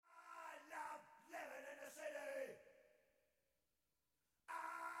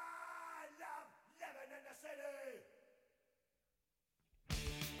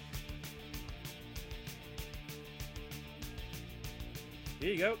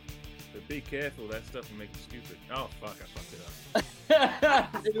Here you go. But be careful, that stuff will make you stupid. Oh, fuck, I fucked it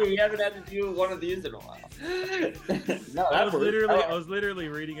up. Dude, we haven't had to do one of these in a while. No, I was literally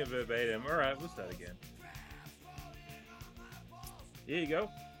reading it verbatim. All right, we'll start again. Here you go.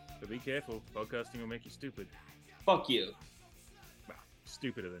 But be careful, podcasting will make you stupid. Fuck you. Well,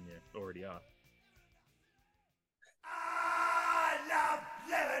 stupider than you already are. I love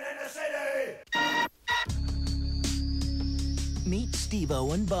living in the city! Meet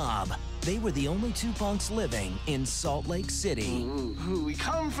Steve-O and Bob. They were the only two punks living in Salt Lake City. Ooh, we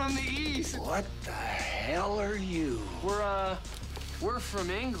come from the east. What the hell are you? We're from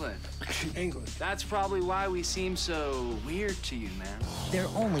England. England. That's probably why we seem so weird to you, man. Their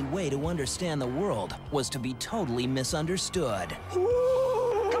only way to understand the world was to be totally misunderstood.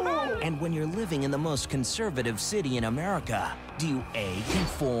 And when you're living in the most conservative city in America, do you A,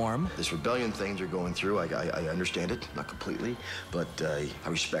 conform? This rebellion thing you're going through, I understand it, not completely, but I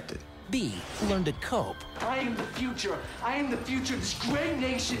respect it. B, learn to cope? I am the future. I am the future of this great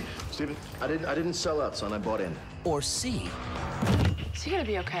nation. Steven, I didn't sell out, son. I bought in. Or C, Is he gonna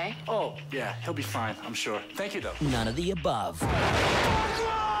be okay? Oh, yeah, he'll be fine, I'm sure. Thank you, though. none of the above? I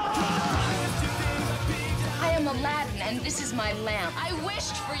am Aladdin, and this is my lamp. I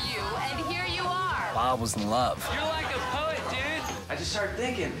wished for you, and here you are. Bob was in love. You're like a poet, dude. I just started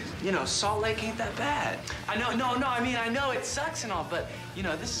thinking, Salt Lake ain't that bad. I know, I know it sucks and all, but,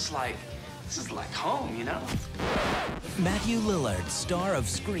 this is like home, Matthew Lillard, star of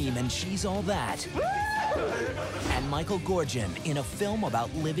Scream and She's All That. And Michael Gorgon in a film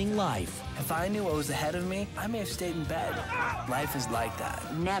about living life. If I knew what was ahead of me, I may have stayed in bed. Life is like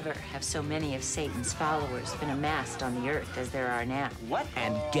that. Never have so many of Satan's followers been amassed on the earth as there are now. What?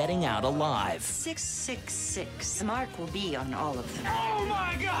 And getting out alive. 666. The mark will be on all of them. Oh,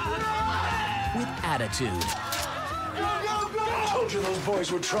 my God! With attitude. I told you those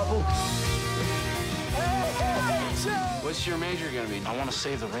boys were trouble. What's your major gonna be? I want to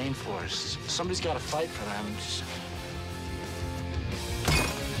save the rainforest. Somebody's got to fight for them.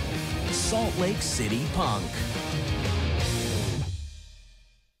 Salt Lake City Punk.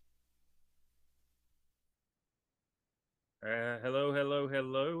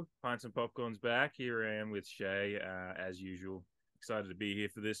 Hello. Pints and Popcorn's back. Here I am with Shay, as usual. Excited to be here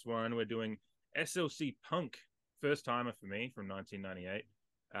for this one. We're doing SLC Punk, first timer for me, from 1998.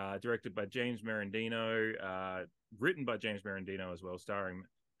 Directed by James Marandino, written by James Marandino as well, starring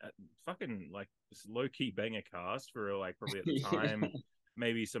fucking like this low-key banger cast for like probably at the time.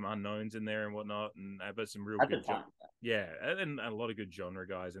 Maybe some unknowns in there and whatnot, and but some real good, and a lot of good genre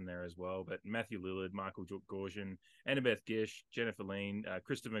guys in there as well. But Matthew Lillard, Michael Gorgon, Annabeth Gish, Jennifer Lean,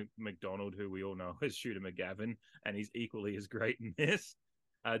 Christopher McDonald, who we all know as Shooter McGavin, and he's equally as great in this.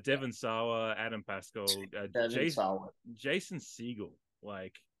 Devon Sawa, Adam Pascal, Jason Segel.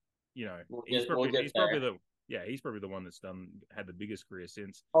 Like, he's probably the one that's had the biggest career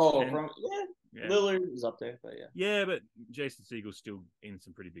since. Lillard is up there, but yeah, but Jason Segel's still in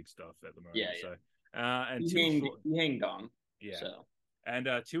some pretty big stuff at the moment. So, and he hanged on. Yeah. So. And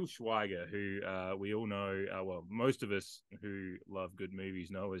Till Schweiger, who we all know, most of us who love good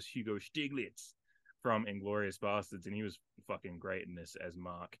movies know as Hugo Stiglitz from Inglourious Bastards, and he was fucking great in this as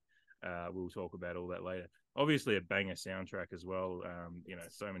Mark. We'll talk about all that later. Obviously, a banger soundtrack as well.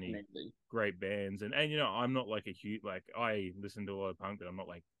 So many great bands, and I'm not like a huge I listen to a lot of punk, but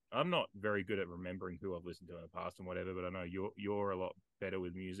I'm not very good at remembering who I've listened to in the past and whatever. But I know you're a lot better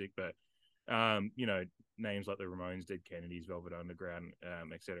with music. But names like the Ramones, Dead Kennedys, Velvet Underground,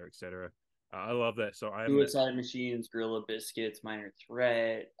 et cetera, et cetera. I love that. So Suicide Machines, Gorilla Biscuits, Minor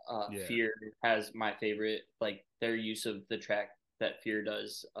Threat, Fear has my favorite. Like their use of the track that Fear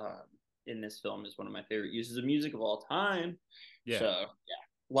does in this film is one of my favorite uses of music of all time. Yeah. So a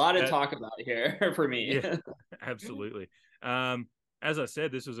lot to talk about here for me. Yeah, absolutely. As I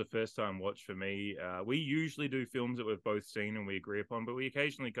said, this was a first time watch for me. We usually do films that we've both seen and we agree upon, but we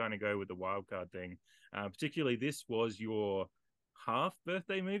occasionally kind of go with the wild card thing. Particularly, this was your half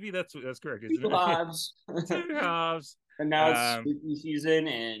birthday movie. That's correct, isn't it? 2 halves. 2 halves. And now it's spooky season,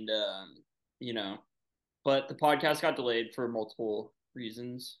 and but the podcast got delayed for multiple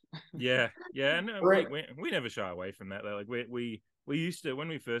reasons. And we never shy away from that. Like we used to, when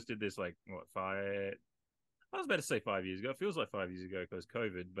we first did this, like what, 5 I was about to say 5 years ago. It feels like 5 years ago because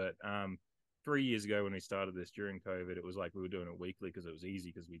COVID, but 3 years ago when we started this during COVID, it was like we were doing it weekly because it was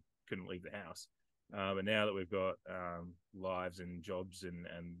easy because we couldn't leave the house. But now that we've got lives and jobs and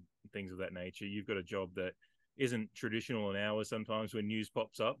things of that nature, you've got a job that isn't traditional in hours sometimes when news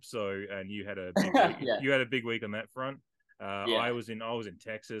pops up. So, and you had a big week, you had a big week on that front. I was in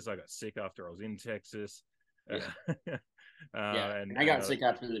Texas. I got sick after I was in Texas. And I got sick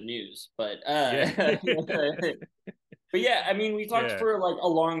after the news, but yeah. but yeah, I mean, we talked Yeah. for like a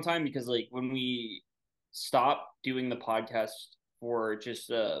long time because like when we stopped doing the podcast for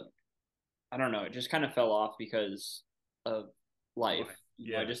just I don't know, it just kind of fell off because of life.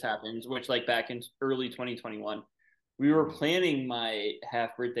 You know, it just happens. Which like back in early 2021, we were planning my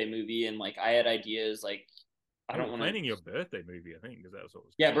half birthday movie, and like I had ideas like I don't want planning your birthday movie, I think, because that was what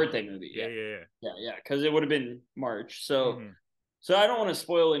was birthday movie. Yeah, because it would have been March. So Mm-hmm. so I don't want to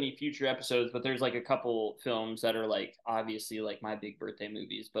spoil any future episodes, but there's like a couple films that are like obviously like my big birthday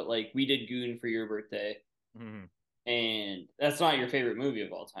movies. But like we did Goon for your birthday. Mm-hmm. And that's not your favorite movie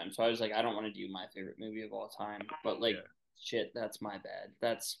of all time. So I was like, I don't want to do my favorite movie of all time. But like, shit, that's my bad.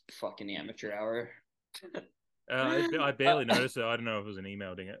 That's fucking amateur hour. I barely noticed it. I don't know if it was an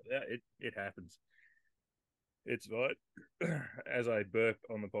email ding. It happens. It's right. As I burp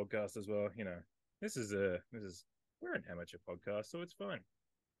on the podcast as well, you know, this is we're an amateur podcast, so it's fine.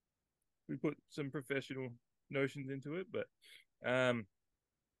 We put some professional notions into it, but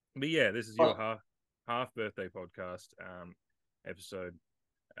yeah, this is your half birthday podcast episode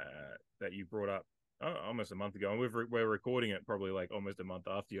that you brought up almost a month ago, and we're recording it probably like almost a month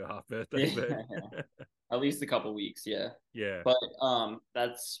after your half birthday. But... At least a couple weeks, yeah. But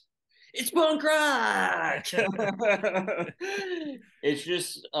it's punk rock. It's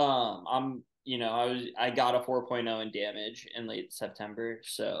just I got a 4.0 in damage in late September,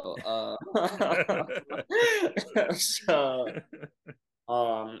 so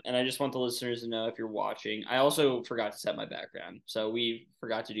and I just want the listeners to know, if you're watching, I also forgot to set my background, so we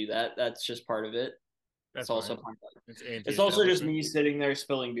forgot to do that. That's just part of it. It's also it's also just me sitting there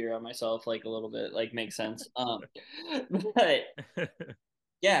spilling beer on myself, like a little bit, like makes sense. But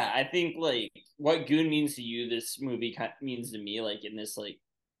yeah, I think like what Goon means to you, this movie means to me, like in this like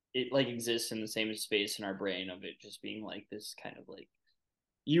it like exists in the same space in our brain of it just being like this kind of like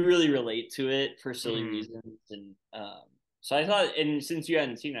you really relate to it for silly reasons. And so I thought, and since you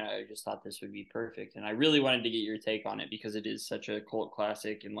hadn't seen it, I just thought this would be perfect. And I really wanted to get your take on it because it is such a cult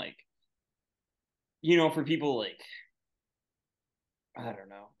classic. And like, you know, for people like, I don't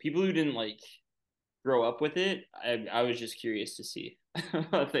know, people who didn't like grow up with it, I was just curious to see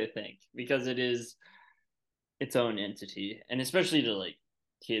what they think, because it is its own entity. And especially to like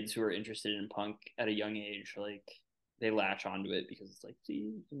kids who are interested in punk at a young age, like they latch onto it because it's like,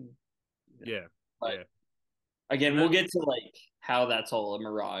 see, yeah. Again, we'll get to like how that's all a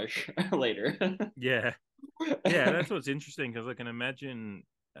mirage later. Yeah, that's what's interesting, because I can imagine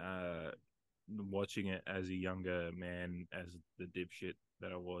watching it as a younger man, as the dipshit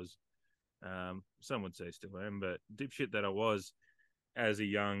that I was. Some would say still am, but dipshit that I was as a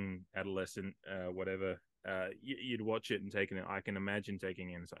young adolescent, whatever. You'd watch it and I can imagine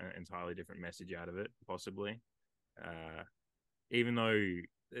taking an entirely different message out of it, possibly. Even though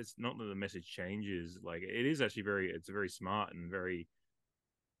it's not that the message changes, like it is actually it's a very smart and very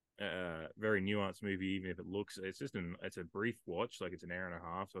nuanced movie. Even if it's a brief watch, like it's an hour and a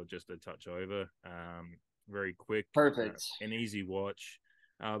half, so just a touch over. Very quick, perfect, an easy watch.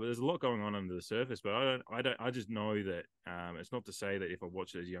 But there's a lot going on under the surface. But I just know that it's not to say that if I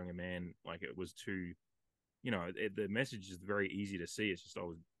watched it as a younger man, like it was too, you know, the message is very easy to see. It's just I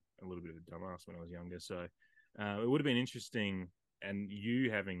was a little bit of a dumbass when I was younger, so it would have been interesting. And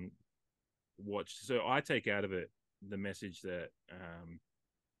you having watched, so I take out of it the message that,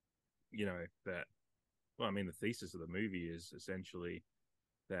 you know, that, well, I mean, the thesis of the movie is essentially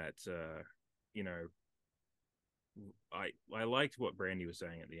that, you know, I liked what Brandy was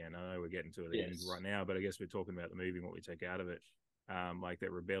saying at the end. I know we're getting to the end right now, but I guess we're talking about the movie and what we take out of it. Like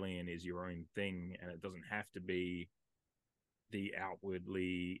that rebellion is your own thing, and it doesn't have to be the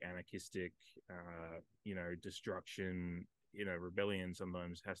outwardly anarchistic, you know, destruction. You know, rebellion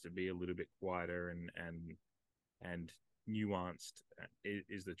sometimes has to be a little bit quieter and nuanced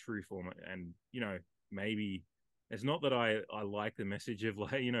is the true form. And, you know, maybe it's not that I like the message of,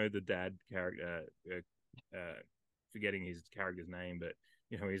 like, you know, the dad character, forgetting his character's name, but,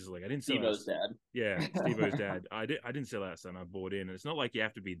 you know, he's like, I didn't sell Steve-O's dad. Yeah, Steve-O's dad. I didn't sell out, son. I bought in. And it's not like you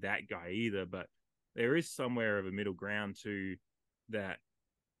have to be that guy either, but there is somewhere of a middle ground to that.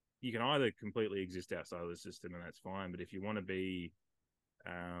 You can either completely exist outside of the system, and that's fine. But if you want to be,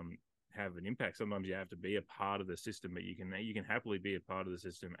 have an impact, sometimes you have to be a part of the system. But you can happily be a part of the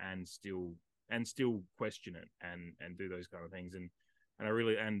system and still question it and do those kind of things. And I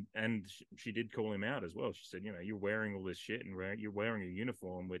really and she did call him out as well. She said, you know, you're wearing all this shit and you're wearing a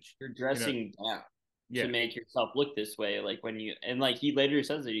uniform, which you're dressing down to make yourself look this way. Like when you, and like he later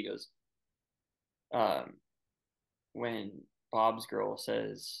says that, he goes, when Bob's girl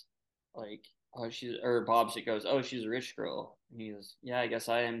says, like, oh, or Bob goes, oh, she's a rich girl. And he goes, yeah, I guess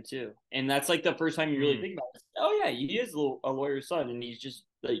I am too. And that's like the first time you really think about it. Oh yeah, he is a lawyer's son, and he's just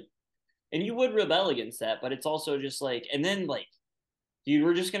like, and you would rebel against that, but it's also just like, and then like, dude,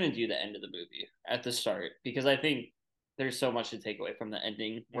 we're just gonna do the end of the movie at the start because I think there's so much to take away from the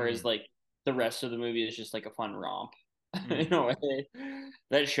ending, whereas like the rest of the movie is just like a fun romp in a way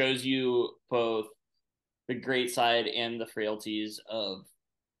that shows you both the great side and the frailties of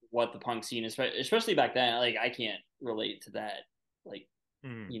what the punk scene is, especially back then. Like I can't relate to that. Like,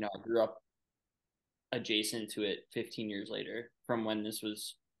 you know, I grew up adjacent to it 15 years later from when this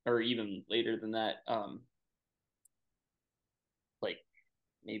was, or even later than that. Like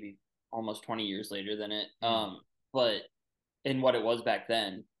maybe almost 20 years later than it. But in what it was back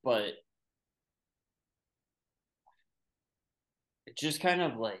then, but it's just kind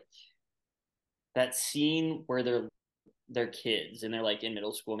of like that scene where they're kids and they're like in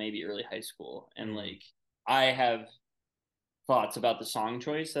middle school, maybe early high school. And like, I have thoughts about the song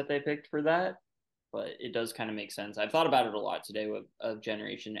choice that they picked for that, but it does kind of make sense. I've thought about it a lot today with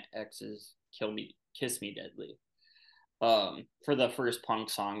Generation X's Kiss Me Deadly. For the first punk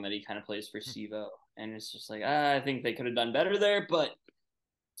song that he kind of plays for Steve-O. And it's just like, I think they could have done better there, but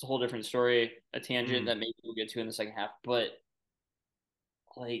it's a whole different story, a tangent that maybe we'll get to in the second half. But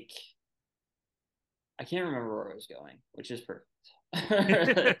like, I can't remember where I was going, which is perfect.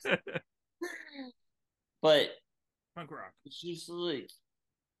 But punk rock. It's just like,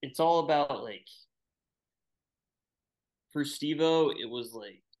 it's all about like, for Steve-O, it was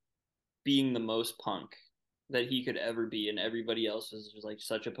like being the most punk that he could ever be, and everybody else was just like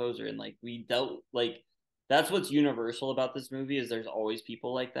such a poser. And like, we dealt like, that's what's universal about this movie is there's always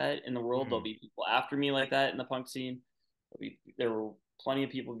people like that in the world. There'll be people after me like that in the punk scene. There were plenty of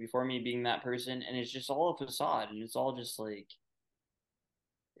people before me being that person, and it's just all a facade, and it's all just like,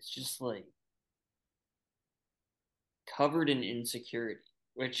 it's just like covered in insecurity,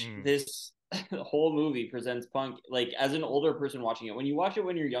 which this whole movie presents punk like as an older person watching it. When you watch it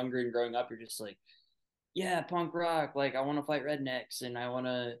when you're younger and growing up, you're just like, yeah, punk rock, like I want to fight rednecks and I want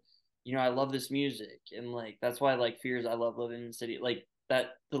to, you know, I love this music, and like that's why like Fears I Love Living in the City, like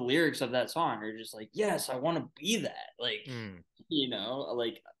that the lyrics of that song are just like, yes, I want to be that, like you know,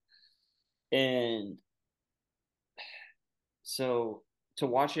 like, and so to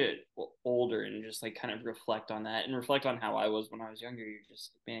watch it older and just like kind of reflect on that and reflect on how I was when I was younger, you're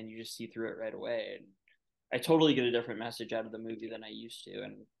just, man, you just see through it right away. And I totally get a different message out of the movie than I used to,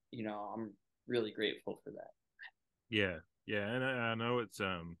 and you know, I'm really grateful for that. Yeah, and I know it's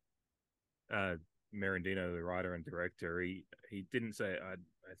Merendino, the writer and director. He didn't say,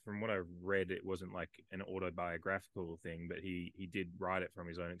 from what I read, it wasn't like an autobiographical thing, but he did write it from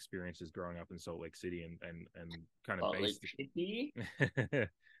his own experiences growing up in Salt Lake City and kind of based it,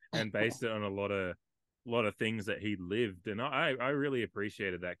 and based it on a lot of things that he lived. And I really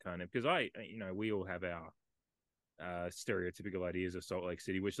appreciated that kind of, because you know, we all have our stereotypical ideas of Salt Lake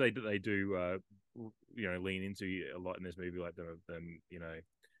City, which they do you know, lean into a lot in this movie, like the you know,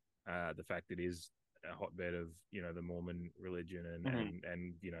 the fact that it is a hotbed of, you know, the Mormon religion,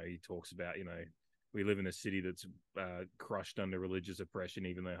 and you know, he talks about, you know, we live in a city that's crushed under religious oppression,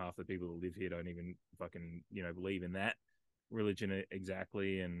 even though half the people who live here don't even fucking, you know, believe in that religion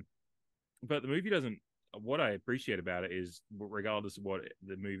exactly. But the movie doesn't. What I appreciate about it is, regardless of what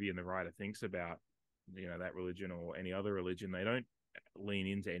the movie and the writer thinks about, you know, that religion or any other religion, they don't lean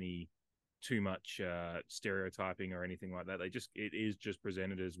into any too much stereotyping or anything like that. It is just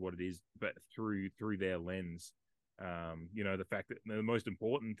presented as what it is, but through their lens. You know, the fact that the most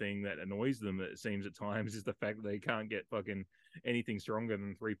important thing that annoys them, it seems at times, is the fact that they can't get fucking anything stronger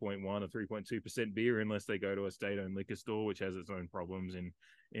than 3.1 or 3.2% beer unless they go to a state-owned liquor store, which has its own problems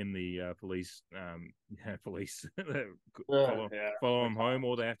in the police follow them home,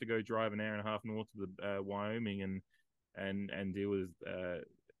 or they have to go drive an hour and a half north of the Wyoming and deal with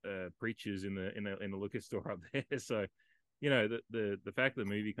preachers in the liquor store up there. So, you know, the fact that the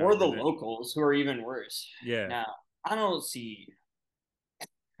movie or the locals who are even worse. Yeah. Now, I don't see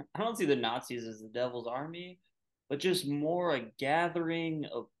the Nazis as the devil's army, but just more a gathering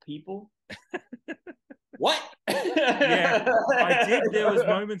of people. What? Yeah, I did. There was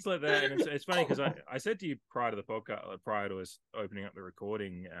moments like that, and it's funny because I said to you prior to the podcast, prior to us opening up the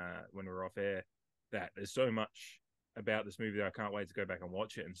recording, when we were off air, that there's so much about this movie that I can't wait to go back and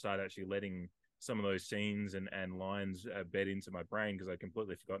watch it and start actually letting some of those scenes and lines bed into my brain, because I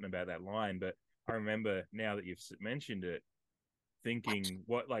completely forgotten about that line. But I remember, now that you've mentioned it, thinking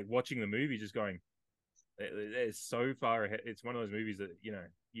watching the movie, just going, it's so far ahead. It's one of those movies that, you know,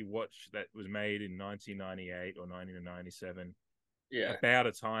 you watch that was made in 1998 or 1997, about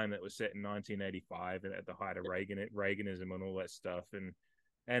a time that was set in 1985 and at the height of Reaganism and all that stuff,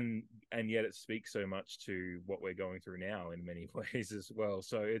 and yet it speaks so much to what we're going through now in many ways as well.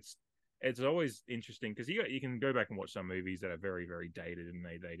 So it's always interesting because you can go back and watch some movies that are very, very dated and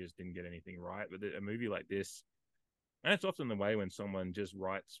they just didn't get anything right, but a movie like this. And it's often the way when someone just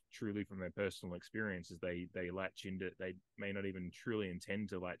writes truly from their personal experiences, they latch into, they may not even truly intend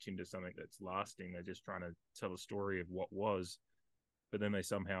to latch into something that's lasting. They're just trying to tell a story of what was, but then they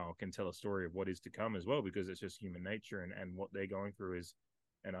somehow can tell a story of what is to come as well, because it's just human nature, and what they're going through is,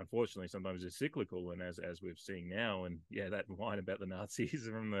 and unfortunately sometimes it's cyclical. And as we've seen now, and that line about the Nazis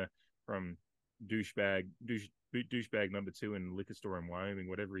from douchebag number 2 in liquor store in Wyoming,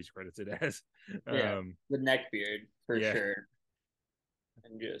 whatever he's credited as. The neckbeard for sure.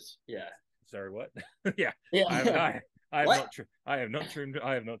 And just Sorry, what? yeah. I have not trimmed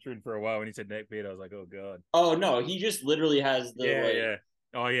for a while. When he said neckbeard, I was like, oh god. Oh no, he just literally has the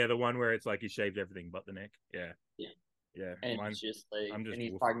Oh yeah, the one where it's like he shaved everything but the neck. Yeah. And it's just like, and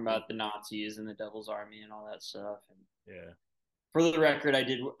he's talking about the Nazis and the Devil's Army and all that stuff. And for the record, I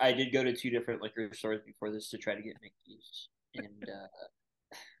did go to 2 different liquor stores before this to try to get Mickey's, and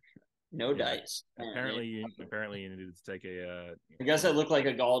no dice. Apparently you needed to take a. I guess I looked like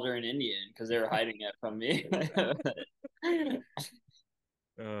a Gaul or an Indian because they were hiding it from me.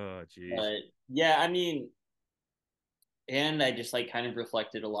 Oh jeez. But yeah, I mean, and I just like kind of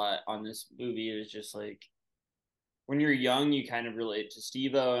reflected a lot on this movie. It was just like, when you're young, you kind of relate to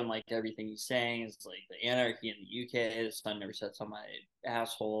Steve-O and like everything he's saying is like the anarchy in the UK. The sun never sets on my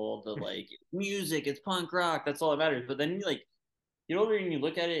asshole. The like music, it's punk rock. That's all that matters. But then you like get older and you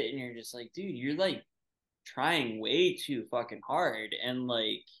look at it and you're just like, dude, you're like trying way too fucking hard. And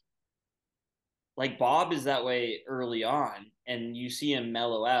like Bob is that way early on, and you see him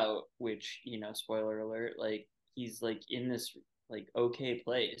mellow out, which, spoiler alert, like he's like in this like okay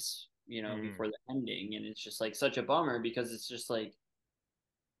place, before the ending. And it's just like such a bummer, because it's just like,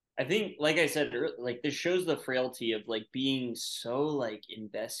 I think, like I said, like this shows the frailty of like being so like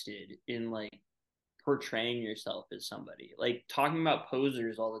invested in like portraying yourself as somebody, like talking about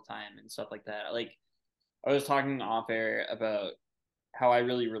posers all the time and stuff like that. Like I was talking off air about how I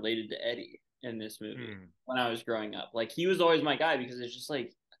really related to Eddie in this movie when I was growing up. Like he was always my guy, because it's just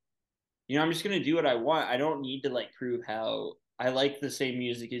like, I'm just going to do what I want. I don't need to like prove how I like the same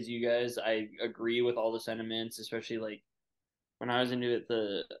music as you guys. I agree with all the sentiments, especially like when I was into it,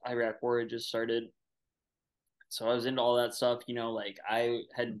 the Iraq War had just started. So I was into all that stuff, like I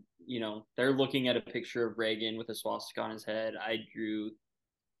had, they're looking at a picture of Reagan with a swastika on his head. I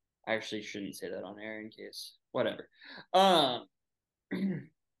actually shouldn't say that on air in case, whatever. I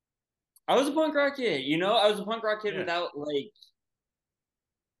was a punk rock kid, I was a punk rock kid without like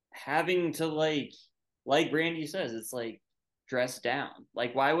having to like Brandy says, it's like, dress down.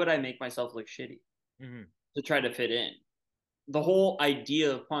 Like, why would I make myself look shitty to try to fit in? The whole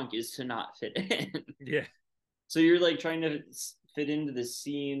idea of punk is to not fit in. So you're like trying to fit into the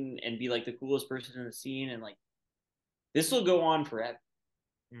scene and be like the coolest person in the scene, and like this will go on forever.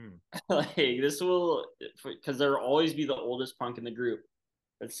 Like this will, because there will always be the oldest punk in the group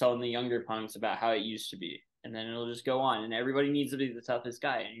that's telling the younger punks about how it used to be. And then it'll just go on, and everybody needs to be the toughest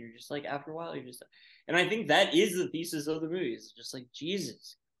guy. And you're just like, after a while, you're just, and I think that is the thesis of the movie. It's just like,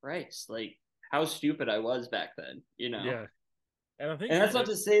 Jesus Christ, like how stupid I was back then, Yeah. And I think, and that's not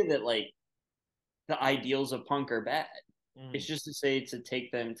to say that like the ideals of punk are bad. It's just to say to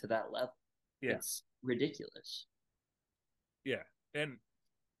take them to that level. Yeah. It's ridiculous. Yeah. And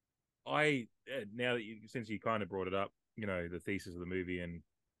I, now that since you kind of brought it up, the thesis of the movie and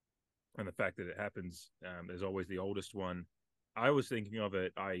the fact that it happens, there's always the oldest one. I was thinking of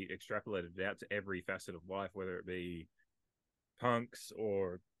it, I extrapolated it out to every facet of life, whether it be punks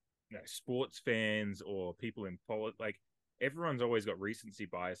or sports fans or people in politics. Like everyone's always got recency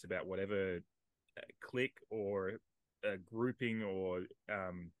bias about whatever clique or grouping or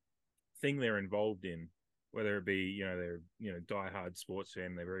thing they're involved in, whether it be they're diehard sports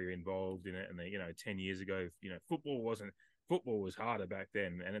fan, they're very involved in it, and they 10 years ago football was harder back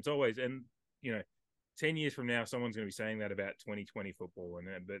then, and it's always, and 10 years from now someone's going to be saying that about 2020 football, and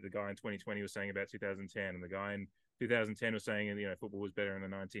but the guy in 2020 was saying about 2010, and the guy in 2010 was saying football was better in the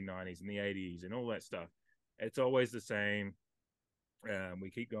 1990s and the 80s and all that stuff. It's always the same. We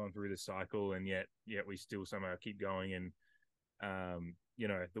keep going through this cycle, and yet we still somehow keep going. And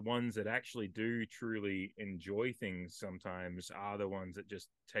the ones that actually do truly enjoy things sometimes are the ones that just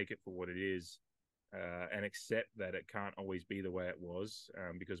take it for what it is, and accept that it can't always be the way it was,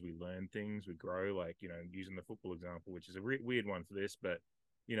 because we learn things, we grow. Like using the football example, which is a weird one for this, but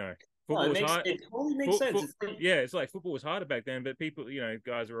You know, No, football was hard. it totally makes sense. Yeah, it's like football was harder back then, but people,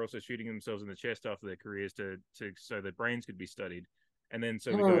 guys were also shooting themselves in the chest after their careers to so their brains could be studied, and then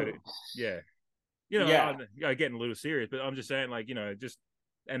so we go to getting a little serious, but I'm just saying, like, just,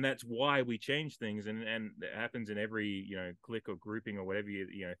 and that's why we change things, and it happens in every clique or grouping or whatever.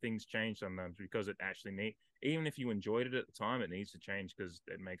 Things change sometimes because it actually even if you enjoyed it at the time, it needs to change because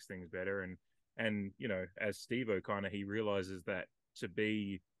it makes things better. And as Steve-O he realizes that to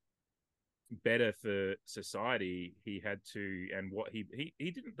be better for society, he had to, and what he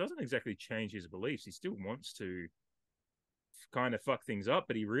doesn't exactly change his beliefs. He still wants to kind of fuck things up,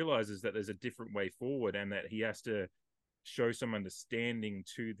 but he realizes that there's a different way forward, and that he has to show some understanding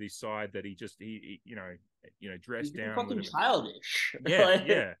to the side that he dressed down. Fucking childish.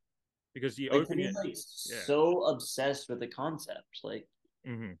 Yeah, because you open it, so obsessed with the concept, like.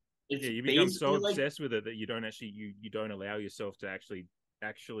 Mm-hmm. You become so obsessed with it that you don't actually you don't allow yourself to actually.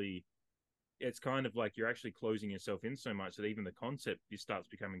 It's kind of like you're actually closing yourself in so much that even the concept starts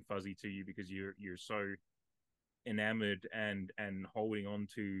becoming fuzzy to you because you're so enamored and holding on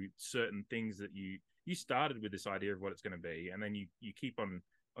to certain things that you started with this idea of what it's going to be, and then you keep on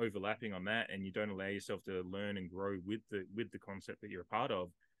overlapping on that, and you don't allow yourself to learn and grow with the concept that you're a part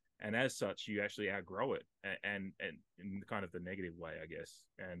of, and as such you actually outgrow it, and in kind of the negative way, I guess.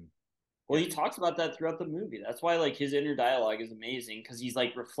 And well, he talks about that throughout the movie. That's why, like, his inner dialogue is amazing, because he's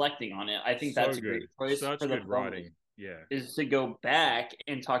like reflecting on it. I think that's a great choice. Such for good the writing. Yeah, is to go back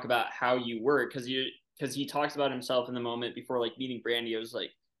and talk about how you were, because he talks about himself in the moment before, like, meeting Brandy. It was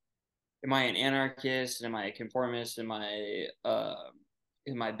like, am I an anarchist? Am I a conformist? Am I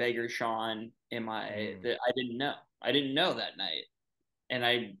beggar Sean? Am I that I didn't know? I didn't know that night, and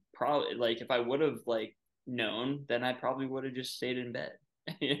I probably, like, if I would have, like, known, then I probably would have just stayed in bed.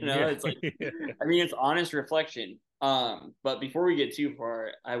 It's like, I mean, it's honest reflection. But before we get too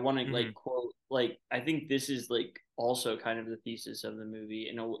far, I want to like quote, like, I think this is like also kind of the thesis of the movie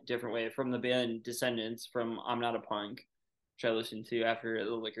in a different way, from the band Descendants, from I'm Not a Punk, which I listened to after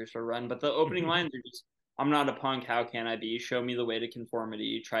the liquor store run. But the opening lines are just, I'm not a punk, how can I be? Show me the way to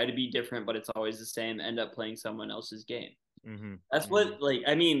conformity. Try to be different, but it's always the same. End up playing someone else's game. That's what, like,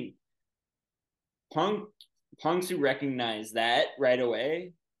 I mean, punks who recognize that right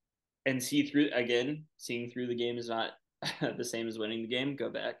away and seeing through the game is not the same as winning the game. Go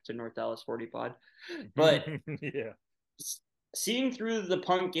back to North Dallas 40 pod. But seeing through the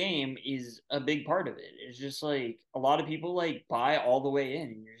punk game is a big part of it. It's just like a lot of people like buy all the way in,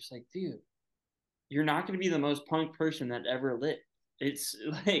 and you're just like, dude, you're not going to be the most punk person that ever lived. It's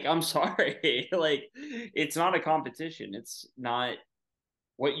like, I'm sorry. Like, it's not a competition. It's not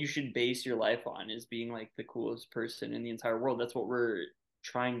what you should base your life on, is being like the coolest person in the entire world. That's what we're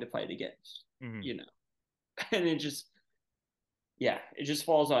trying to fight against, and it just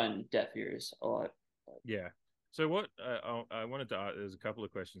falls on deaf ears a lot. Yeah. So what I wanted to ask, there's a couple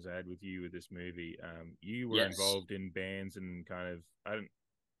of questions I had with you with this movie. You were involved in bands and kind of,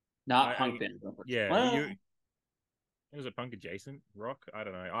 punk bands. Yeah. Well, it was a punk adjacent rock. I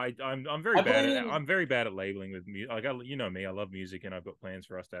don't know. I'm very bad at labeling with music. Like, me, I love music, and I've got plans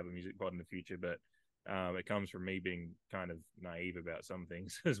for us to have a music pod in the future. But it comes from me being kind of naive about some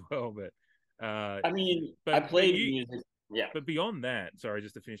things as well. But I mean, I played music. Yeah. But beyond that, sorry,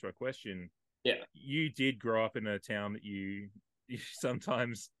 just to finish my question. Yeah. You did grow up in a town that you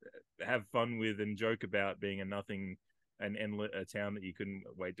sometimes have fun with and joke about being a nothing. And a town that you couldn't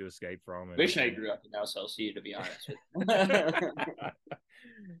wait to escape from. Wish I grew up in SLC, to be honest with you.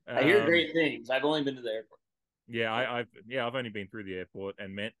 I hear great things. I've only been to the airport. Yeah, I've only been through the airport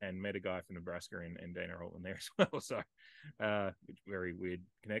and met a guy from Nebraska and Dana Holtland there as well. So, very weird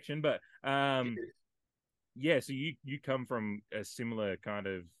connection. But yeah, so you come from a similar kind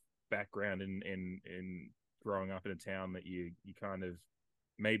of background in growing up in a town that you kind of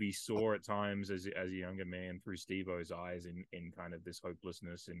maybe saw at times as a younger man through Steve-O's eyes in kind of this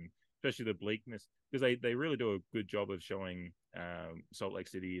hopelessness, and especially the bleakness, because they really do a good job of showing Salt Lake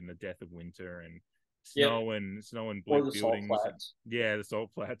City in the death of winter and snow and bleak buildings. The salt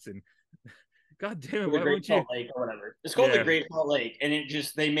flats, and God damn it, why won't you? Salt Lake or whatever. It's called the Great Salt Lake, and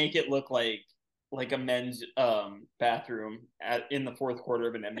they make it look like a men's bathroom in the fourth quarter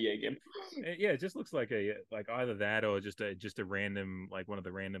of an NBA game. Yeah, it just looks like either that or just a random, like one of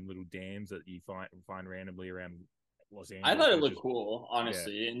the random little dams that you find randomly around Los Angeles. I thought it looked cool,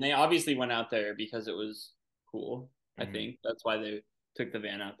 honestly, and they obviously went out there because it was cool. I think that's why they took the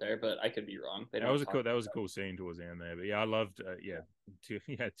van out there, but I could be wrong. That was a cool scene towards the end there. But yeah, I loved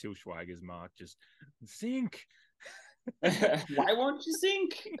Till Schweiger's mark, just sink. Why won't you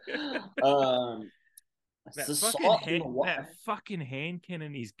sink? That's the salt in the that water. fucking hand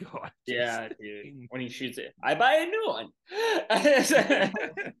cannon he's got. Yeah, dude. When he shoots it, I buy a new one.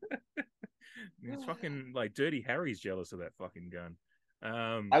 It's fucking like Dirty Harry's jealous of that fucking gun.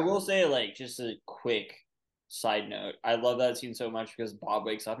 I will say, like, just a quick side note. I love that scene so much because Bob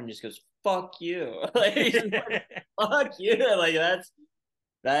wakes up and just goes, "Fuck you!" Like, "Fuck you!" Like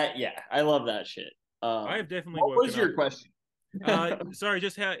that. Yeah, I love that shit. I have definitely. What was your question? Sorry,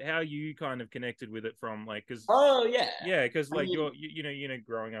 just how you kind of connected with it from, like, because because like you're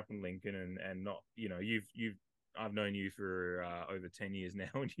growing up in Lincoln and not, you've I've known you for over 10 years now,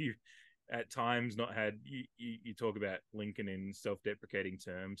 and you've at times not had you talk about Lincoln in self-deprecating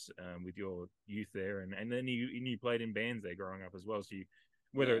terms with your youth there, and then you played in bands there growing up as well, so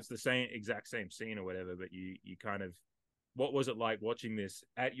whether it's the exact same scene or whatever, but you kind of, what was it like watching this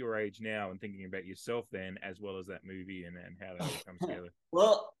at your age now and thinking about yourself then, as well as that movie and how that all comes together?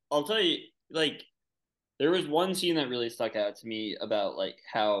 Well, I'll tell you, like, there was one scene that really stuck out to me about, like,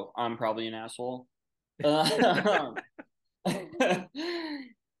 how I'm probably an asshole.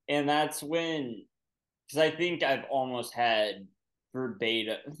 And that's when, because I think I've almost had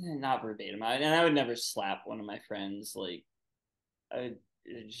not verbatim, and I would never slap one of my friends. Like,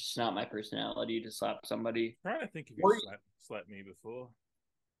 it's just not my personality to slap somebody. I'm trying to think if you slapped me before.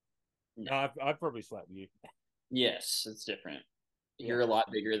 No, I've probably slapped you. Yes, it's different. You're a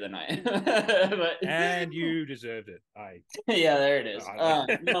lot bigger than I am. And you deserved it. Yeah, there it is.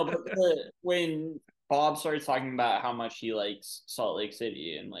 No, but when Bob starts talking about how much he likes Salt Lake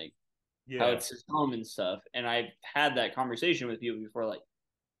City and, like, how it's his home and stuff, and I've had that conversation with people before, like,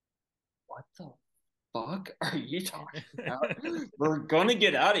 what the fuck are you talking about? We're gonna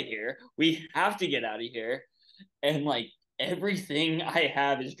get out of here. We have to get out of here. And, like, everything I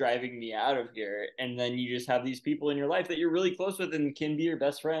have is driving me out of here. And then you just have these people in your life that you're really close with and can be your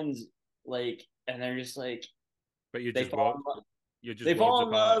best friends, like, and they're just like, but they fall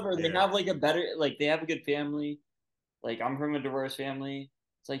in love, or they have, like, they have a good family. Like, I'm from a divorced family.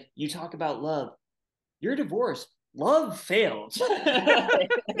 It's like, you talk about love, you're divorced, love failed. Well,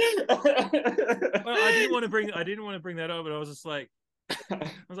 I didn't want to bring that up, but I was just like,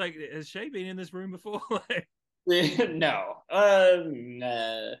 has Shay been in this room before? No.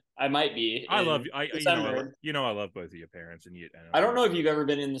 Nah. I might be. I love you. I love both of your parents, and I don't know if you've ever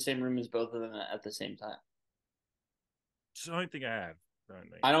been in the same room as both of them at the same time. I don't think I have.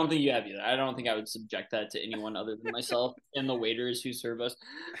 I don't think you have either. I don't think I would subject that to anyone other than myself and the waiters who serve us.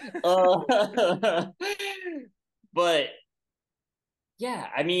 But yeah,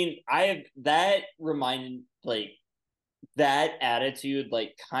 I mean, I have that reminded, like, that attitude,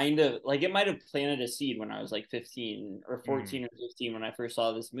 like, kind of, like, it might have planted a seed when I was like 15 or 14 or 15 when I first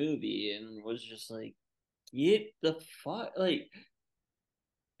saw this movie, and was just like, get the fuck, like,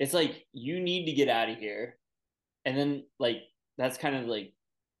 it's like, you need to get out of here. And then, like, that's kind of like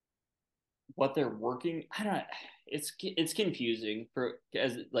what they're working. I don't. It's confusing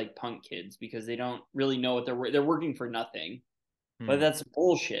as like punk kids, because they don't really know what they're working for nothing. But that's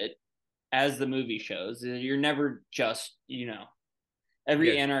bullshit. As the movie shows, you're never just,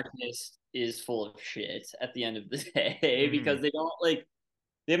 every anarchist is full of shit at the end of the day, because they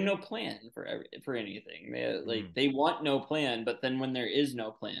have no plan for anything. They want no plan, but then when there is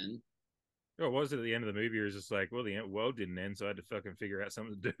no plan. Oh, what was it at the end of the movie? It was just like, well, the world didn't end, so I had to fucking figure out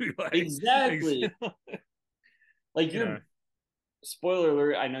something to do. Like, exactly. Like, spoiler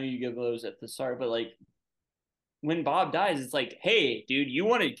alert, I know you give those at the start, but, like, when Bob dies, it's like, hey, dude, you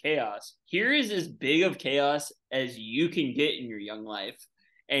wanted chaos. Here is as big of chaos as you can get in your young life,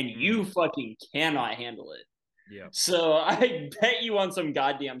 and you fucking cannot handle it. Yeah. So I bet you want some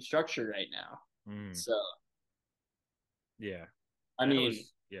goddamn structure right now. So. Yeah. I mean.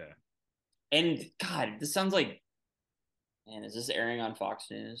 And God, this sounds like, man, is this airing on Fox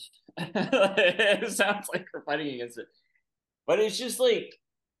News? It sounds like we're fighting against it. But it's just like,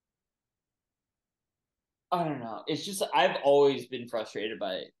 I don't know. It's just, I've always been frustrated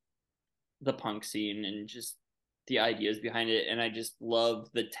by the punk scene and just the ideas behind it. And I just love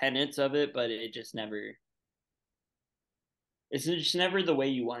the tenets of it, but it's just never the way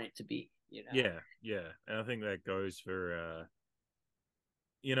you want it to be, Yeah. And I think that goes for,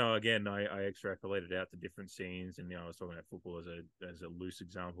 again, I extrapolated out to different scenes, and I was talking about football as a loose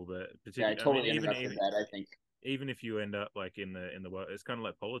example, but I totally ended up with that. I think even if you end up like in the world, it's kind of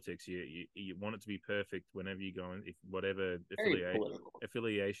like politics. You want it to be perfect whenever you go, and if whatever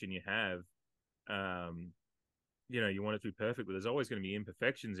affiliation you have, you want it to be perfect, but there's always going to be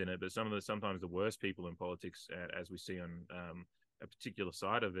imperfections in it. But sometimes the worst people in politics, as we see on a particular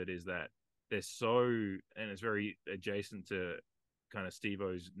side of it, is that they're so, and it's very adjacent to kind of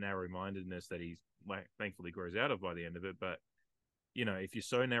Steve-O's narrow-mindedness that he's like thankfully grows out of by the end of it. But if you're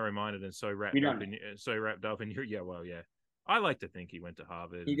so narrow-minded and so wrapped up in your I like to think he went to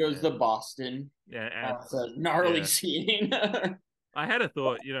Harvard. He goes to Boston. Yeah, that's a gnarly scene. I had a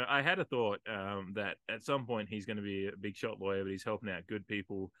thought, that at some point he's going to be a big shot lawyer, but he's helping out good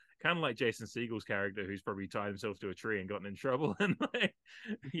people, kind of like Jason Segel's character, who's probably tied himself to a tree and gotten in trouble, and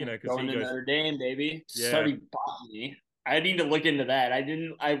because going to Notre Dame, baby, Yeah. Study botany. I need to look into that.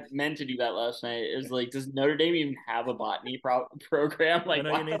 I meant to do that last night. It was like, does Notre Dame even have a botany program? Like, I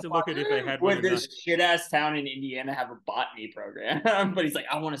know you need to look at if they had one. Would this shit ass town in Indiana have a botany program? But he's like,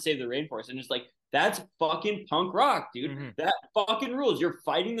 I want to save the rainforest, and it's like, that's fucking punk rock, dude. Mm-hmm. That fucking rules. You're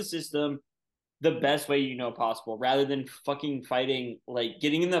fighting the system the best way you know possible, rather than fucking fighting, like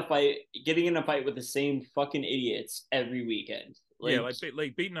getting in a fight with the same fucking idiots every weekend.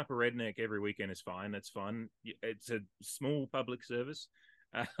 Like beating up a redneck every weekend is fine. That's fun. It's a small public service,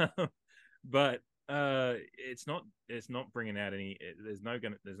 but it's not bringing out any. There's not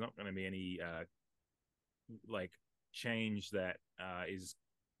going to be any like change that is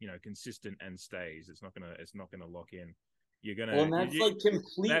consistent and stays. It's not gonna lock in. You're gonna. Well, and that's like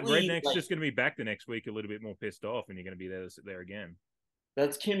completely. That redneck's just gonna be back the next week a little bit more pissed off, and you're gonna be there again.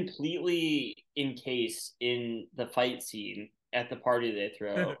 That's completely encased in the fight scene at the party they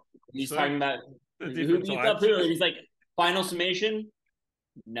throw. He's talking about who beats up who. He's like, final summation,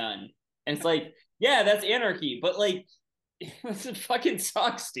 none. And it's like, yeah, that's anarchy, but like, it fucking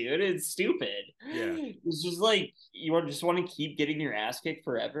sucks, dude. It's stupid. Yeah, it's just like you just want to keep getting your ass kicked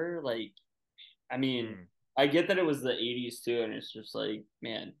forever. Like, I mean, I get that it was the '80s too, and it's just like,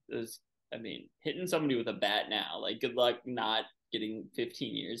 man, hitting somebody with a bat now, like, good luck not getting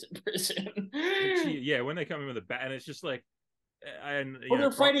 15 years in prison. When they come in with a bat, and it's just like,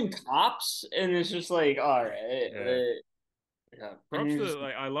 they're fighting cops, and it's just like, all right. Props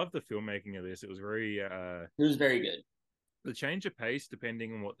to I love the filmmaking of this. It was very. It was very good. The change of pace,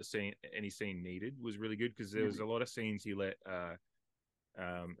 depending on what any scene needed, was really good, because there was a lot of scenes he let.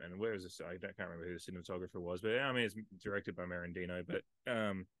 And where is this? I can't remember who the cinematographer was, but I mean, it's directed by Marandino. But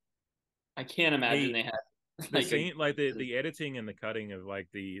I can't imagine they had the scene, like the editing and the cutting of like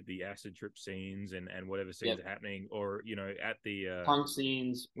the acid trip scenes and whatever scenes are happening, or at the punk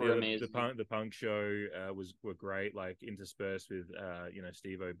scenes were amazing. The punk show were great, like interspersed with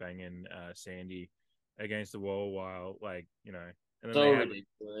Steve-O banging Sandy against the wall while and then so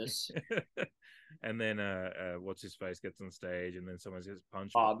ridiculous. And then what's his face gets on stage, and then someone gets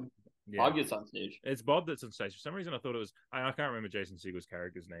punched. Bob gets on stage. It's Bob that's on stage. For some reason I thought it was I can't remember Jason Segel's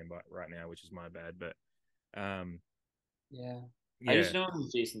character's name right now, which is my bad, but I just know him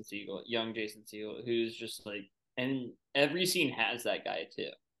as Jason Segel, young Jason Segel, who's just like, and every scene has that guy too,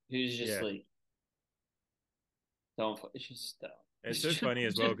 who's just like, it's just dumb. It's just funny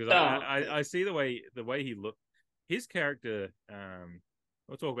as well, because I see the way he looked. His character,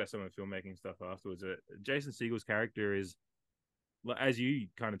 we'll talk about some of the filmmaking stuff afterwards. Jason Segel's character is, as you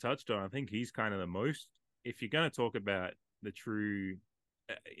kind of touched on, I think he's kind of the most, if you're going to talk about the true,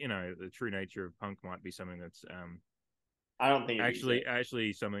 the true nature of punk might be something that's, I don't think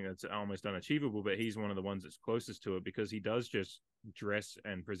actually something that's almost unachievable, but he's one of the ones that's closest to it, because he does just dress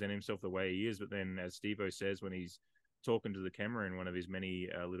and present himself the way he is. But then, as Steve-O says, when he's talking to the camera in one of his many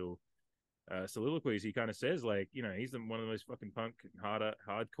little soliloquies, he kind of says, like, he's one of the most fucking punk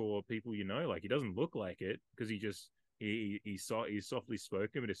hardcore people, like, he doesn't look like it, because he's softly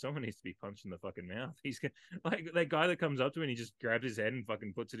spoken, but if someone needs to be punched in the fucking mouth, he's like that guy that comes up to him and he just grabs his head and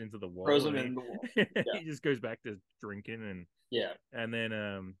fucking puts it into the wall, throws him in the wall. He just goes back to drinking and then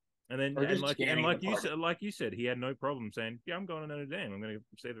like you said, he had no problem saying, yeah, I'm going to Notre Dame, I'm going to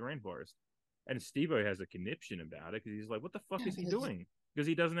save the rainforest. And Steve-O has a conniption about it, because he's like, what the fuck is he doing? Because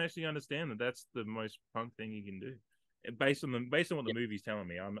he doesn't actually understand that that's the most punk thing he can do. And based on what the movie's telling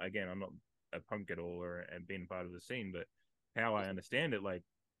me, I'm not a punk at all and being part of the scene, but how I understand it, like,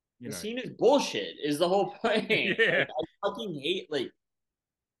 the scene is bullshit, is the whole point. Yeah. I fucking hate,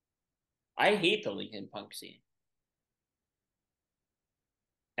 I hate the Lincoln punk scene.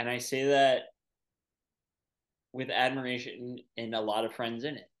 And I say that with admiration and a lot of friends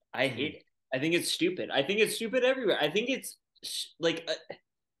in it. I hate it. I think it's stupid. I think it's stupid everywhere. I think it's like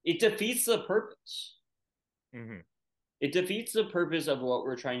it defeats the purpose. Mm-hmm. It defeats the purpose of what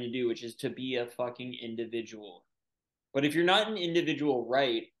we're trying to do, which is to be a fucking individual. But if you're not an individual,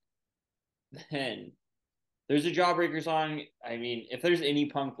 right, then there's a Jawbreaker song. I mean, if there's any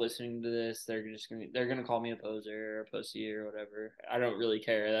punk listening to this, they're gonna call me a poser or a pussy or whatever. I don't really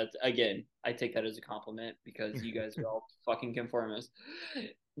care. That's, again, I take that as a compliment, because you guys are all fucking conformists.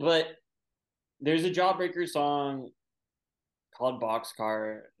 But there's a Jawbreaker song called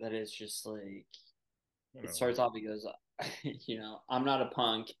Boxcar that is just like, it starts off, he goes, I'm not a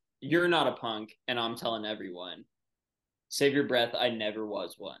punk, you're not a punk, and I'm telling everyone, save your breath, I never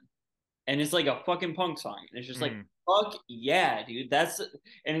was one. And it's like a fucking punk song. And it's just like, fuck yeah, dude.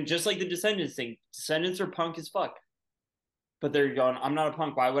 And just like the Descendants thing, Descendants are punk as fuck. But they're going, I'm not a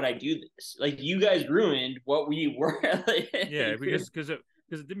punk. Why would I do this? Like, you guys ruined what we were. Yeah, because it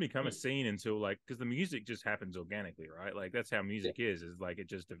didn't become a scene until like, because the music just happens organically, right? Like that's how music is like it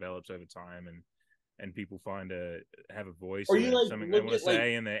just develops over time, and people have a voice or you like something they want to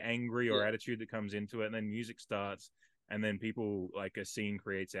say, and they're angry or attitude that comes into it, and then music starts, and then people like a scene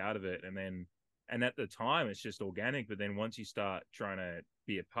creates out of it, and at the time it's just organic, but then once you start trying to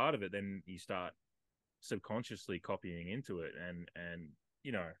be a part of it, then you start subconsciously copying into it, and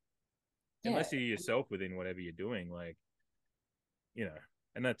unless you're yourself within whatever you're doing, like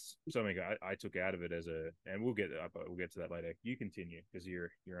and that's something I took out of it and we'll get to that later. You continue because you're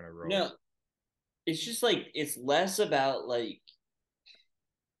on a roll. No, it's just like it's less about like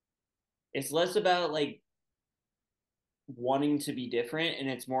wanting to be different, and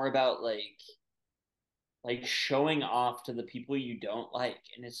it's more about like showing off to the people you don't like.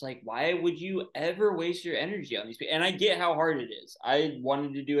 And it's like, why would you ever waste your energy on these people? And I get how hard it is. I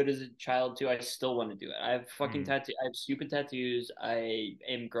wanted to do it as a child too. I still want to do it. I have fucking I have stupid tattoos. I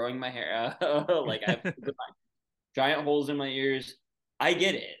am growing my hair out. Like I have giant holes in my ears. I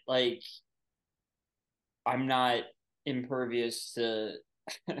get it. Like I'm not impervious to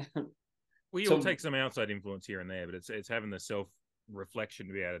we all take some outside influence here and there, but it's having the self reflection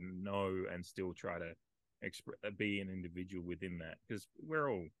to be able to know and still try to be an individual within that, because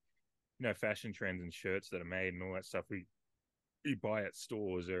we're all fashion trends and shirts that are made and all that stuff we buy at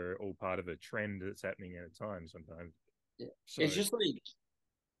stores are all part of a trend that's happening at a time sometimes. So, it's just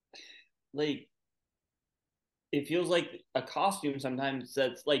like it feels like a costume sometimes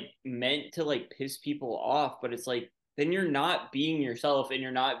that's like meant to like piss people off, but it's like then you're not being yourself, and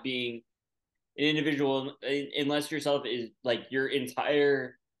you're not being an individual unless yourself is like your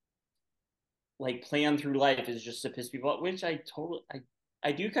entire like plan through life is just to piss people off, which I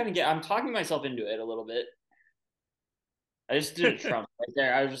do kind of get. I'm talking myself into it a little bit. I just did a Trump right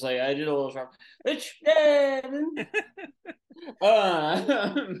there. I was just like, I did a little Trump. But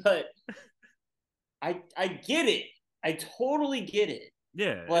I get it. I totally get it.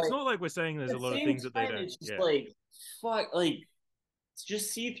 Yeah, but it's not like we're saying there's a lot of things that they don't. It's just like, fuck, like,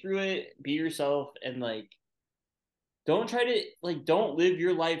 just see through it, be yourself, and like, don't try to don't live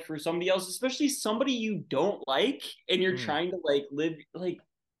your life for somebody else, especially somebody you don't like, and you're trying to like live like.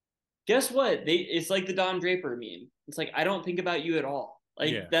 Guess what? It's like the Don Draper meme. It's like, I don't think about you at all.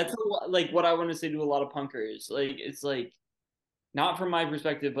 Like that's like what I want to say to a lot of punkers. Like it's like not from my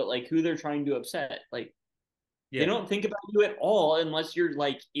perspective, but like who they're trying to upset. Like they don't think about you at all unless you're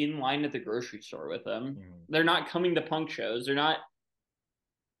like in line at the grocery store with them. They're not coming to punk shows. They're not.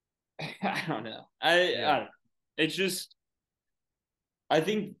 I don't know. I don't know. It's just, I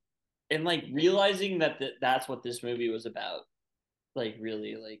think, and like realizing that that's what this movie was about, like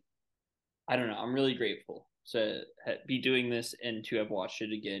really, like, I don't know. I'm really grateful to be doing this and to have watched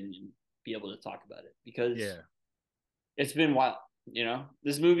it again and be able to talk about it, because it's been wild.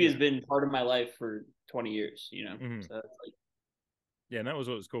 This movie has been part of my life for 20 years. So it's like, and that was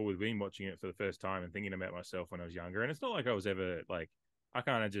what was cool with me watching it for the first time and thinking about myself when I was younger. And it's not like I was ever like, I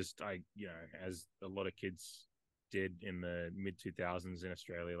kind of just, as a lot of kids did in the mid 2000s in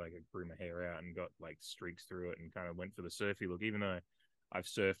Australia, like I grew my hair out and got like streaks through it and kind of went for the surfy look, even though I've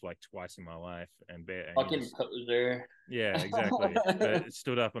surfed like twice in my life and fucking poser. Yeah, exactly. But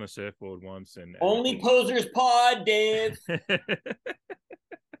stood up on a surfboard once and only posers pod, Dave.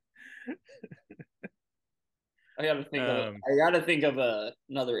 I gotta think of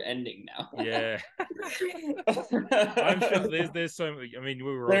another ending now. Yeah. I'm sure there's so many. I mean,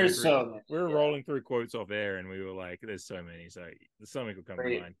 we were rolling through quotes off air, and we were like, "There's so many." So something will come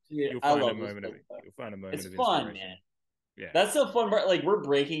to mind. Yeah, you'll find a moment of inspiration. It's fun, man. Yeah, that's the fun part. Like we're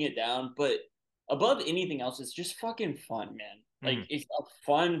breaking it down, but above anything else, it's just fucking fun, man. Like it's a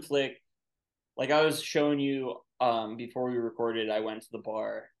fun flick. Like I was showing you before we recorded, I went to the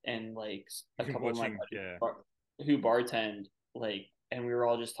bar and like a couple of my buddies who bartend, like, and we were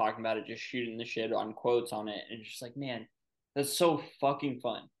all just talking about it, just shooting the shit on quotes on it, and it's just like, man, that's so fucking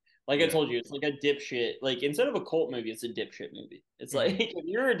fun. Like I told you, it's like a dipshit. Like instead of a cult movie, it's a dipshit movie. It's like if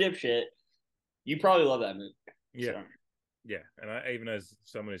you're a dipshit, you probably love that movie. Yeah. So. Yeah, and even as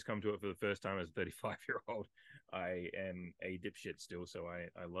someone who's come to it for the first time as a 35-year-old, I am a dipshit still, so I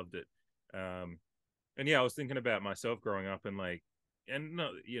loved it. And yeah, I was thinking about myself growing up and like, and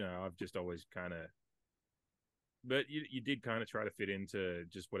no, I've just always kind of but you did kind of try to fit into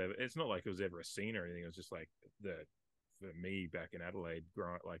just whatever. It's not like it was ever a scene or anything. It was just like for me back in Adelaide,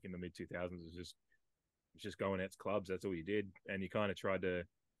 growing up, like in the mid 2000s, it was just going out to clubs. That's all you did, and you kind of tried to,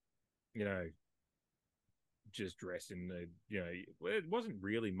 you know, just dress in the, you know, it wasn't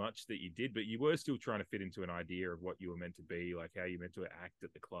really much that you did, but you were still trying to fit into an idea of what you were meant to be, like how you meant to act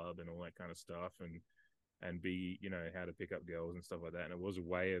at the club and all that kind of stuff, and be, you know, how to pick up girls and stuff like that. And it was a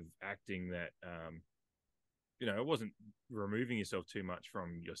way of acting that, you know, it wasn't removing yourself too much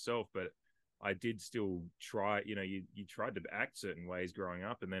from yourself, but I did still try, you know, you tried to act certain ways growing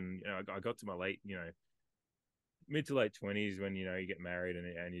up. And then, you know, I got to my late, you know, mid to late 20s when, you know, you get married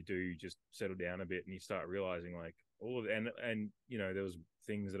and you do just settle down a bit and you start realizing like all of, and you know, there was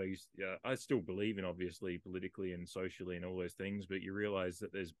things that I still believe in, obviously, politically and socially and all those things, but you realize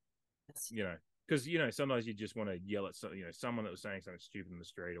that there's, you know, because, you know, sometimes you just want to yell at some, you know, someone that was saying something stupid in the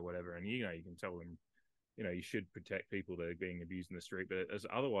street or whatever, and, you know, you can tell them, you know, you should protect people that are being abused in the street, but as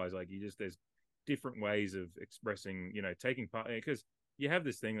otherwise, like, there's different ways of expressing, you know, taking part, because you have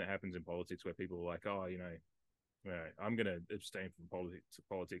this thing that happens in politics where people are like, oh, you know, I'm going to abstain from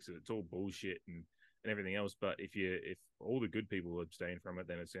politics. It's all bullshit and everything else. But if all the good people abstain from it,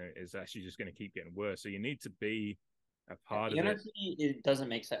 then it's actually just going to keep getting worse. So you need to be a part of it. It doesn't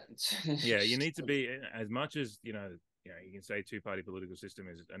make sense. Yeah, you need to be, as much as, you can say two-party political system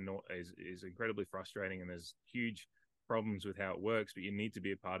is incredibly frustrating and there's huge problems with how it works, but you need to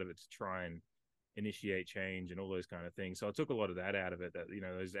be a part of it to try and initiate change and all those kind of things. So I took a lot of that out of it, that, you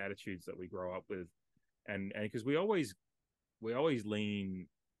know, those attitudes that we grow up with. And because we always lean,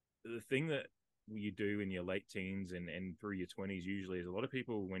 the thing that you do in your late teens and through your 20s usually is, a lot of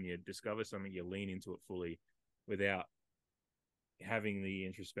people, when you discover something, you lean into it fully without having the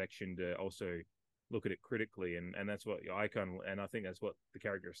introspection to also look at it critically. And that's what I think that's what the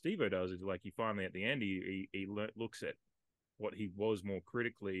character of Steve-O does, is like, he finally at the end he looks at what he was more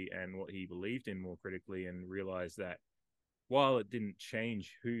critically and what he believed in more critically, and realized that while it didn't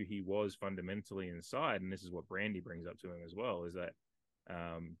change who he was fundamentally inside, and this is what Brandy brings up to him as well, is that,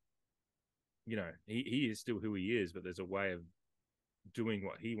 you know, he is still who he is, but there's a way of doing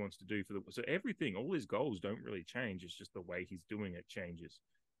what he wants to do so everything, all his goals don't really change. It's just the way he's doing it changes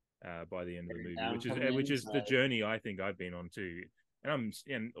by the end of the movie, which is the journey I think I've been on too.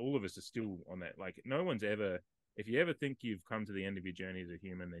 And all of us are still on that. Like, no one's ever, if you ever think you've come to the end of your journey as a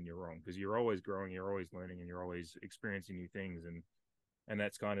human, then you're wrong, because you're always growing, you're always learning, and you're always experiencing new things. And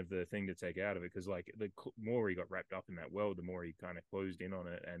that's kind of the thing to take out of it, because like the more he got wrapped up in that world, the more he kind of closed in on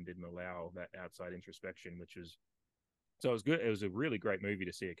it and didn't allow that outside introspection, which was, so it was good. It was a really great movie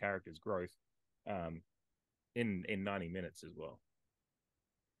to see a character's growth in 90 minutes as well.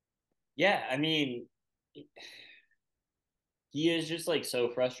 Yeah, I mean, he is just like so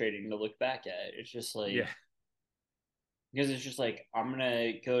frustrating to look back at. It's just like, yeah, because it's just like, I'm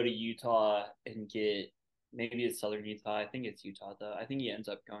gonna go to Utah and get, maybe it's Southern Utah. I think it's Utah though. I think he ends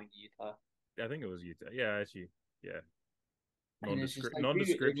up going to Utah. I think it was Utah. Yeah, actually, yeah. Nondescript Utah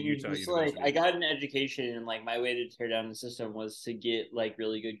just University. Like, I got an education, and like my way to tear down the system was to get like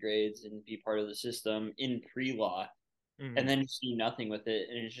really good grades and be part of the system in pre-law, and then just do nothing with it.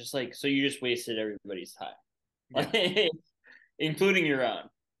 And it's just like, so you just wasted everybody's time, yeah. Including your own.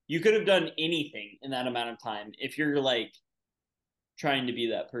 You could have done anything in that amount of time if you're like trying to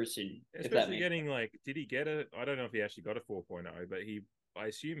be that person. Especially getting sense. Like, did he get I don't know if he actually got a 4.0, but I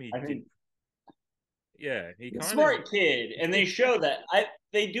assume he did. Yeah, he kind smart kid, and they show that.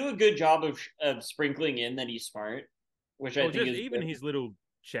 They do a good job of sprinkling in that he's smart, which I think is even good. His little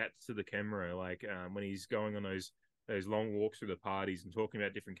chats to the camera, like when he's going on those long walks through the parties and talking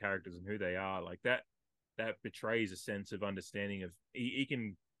about different characters and who they are, like that betrays a sense of understanding of he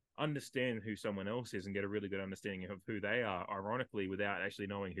can understand who someone else is and get a really good understanding of who they are, ironically, without actually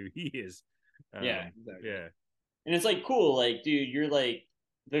knowing who he is. Yeah, exactly. Yeah, and it's like, cool, like, dude, you're like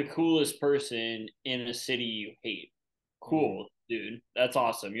the coolest person in a city you hate. Cool, dude. That's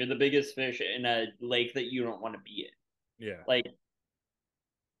awesome. You're the biggest fish in a lake that you don't want to be in. Yeah. Like,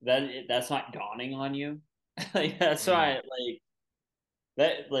 that's not dawning on you. Like, that's why, like,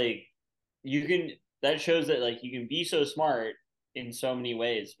 that, like, that shows that, like, you can be so smart in so many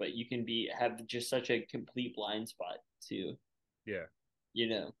ways, but you can have just such a complete blind spot to, you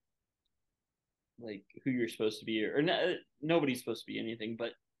know, like, who you're supposed to be, or nobody's supposed to be anything,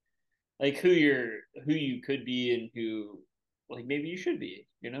 but like who you could be and who, like, maybe you should be,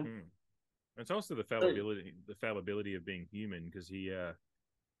 you know. It's also the fallibility of being human, because he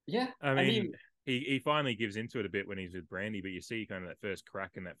I mean he finally gives into it a bit when he's with Brandy, but you see kind of that first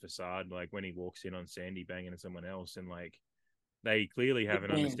crack in that facade, like when he walks in on Sandy banging into someone else, and like they clearly have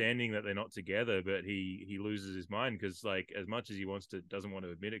an understanding that they're not together, but he loses his mind because, like, as much as he doesn't want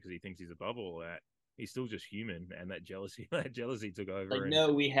to admit it because he thinks he's above all that, he's still just human, and that jealousy took over. Like,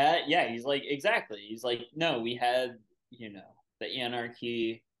 no, we had, yeah, he's like, exactly. He's like, no, we had, the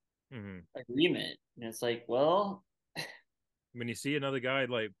anarchy agreement. And it's like, well, when you see another guy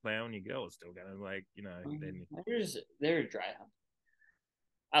like plowing your girl, it's still gonna, like, then they're dry hump.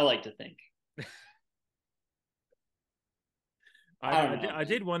 I like to think. I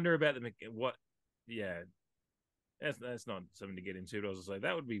did wonder about what, yeah. That's not something to get into. But I was just like,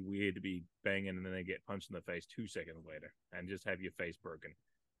 that would be weird to be banging and then they get punched in the face 2 seconds later and just have your face broken.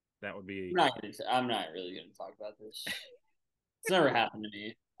 That would be. I'm not really going to talk about this. It's never happened to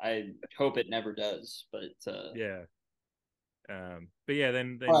me. I hope it never does. But yeah. But yeah,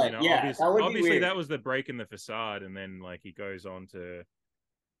 then obviously that was the break in the facade, and then like he goes on to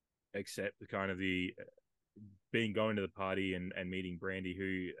accept the kind of the going to the party and meeting Brandy,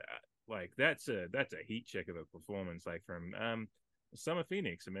 who like that's a heat check of a performance, like from Summer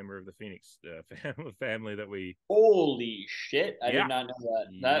Phoenix, a member of the Phoenix family that we. Holy shit! I did not know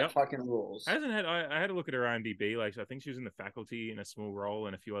that. That fucking rules. I had a look at her IMDb. Like, so I think she was in the faculty in a small role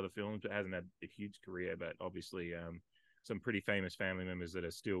in a few other films, but hasn't had a huge career. But obviously, some pretty famous family members that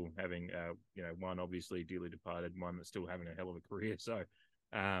are still having, one obviously dearly departed, one that's still having a hell of a career. So,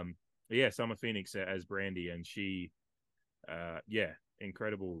 yeah, Summer Phoenix as Brandy, and she,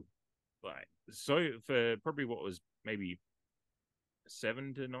 incredible. Like, so for probably what was maybe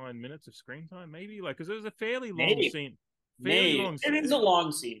 7 to 9 minutes of screen time, maybe, like, because it was a fairly long scene. It is a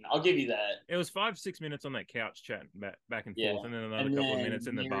long scene. I'll give you that. It was 5-6 minutes on that couch chatting back and forth, and then another couple of minutes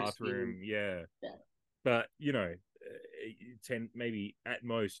in the bathroom. Yeah. But 10, maybe at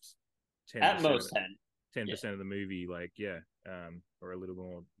most 10. At most 10% of the movie, like, or a little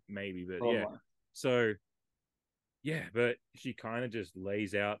more maybe, but more. So. Yeah, but she kind of just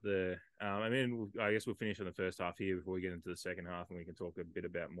lays out the. I guess we'll finish on the first half here before we get into the second half, and we can talk a bit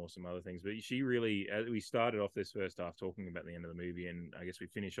about some other things. But she really, we started off this first half talking about the end of the movie, and I guess we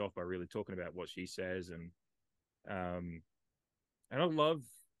finish off by really talking about what she says, and I love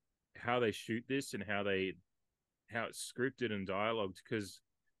how they shoot this and how it's scripted and dialogued, because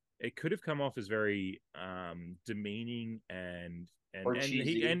it could have come off as very demeaning and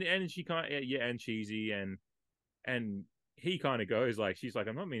cheesy. And she kind and cheesy and he kind of goes like, she's like,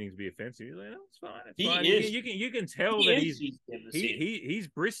 I'm not meaning to be offensive. He's like, no, it's fine. It's fine. You can tell that he's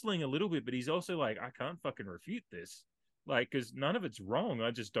bristling a little bit, but he's also like, I can't fucking refute this, like, because none of it's wrong. I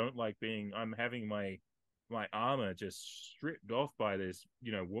just don't like I'm having my armor just stripped off by this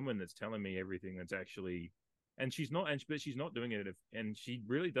woman that's telling me everything that's actually, and she's not, but she's not doing it, and she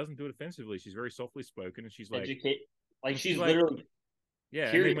really doesn't do it offensively. She's very softly spoken, and she's like, she's literally. Yeah,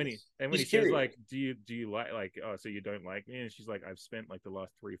 curious. And when he says like, do you like, oh, so you don't like me? And she's like, I've spent like the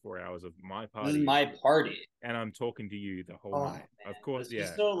last 3-4 hours of my party. This is my party, and I'm talking to you the whole night. Of course,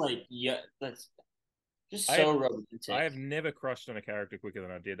 that's so like, that's just so romantic. I have never crushed on a character quicker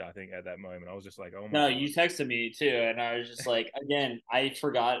than I did. I think at that moment, I was just like, oh my. No, God. You texted me too, and I was just like, again, I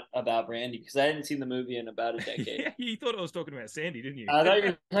forgot about Brandy because I hadn't seen the movie in about a decade. Yeah, you thought I was talking about Sandy, didn't you? I thought you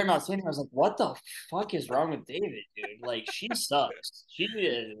were talking about Sandy. I was like, what the fuck is wrong with David, dude? Like, she sucks.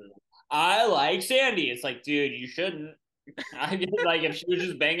 I like Sandy. It's like, dude, you shouldn't. I mean, like, if she was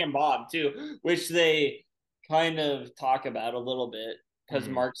just banging Bob too, which they kind of talk about a little bit. Because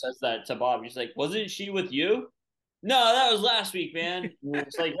Mark says that to Bob. He's like, wasn't she with you? No, that was last week, man. And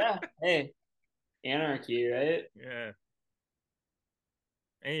it's like, yeah, hey, anarchy, right? Yeah.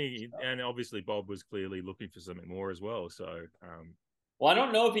 And obviously Bob was clearly looking for something more as well. So, well, I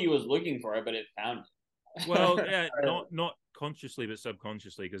don't know if he was looking for it, but it found it. Well, yeah, not consciously, but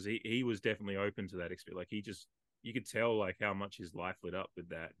subconsciously, because he was definitely open to that experience. Like, you could tell like how much his life lit up with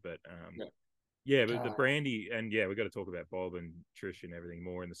that. But yeah, but the Brandy, and yeah, we got to talk about Bob and Trish and everything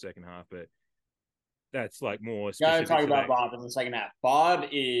more in the second half, but that's like more. Got to talk about Bob in the second half. Bob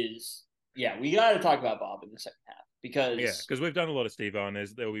is, we got to talk about Bob in the second half because we've done a lot of Steve on.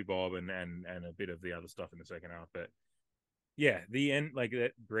 There'll be Bob and a bit of the other stuff in the second half, but yeah, the end, like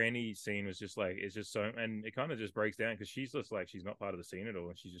that Brandy scene was just like, it's just so, and it kind of just breaks down because she's just like, she's not part of the scene at all,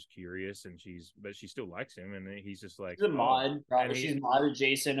 and she's just curious, and but she still likes him, and he's just like, she's a mod, probably. She's modded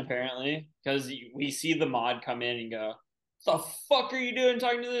Jason apparently, because we see the mod come in and go, "The fuck are you doing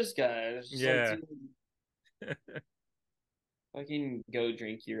talking to this guy?" Yeah. Like, fucking go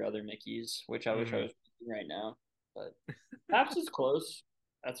drink your other Mickeys, which I wish I was drinking right now, but perhaps it's close.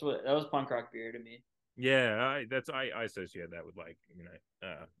 That was punk rock beer to me. Yeah, I associate that with like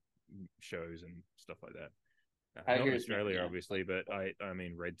shows and stuff like that. Not in Australia, obviously, but I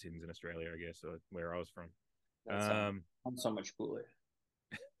mean Red Tins in Australia, I guess, or where I was from. I'm so much cooler.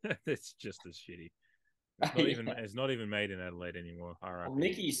 It's just as shitty. It's not even made in Adelaide anymore. Well,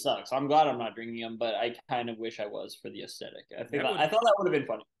 Mickey sucks. I'm glad I'm not drinking him, but I kind of wish I was for the aesthetic. I thought that would have been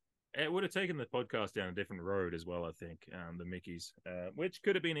funny. It would have taken the podcast down a different road as well, I think, the Mickeys, which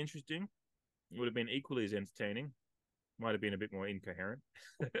could have been interesting. Would have been equally as entertaining. Might have been a bit more incoherent.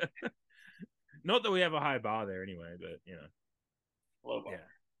 Not that we have a high bar there anyway, but, you know. Low bar. Yeah.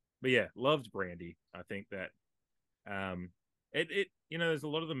 But yeah, loved Brandy. I think that it you know, there's a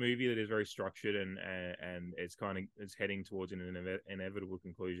lot of the movie that is very structured and it's heading towards an inevitable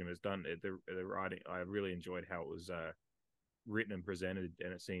conclusion. It's done the writing. I really enjoyed how it was written and presented,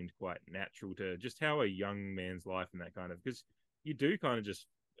 and it seemed quite natural to just how a young man's life and that kind of, because you do kind of just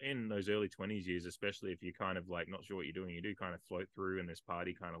in those early 20s years, especially if you're kind of like not sure what you're doing, you do kind of float through in this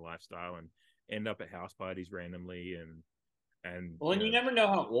party kind of lifestyle and end up at house parties randomly and well, and you never know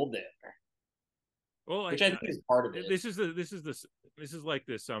how old they are. Well, which I think is part of it. This is like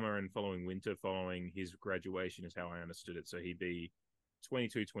the summer and following winter following his graduation is how I understood it. So he'd be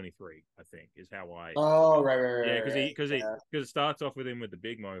 22, 23, I think, is how I. Oh, right. Yeah, because it starts off with him with the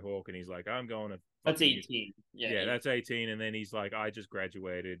big mohawk, and he's like, "I'm going to." That's 18. Yeah, that's 18, and then he's like, "I just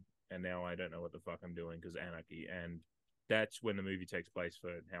graduated, and now I don't know what the fuck I'm doing because anarchy." And that's when the movie takes place,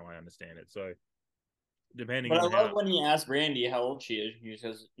 for how I understand it. So, depending. But I love when he asked Brandy how old she is. He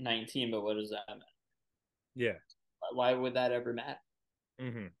says 19, but what does that mean? Yeah. Why would that ever matter?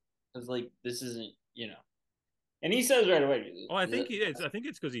 Mm-hmm. Because like this isn't, you know. And he says right away. Oh, I think it's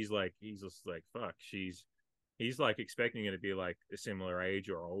because he's just like, fuck. He's like expecting her to be like a similar age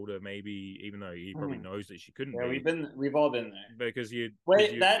or older, maybe, even though he probably knows that she couldn't be. We've all been there. Because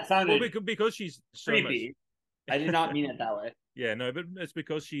that sounded because she's so creepy. I did not mean it that way. Yeah, no, but it's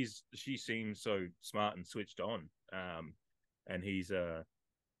because she seems so smart and switched on, and he's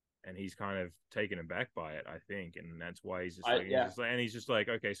kind of taken aback by it, I think, and that's why he's just like,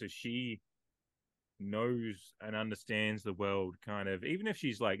 okay, so she knows and understands the world, kind of, even if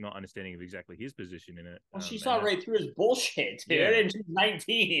she's like not understanding of exactly his position in it. Well, she saw right through his bullshit, dude, and she's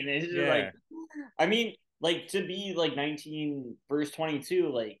 19. It's just like, I mean, like to be like 19 verse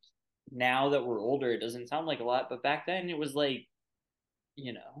 22, like now that we're older, it doesn't sound like a lot, but back then it was like,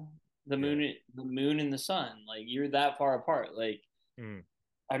 you know, the moon and the sun, like you're that far apart, like.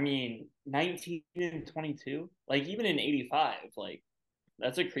 I mean, 19 and 22, like even in 85, like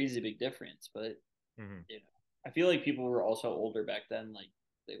that's a crazy big difference. But you know, I feel like people were also older back then. Like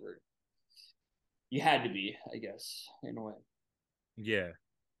you had to be, I guess, in a way. Yeah.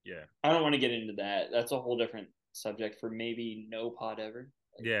 I don't want to get into that. That's a whole different subject for maybe no pod ever.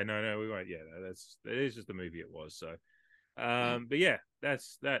 Like, yeah, no, we won't. Yeah, that is just the movie it was. So, but yeah,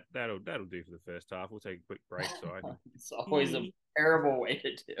 that'll do for the first half. We'll take a quick break. So it's always a terrible way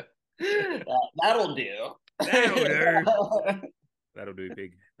to do. That'll do. That'll do,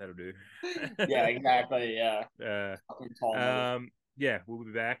 pig. That'll do. Yeah, exactly. Yeah. Yeah, we'll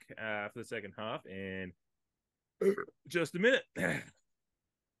be back for the second half in just a minute.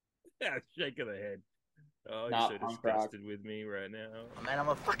 Shake of the head. Oh, you're so disgusted with me right now. Oh, man, I'm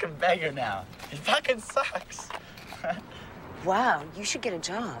a fucking beggar now. It fucking sucks. Wow, you should get a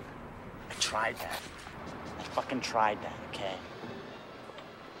job. I tried that. I fucking tried that, okay?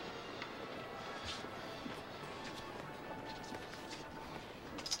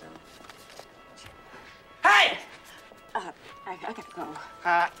 Hey! I gotta go.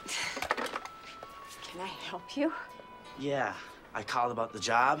 Can I help you? Yeah, I called about the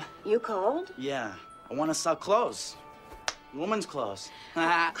job. You called? Yeah, I want to sell clothes. Women's clothes.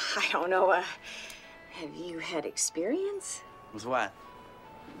 I don't know, have you had experience? With what?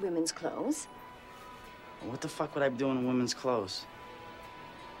 Women's clothes. What the fuck would I be doing in women's clothes?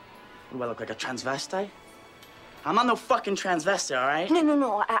 What do I look like, a transvestite? I'm not no fucking transvestite, all right?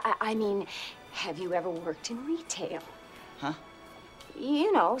 No. I mean, have you ever worked in retail? Huh?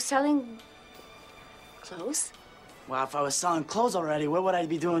 You know, selling clothes. Well, if I was selling clothes already, what would I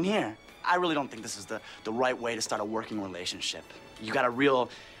be doing here? I really don't think this is the right way to start a working relationship. You got a real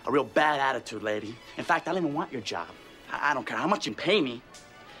bad attitude, lady. In fact, I don't even want your job. I don't care how much you pay me,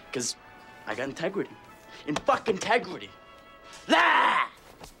 because I got integrity. Fucking integrity. Ah!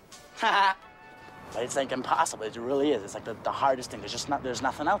 But it's like impossible. It really is. It's like the hardest thing. There's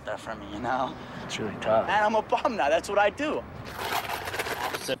nothing out there for me, you know? It's really tough. And I'm a bum now. That's what I do.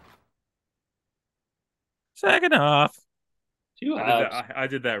 Second half. I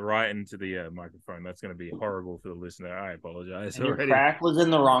did that right into the microphone. That's going to be horrible for the listener. I apologize. And your crack was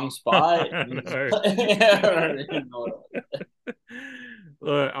in the wrong spot.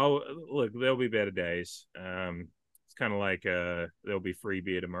 Look, there'll be better days. it's kind of like there'll be free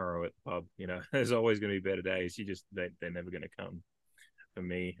beer tomorrow at the pub. You know, there's always going to be better days. They're never going to come for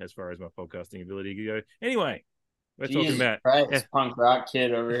me as far as my podcasting ability to go. Anyway, we're talking about Christ, punk rock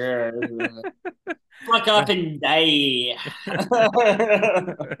kid over here. Fuck up and die.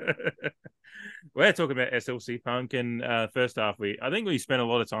 We're talking about SLC Punk, and first half I think we spent a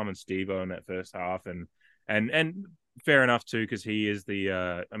lot of time on Steve-O in that first half, and fair enough too, because he is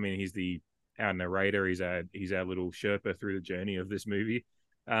the he's our narrator, he's our little Sherpa through the journey of this movie.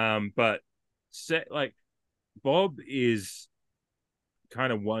 But Bob is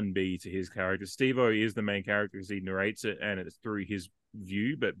kind of 1B to his character. Steve-O is the main character because he narrates it and it's through his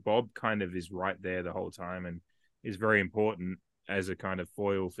view, but Bob kind of is right there the whole time and is very important as a kind of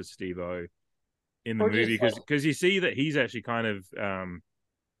foil for Steve-O in the movie, because you see that he's actually kind of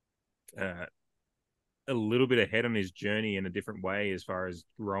a little bit ahead on his journey in a different way as far as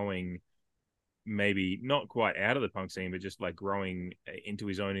growing, maybe not quite out of the punk scene, but just like growing into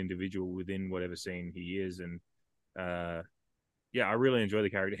his own individual within whatever scene he is. And I really enjoy the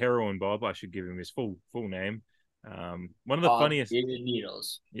character. Heroin Bob, I should give him his full name. One of the funniest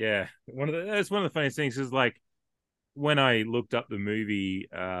needles. Yeah, that's one of the funniest things is like when I looked up the movie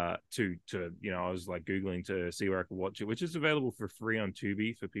I was like Googling to see where I could watch it, which is available for free on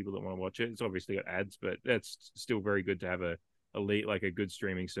Tubi for people that want to watch it. It's obviously got ads, but that's still very good to have a good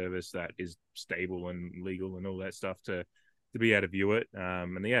streaming service that is stable and legal and all that stuff to be able to view it.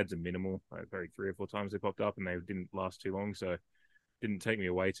 And the ads are minimal. Probably 3 or 4 times they popped up and they didn't last too long, so it didn't take me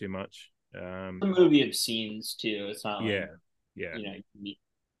away too much. A movie of scenes too. It's not like you can be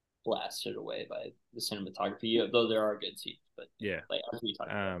blasted away by the cinematography, though there are good scenes. But like as we talked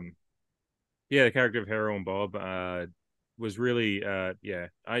about. The character of Heroin Bob was really I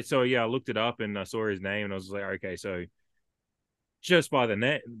looked it up and I saw his name and I was like, okay, so just by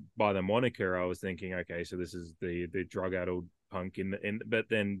the moniker, I was thinking, okay, so this is the drug-addled punk but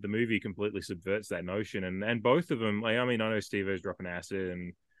then the movie completely subverts that notion, and both of them, like, I mean, I know Steve-O's dropping acid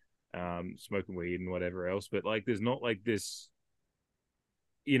and smoking weed and whatever else, but like there's not like this,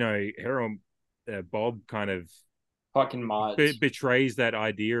 Heroin Bob kind of fucking mods betrays that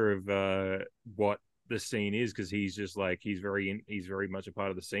idea of what the scene is, because he's just like he's very much a part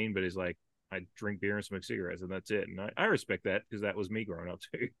of the scene, but is like, I drink beer and smoke cigarettes and that's it. And I respect that because that was me growing up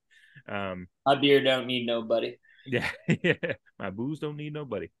too. My beer don't need nobody. Yeah. My booze don't need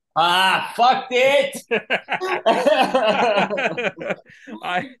nobody. Fuck it.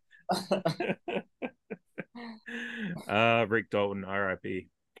 Rick Dalton, R.I.P.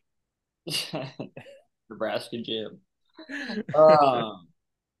 Nebraska Jim. I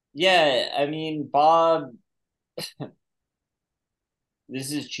mean, Bob.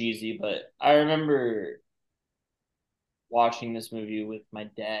 This is cheesy, but I remember watching this movie with my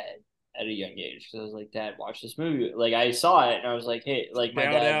dad at a young age because I was like, Dad, watch this movie. Like, I saw it and I was like, hey, like, my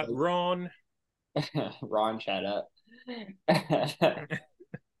dad. Ron. Ron, shout out.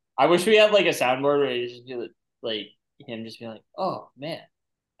 I wish we had like a soundboard where you just be like him just be like, oh man.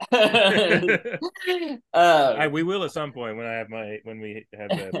 We will at some point when we have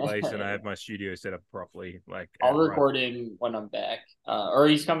the place and I have my studio set up properly. Like, I'll record him when I'm back, or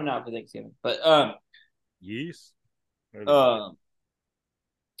he's coming out for Thanksgiving. But yes,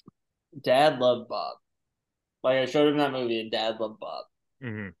 Dad loved Bob. Like, I showed him that movie, and Dad loved Bob.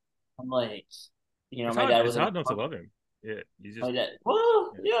 Mm-hmm. I'm like, my dad was hard not to love him. Yeah, you just. My dad.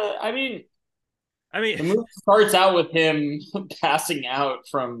 Well, yeah, I mean, the movie starts out with him passing out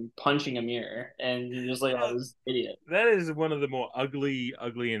from punching a mirror, and you're just like, oh, this idiot. That is one of the more ugly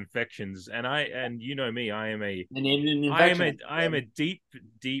infections. And you know me, I am a deep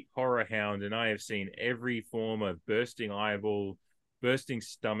horror hound, and I have seen every form of bursting eyeball, bursting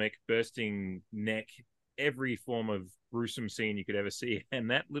stomach, bursting neck, every form of gruesome scene you could ever see.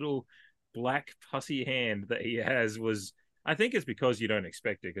 And that little black pussy hand that he has was. I think it's because you don't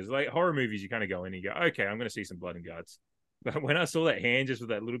expect it, because like horror movies, you kind of go in and you go, okay, I'm going to see some blood and guts. But when I saw that hand just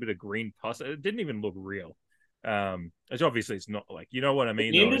with that little bit of green pus, it didn't even look real. Which obviously it's not, like, you know what I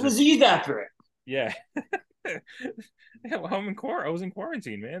mean? Named a disease after it. Yeah. Well, I was in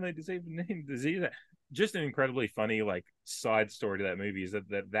quarantine, man. They just even named disease. Just an incredibly funny like side story to that movie is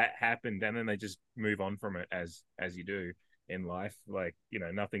that happened, and then they just move on from it as you do in life. Like,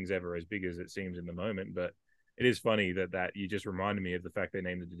 nothing's ever as big as it seems in the moment, but it is funny that you just reminded me of the fact they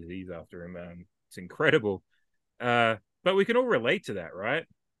named the disease after him. It's incredible. But we can all relate to that, right?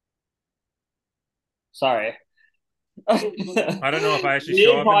 Sorry. I don't know if I actually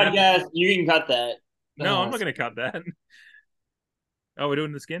show up podcast. You can cut that. No, I'm not going to cut that. Oh, we're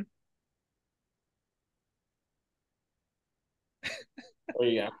doing the skin? There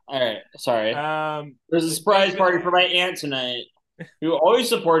you go. All right. Sorry. There's a but- surprise party for my aunt tonight, who always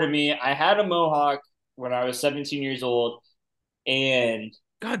supported me. I had a mohawk when I was 17 years old, and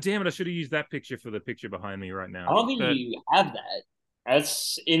God damn it! I should have used that picture for the picture behind me right now. I don't think you have that.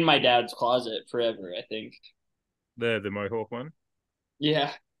 That's in my dad's closet forever, I think. The Mohawk one.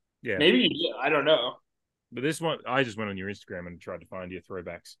 Yeah. Yeah. Maybe you do. I don't know. But this one, I just went on your Instagram and tried to find your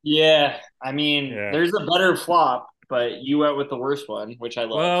throwbacks. Yeah. I mean, Yeah. there's a better flop, but you went with the worst one, which I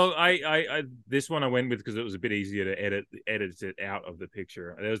love. Well, I this one I went with because it was a bit easier to edit it out of the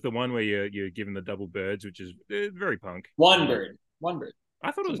picture. There's the one where you're given the double birds, which is very punk. One bird.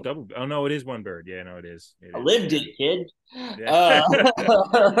 I thought it was double. Oh no, it is one bird. Yeah, no, it is. I lived it, kid. Yeah.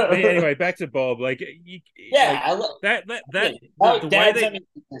 Anyway, back to Bob. Like, I love that. the Dad sent me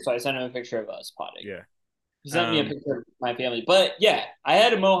a picture, so I sent him a picture of us potting. Yeah, he sent me a picture of my family. But yeah, I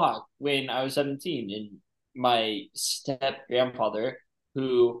had a mohawk when I was 17, and my step grandfather,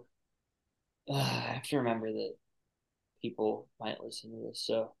 who I have to remember that people might listen to this,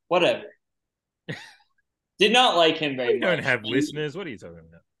 so whatever. Did not like him very much. You don't have listeners. What are you talking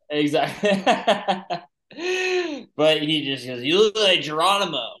about? Exactly. But he just goes, "You look like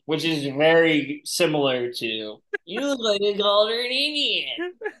Geronimo," which is very similar to, "You look like a Golden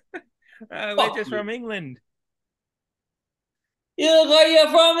Indian." We're just from England. You look like you're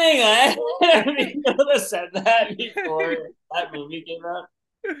from England. I mean, you would have said that before that movie came out.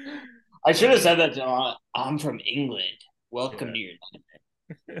 I should have said that to him. I'm from England. Welcome to your nightmare.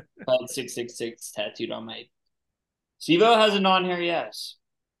 I had 666 tattooed on my. Steve-O has a non-hairy ass.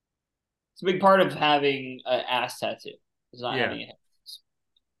 It's a big part of having an ass tattoo. It's not having a hair.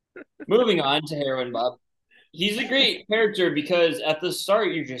 Moving on to Heroin Bob. He's a great character because at the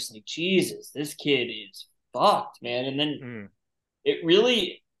start you're just like, Jesus, this kid is fucked, man. And then it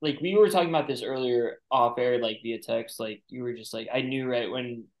really, like, we were talking about this earlier off air, like via text. Like, you were just like, I knew right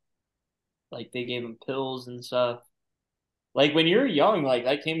when, like, they gave him pills and stuff. Like, when you're young, like,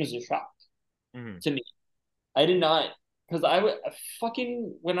 that came as a shock to me. I did not, because I would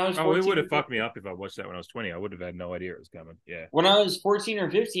fucking, when I was 14. Oh, it would have fucked me up if I watched that when I was 20. I would have had no idea it was coming. Yeah. When I was 14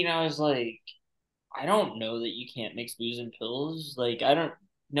 or 15, I was like, I don't know that you can't mix booze and pills. Like, I don't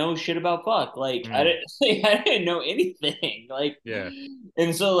know shit about fuck. Like, I didn't know anything. Like, yeah.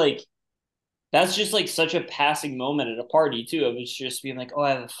 And so, like, that's just like such a passing moment at a party too. Of it's just being like, oh,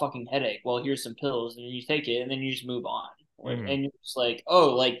 I have a fucking headache. Well, here's some pills, and you take it, and then you just move on. And you're just like,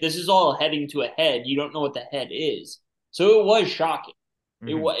 oh, like this is all heading to a head. You don't know what the head is. So it was shocking.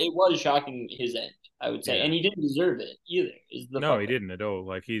 It was shocking his end, I would say, and he didn't deserve it either. No, he didn't at all.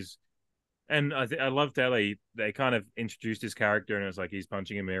 Like and I loved how they kind of introduced his character, and it was like he's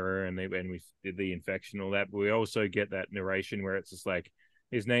punching a mirror, and we did the infection, all that. But we also get that narration where it's just like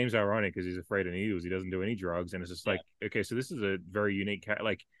his name's ironic because he's afraid of needles. He doesn't do any drugs, and it's just like, okay, so this is a very unique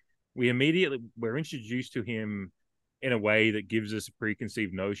like we're introduced to him in a way that gives us a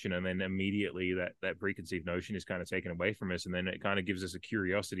preconceived notion, and then immediately that preconceived notion is kind of taken away from us, and then it kind of gives us a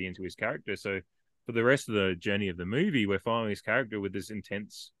curiosity into his character. So for the rest of the journey of the movie, we're following his character with this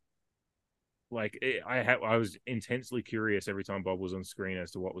intense, like I was intensely curious every time Bob was on screen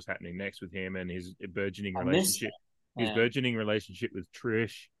as to what was happening next with him and his burgeoning relationship. His burgeoning relationship with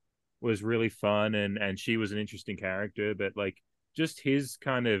Trish was really fun, and she was an interesting character, but like just his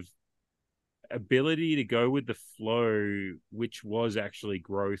kind of ability to go with the flow, which was actually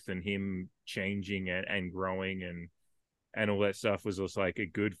growth and him changing and growing and all that stuff, was just like a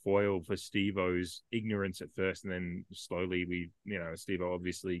good foil for Steve-O's ignorance at first, and then slowly Steve-O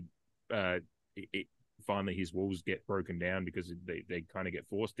obviously finally his walls get broken down because they kind of get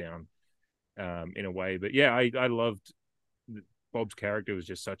forced down in a way. But yeah, I loved Bob's character. Was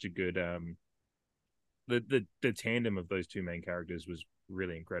just such a good the tandem of those two main characters was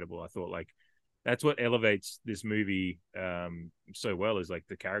really incredible. I thought like that's what elevates this movie so well, is like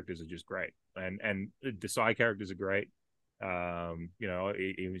the characters are just great, and the side characters are great.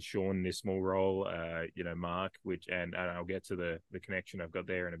 Even Sean in this small role, Mark, which and I'll get to the connection I've got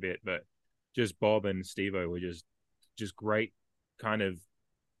there in a bit, but just Bob and Steve-O were just great kind of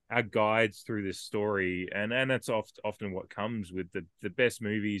our guides through this story, and that's often what comes with the best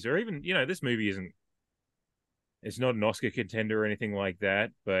movies, or even this movie it's not an Oscar contender or anything like that,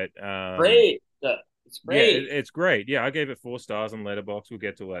 but great. It's great. Yeah, it's great. Yeah, I gave it 4 stars on Letterboxd. We'll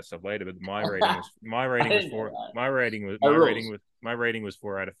get to all that stuff later. But my rating was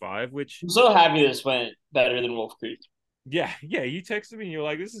 4 out of 5. Which I'm so happy this went better than Wolf Creek. Yeah. You texted me and you're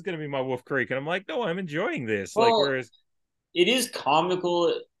like, "This is going to be my Wolf Creek," and I'm like, "No, I'm enjoying this." Well, like, whereas it is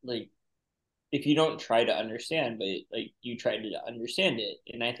comical, like if you don't try to understand, but like you try to understand it,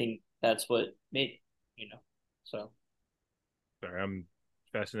 and I think that's what made So. Sorry, I'm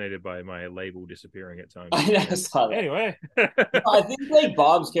fascinated by my label disappearing at times. I saw that. Anyway, I think like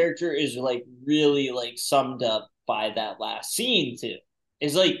Bob's character is like really like summed up by that last scene too.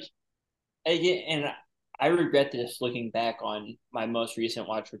 It's like, and I regret this looking back on my most recent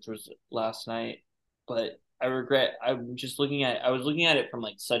watch, which was last night. But I was looking at it from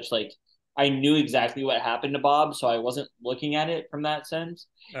like such like I knew exactly what happened to Bob, so I wasn't looking at it from that sense.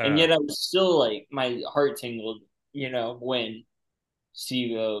 And yet I was still like my heart tingled, when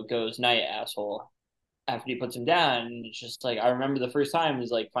Steve goes night asshole after he puts him down. And it's just like I remember the first time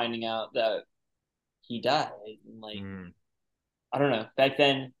is like finding out that he died. And like I don't know. Back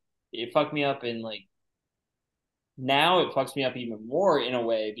then it fucked me up, and like now it fucks me up even more in a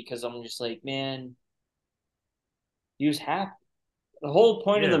way because I'm just like, man, he was happy. The whole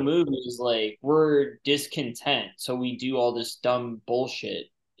point of the movie is like we're discontent, so we do all this dumb bullshit.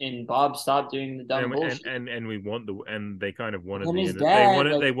 And Bob stopped doing the dumb bullshit. And we want and they kind of wanted and the his end.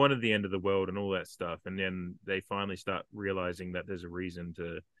 Dad, they wanted the end of the world and all that stuff. And then they finally start realizing that there's a reason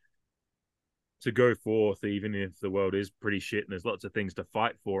to go forth, even if the world is pretty shit and there's lots of things to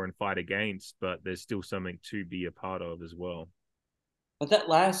fight for and fight against, but there's still something to be a part of as well. But that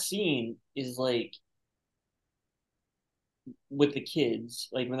last scene is like with the kids,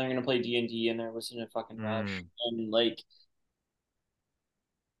 like when they're gonna play D&D and they're listening to fucking Rush, and like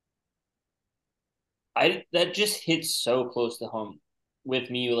that just hits so close to home with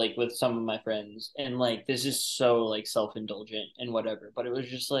me, like with some of my friends, and like this is so like self-indulgent and whatever, but it was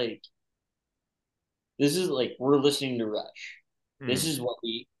just like this is like we're listening to Rush. This is what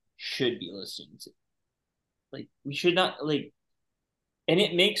we should be listening to. Like we should not like. And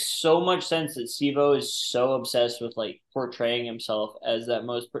it makes so much sense that Steve-O is so obsessed with like portraying himself as the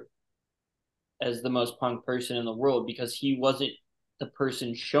most punk person in the world, because he wasn't the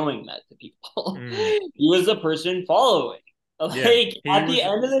person showing that to people. He was the person following. Like at the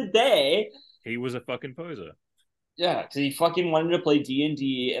end of the day, he was a fucking poser. Yeah, because he fucking wanted to play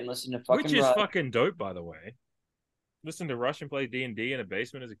D&D and listen to fucking Which is Rush. fucking dope, by the way. Listen to Rush and play D&D in a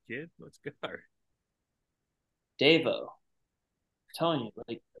basement as a kid. Let's go. Davo. Telling you,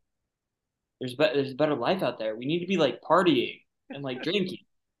 like, there's a better life out there. We need to be like partying and like drinking.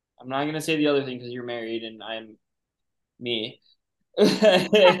 I'm not gonna say the other thing because you're married and I'm me.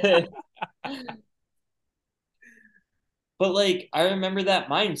 But like I remember that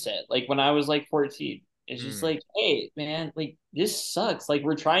mindset like when I was like 14. It's just like, hey man, like this sucks. Like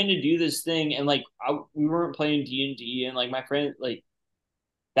we're trying to do this thing and like we weren't playing D&D, and like my friend, like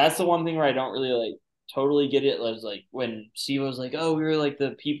that's the one thing where I don't really like totally get it. Was like when Steve was like, oh, we were like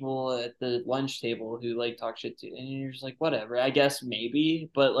the people at the lunch table who like talk shit to, and you're just like, whatever, I guess maybe,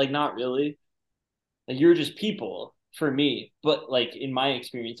 but like not really. Like you're just people for me, but like in my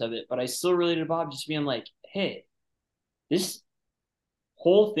experience of it. But I still related to Bob just being like, hey, this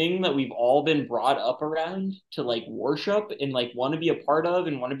whole thing that we've all been brought up around to like worship and like want to be a part of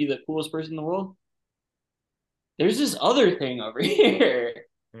and want to be the coolest person in the world, there's this other thing over here.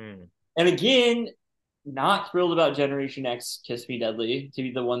 And again, not thrilled about Generation X Kiss Me Deadly to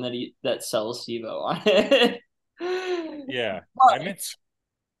be the one that sells Steve-O on it. Yeah.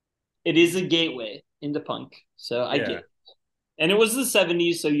 It is a gateway into punk. So I get it. And it was the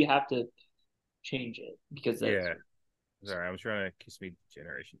 70s, so you have to change it because that's Sorry, I'm trying to Kiss Me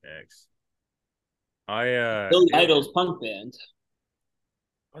Generation X. Billy Idol's punk band.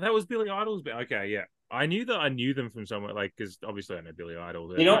 Oh, that was Billy Idol's band. Okay, yeah. I knew them from somewhere, like, because obviously I know Billy Idol.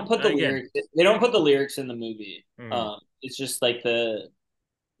 They don't put the lyrics. They don't put the lyrics in the movie. It's just like the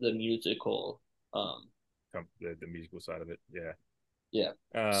musical. The musical side of it. Yeah. Yeah.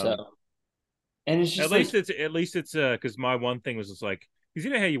 So, and it's just at least it's because my one thing was just like, because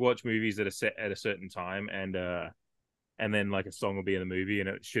you know how you watch movies that are set at a certain time and then like a song will be in the movie and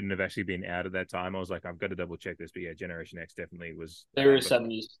it shouldn't have actually been out at that time. I was like, I've got to double check this. But yeah, Generation X definitely was. They were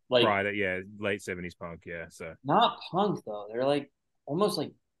 70s, like late 70s punk. Yeah, so not punk though. They're like almost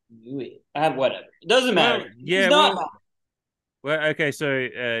like new wave. Whatever. It doesn't matter. Well, okay, so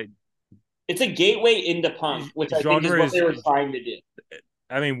it's a gateway into punk, which I think is what they were trying to do.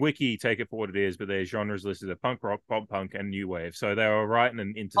 I mean, Wiki take it for what it is, but their genres listed as punk rock, pop punk, and new wave. So they were right in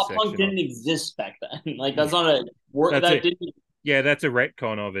an intersection. Pop punk didn't exist back then. Like that's not a word that didn't. Yeah, that's a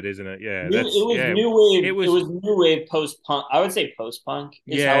retcon of it, isn't it? Yeah, it was new wave. It was new wave post punk. I would say post punk.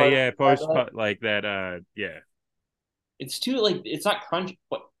 Post punk like that. Yeah. It's too like it's not crunchy.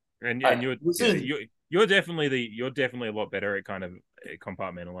 But you're definitely a lot better at kind of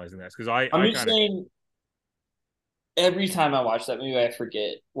compartmentalizing that because I'm just saying. Every time I watch that movie, I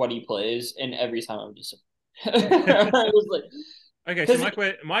forget what he plays, and every time I'm just. I was like, okay. So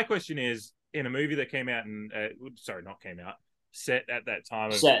my question is, in a movie that came out not came out, set at that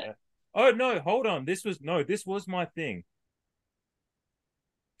time. Oh no, hold on. This was my thing.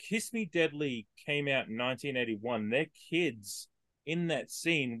 Kiss Me Deadly came out in 1981. Their kids in that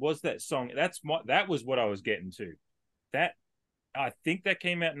scene was that song. That was what I was getting to. I think that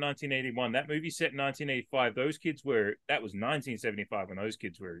came out in 1981. That movie set in 1985. That was 1975 when those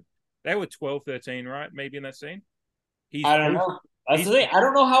kids were 12, 13, right? Maybe in that scene. I don't know. That's the thing. I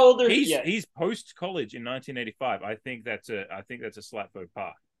don't know how old they're. He's post college in 1985. I think that's a slight faux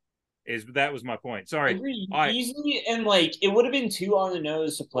pas. That was my point. Sorry. Easily, and like it would have been too on the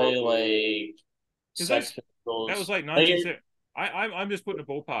nose to play like Sex Pistols. That was like 19. I'm just putting a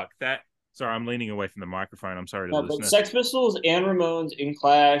ballpark. Sorry, I'm leaning away from the microphone. I'm sorry to the listener. Sex Pistols and Ramones and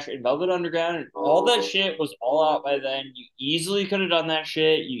Clash and Velvet Underground and all that shit was all out by then. You easily could have done that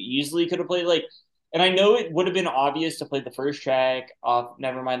shit. You easily could have played like, and I know it would have been obvious to play the first track off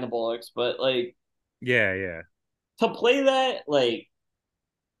Nevermind the Bollocks, but like, yeah, to play that like,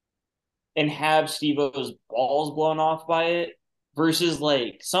 and have Steve-O's balls blown off by it versus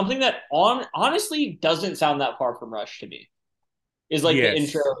like something that honestly doesn't sound that far from Rush to me is like the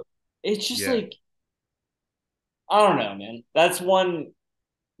intro. It's just like, I don't know, man. That's one,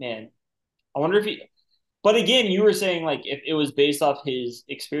 man. I wonder if but again, you were saying like if it was based off his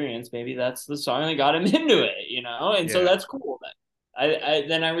experience, maybe that's the song that got him into it, you know? And so that's cool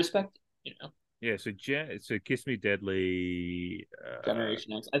then. I respect it, you know? Yeah, so Kiss Me Deadly.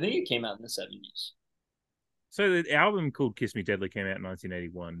 Generation X. I think it came out in the 70s. So the album called Kiss Me Deadly came out in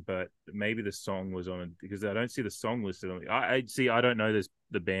 1981, but maybe the song was on it because I don't see the song listed on it. I don't know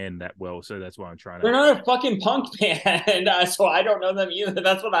the band that well, so that's why I'm trying to. They're not a fucking punk band, so I don't know them either.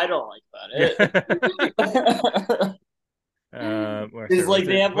 That's what I don't like about it. It's like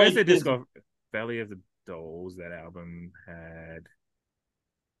they have where's the disco Valley of the Dolls that album had.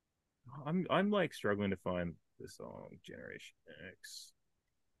 I'm like struggling to find the song Generation X.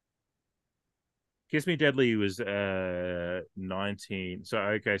 Kiss Me Deadly was 19. So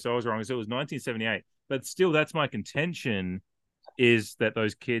okay, so I was wrong. So it was 1978. But still, that's my contention. Is that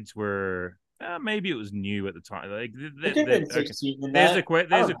those kids were maybe it was new at the time? Like there's a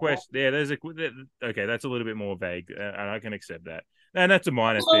question. Yeah, okay. That's a little bit more vague, and I can accept that. And that's a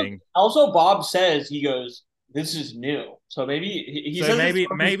minor thing. Also, Bob says he goes, "This is new," so maybe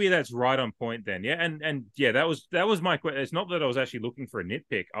that's right on point then. Yeah, and yeah, that was my question. It's not that I was actually looking for a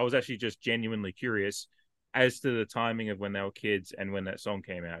nitpick. I was actually just genuinely curious as to the timing of when they were kids and when that song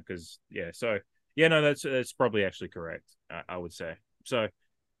came out. Because that's probably actually correct. I would say so.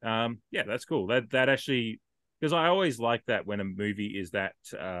 That's cool. That actually, because I always like that when a movie is that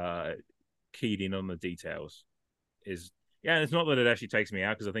keyed in on the details. And it's not that it actually takes me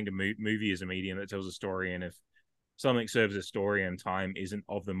out because I think a movie is a medium that tells a story, and if something serves a story and time isn't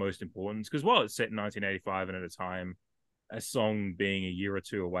of the most importance, because while it's set in 1985 and at a time, a song being a year or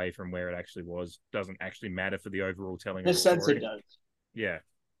two away from where it actually was doesn't actually matter for the overall telling of the story. In a sense, it does. Yeah,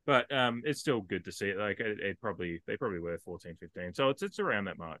 but it's still good to see it. Like they probably were 14, 15, so it's around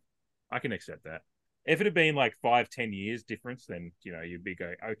that mark. I can accept that. If it had been like 5-10 years difference, then you'd be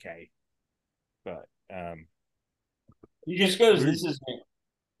going okay, but he just goes, "This is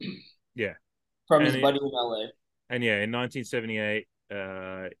me." Yeah. From his buddy in LA. And yeah, in 1978,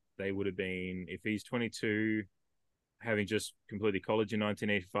 they would have been, if he's 22, having just completed college in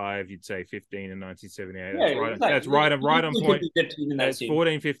 1985, you'd say 15 in 1978. That's right on point. That's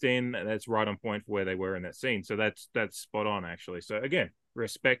 14, 15. That's right on point for where they were in that scene. So that's spot on, actually. So again,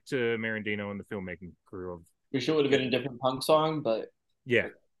 respect to Marandino and the filmmaking crew of. Wish it would have been a different punk song, but yeah.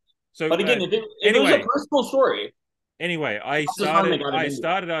 So, but again, if it was a personal story. Anyway, I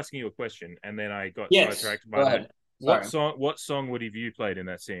started asking you a question, and then I got sidetracked by that. What song would have you played in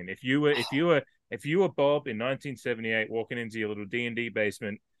that scene? If you were Bob in 1978 walking into your little D&D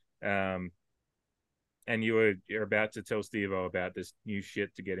basement, and you're about to tell Steve-O about this new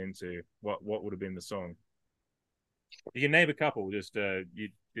shit to get into, what would have been the song? You can name a couple. You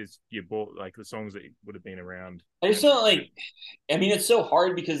bought like the songs that would have been around. I just don't like. I mean, it's so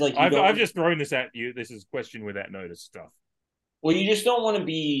hard because like I've just thrown this at you. This is question without notice stuff. Well, you just don't want to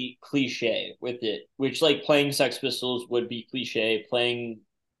be cliche with it, which like playing Sex Pistols would be cliche, playing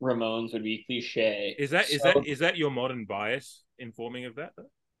Ramones would be cliche. Is that your modern bias informing of that? Though?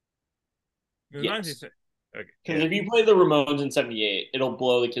 Yes. Okay. Because if you play the Ramones in '78, it'll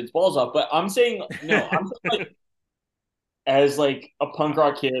blow the kids' balls off. But I'm saying no. I'm saying like, as like a punk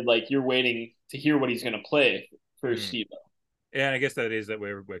rock kid, like you're waiting to hear what he's gonna play for Steve-O. Yeah, I guess that is that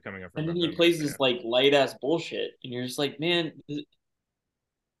we're coming up from. And then he plays this like light ass bullshit, and you're just like, man.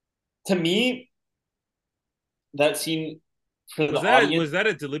 To me, that scene was that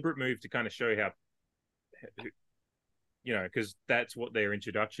a deliberate move to kind of show how you know, because that's what their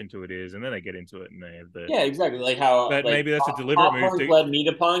introduction to it is, and then they get into it and they have the Yeah, exactly. Like how but like maybe that's a deliberate pop move punk to led me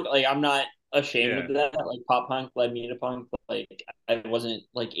to punk. Like I'm not ashamed yeah of that. Like pop punk led me to punk. Like I wasn't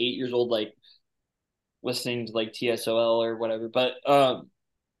like 8 years old, like listening to like TSOL or whatever. But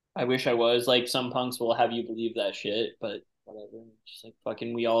I wish I was. Like some punks will have you believe that shit, but whatever. Just like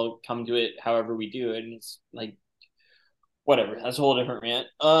fucking, we all come to it however we do it, and it's like whatever. That's a whole different rant.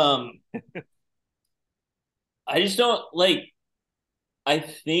 I just don't like. I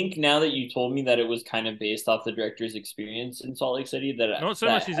think now that you told me that it was kind of based off the director's experience in Salt Lake City, not so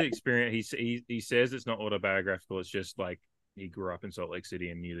much his experience. He says it's not autobiographical. It's just like he grew up in Salt Lake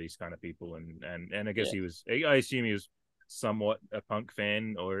City and knew these kind of people, and I guess he was. I assume he was somewhat a punk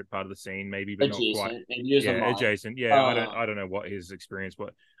fan or part of the scene, maybe, but adjacent. not quite. Maybe he was a mod. Adjacent. Yeah, I don't know what his experience,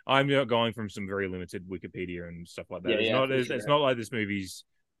 but I'm not going from some very limited Wikipedia and stuff like that. It's not like this movie's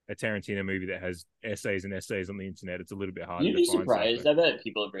a Tarantino movie that has essays and essays on the internet. It's a little bit harder. You'd be to find surprised. stuff, I bet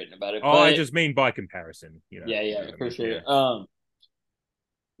people have written about it. Oh, I just mean by comparison. You know. Yeah, for sure. Yeah.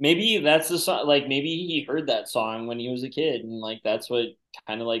 Maybe that's the song. Like maybe he heard that song when he was a kid, and like that's what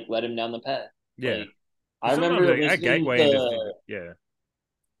kind of like led him down the path. Yeah, like, I remember listening to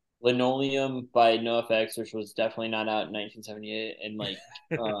Linoleum by NoFX, which was definitely not out in 1978, and like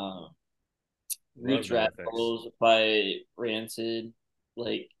Roots Radicals by Rancid.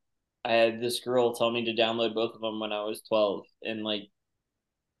 Like I had this girl tell me to download both of them when I was 12, and like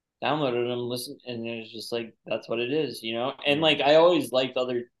downloaded them, listened, and it was just like that's what it is, you know. And like I always liked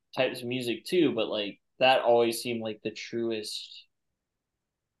other types of music too, but like that always seemed like the truest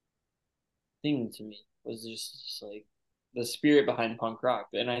thing to me was just like the spirit behind punk rock.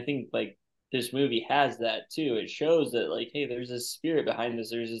 And I think like this movie has that too. It shows that like, hey, there's this spirit behind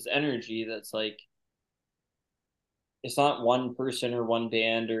this. There's this energy that's like it's not one person or one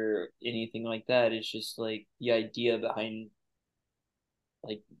band or anything like that. It's just like the idea behind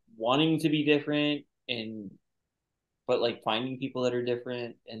like wanting to be different and but like finding people that are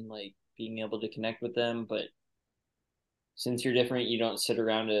different and like being able to connect with them. But since you're different, you don't sit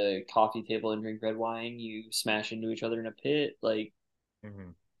around a coffee table and drink red wine. You smash into each other in a pit. Like,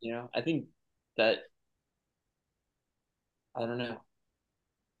 you know, I think that I don't know.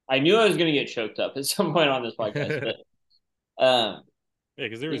 I knew I was going to get choked up at some point on this podcast, but yeah,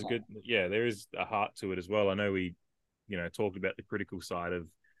 because there is good. Yeah, there is a heart to it as well. I know we, you know, talked about the critical side of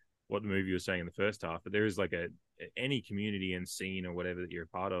what the movie was saying in the first half, but there is like any community and scene or whatever that you're a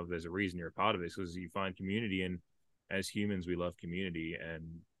part of. There's a reason you're a part of this because you find community, and as humans, we love community,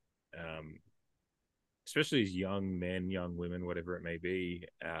 and especially as young men, young women, whatever it may be,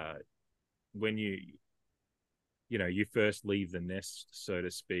 when you know, you first leave the nest, so to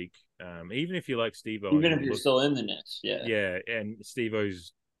speak. Even if you like Steve-O, even if you're still in the nest, yeah, and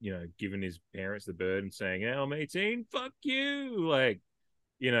Steve-O's, you know, giving his parents the bird and saying, "Oh, I'm 18, fuck you," like.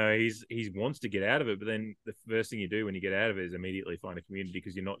 You know, he wants to get out of it, but then the first thing you do when you get out of it is immediately find a community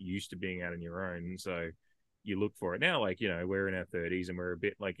because you're not used to being out on your own. And so you look for it now. Like, you know, we're in our 30s and we're a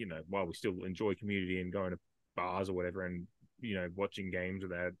bit like, you know, while we still enjoy community and going to bars or whatever and, you know, watching games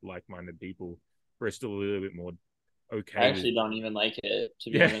with our like-minded people, we're still a little bit more okay. I actually don't even like it,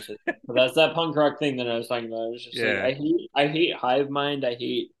 to be honest with you. But that's that punk rock thing that I was talking about. It's just like I hate hive mind. I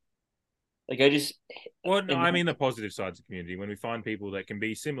hate well, no, I mean the positive sides of community when we find people that can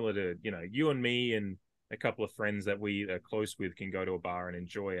be similar to, you know, you and me and a couple of friends that we are close with can go to a bar and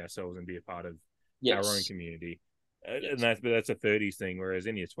enjoy ourselves and be a part of our own community. And that's a 30s thing, whereas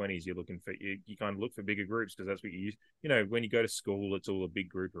in your 20s you're looking for you kind of look for bigger groups because that's what you use. You know, when you go to school, it's all a big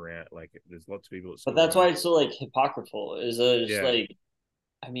group around. Like there's lots of people at school. But that's why it's so like hypocritical. Is just like,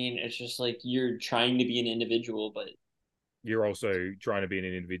 I mean, it's just like you're trying to be an individual, but you're also trying to be an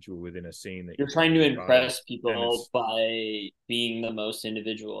individual within a scene that you're trying to impress people by being the most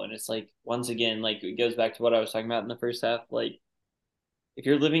individual. And it's like, once again, like it goes back to what I was talking about in the first half. Like, if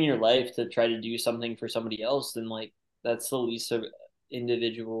you're living your life to try to do something for somebody else, then like that's the least of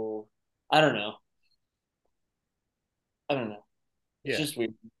individual. I don't know. It's just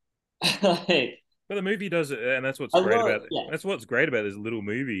weird. But the movie does it, and that's what's great about it. That's what's great about this little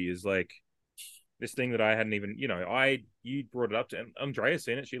movie is like this thing that I hadn't even, you know, you brought it up to, and Andrea's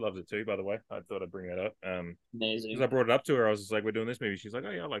seen it. She loves it too, by the way. I thought I'd bring that up. Amazing. Because I brought it up to her. I was just like, we're doing this movie. She's like,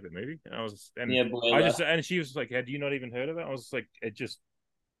 oh yeah, I like that movie. And I was, and and she was like, had you not even heard of it? I was like, it just,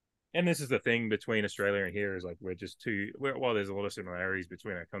 and this is the thing between Australia and here is like, while there's a lot of similarities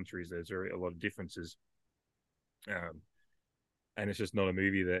between our countries, there's a lot of differences. And it's just not a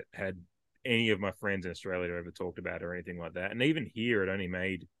movie that had any of my friends in Australia ever talked about or anything like that. And even here, it only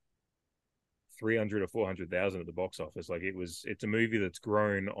made 300 or 400,000 at the box office. Like it's a movie that's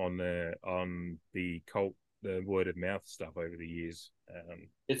grown on the cult the word of mouth stuff over the years.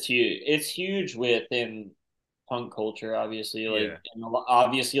 It's huge. It's huge within punk culture, obviously. Like, Yeah. and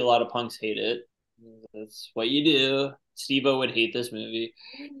obviously, a lot of punks hate it. That's what you do. Steve-O would hate this movie.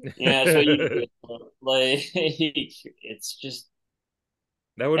 Yeah, that's what you do. Like, it's just.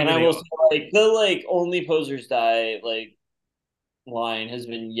 That would have And I been will say, like, the like only posers die like line has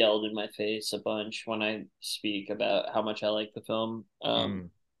been yelled in my face a bunch when I speak about how much I like the film.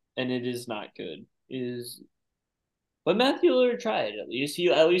 And it is not good. It is, but Matthew Lillard tried. At least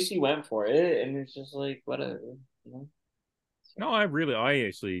he went for it, and it's just like whatever. You know? No, I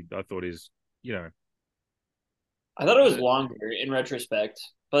thought you know, I thought it was longer in retrospect,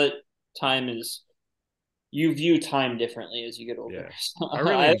 but time is you view time differently as you get older. Yeah. So I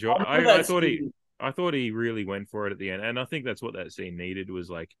really enjoyed. I thought he really went for it at the end, and I think that's what that scene needed was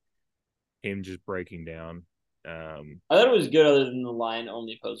like him just breaking down. I thought it was good, other than the line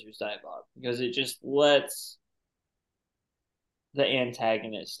 "only posers die, Bob," because it just lets the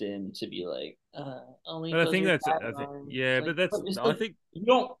antagonist in to be like, only. But I think posers that's, die, I think, Bob. yeah, Like, but that's, it's I like, think you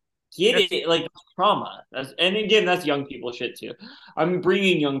don't get it. Like trauma. And again, that's young people shit too. I'm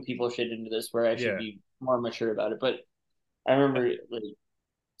bringing young people shit into this where I should be more mature about it. But I remember like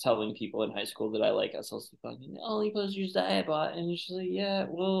telling people in high school that I like SLC Punk and only posers die, Bob, and it's just like, yeah,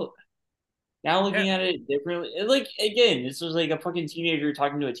 well. Now looking at it differently, like again, this was like a fucking teenager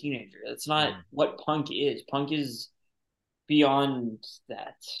talking to a teenager. That's not what punk is. Punk is beyond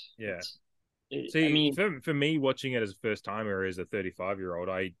that. Yeah. I mean, for me, watching it as a first timer, as a 35-year-old,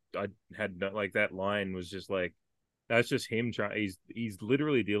 I had no, like that line was just like, that's just him trying. He's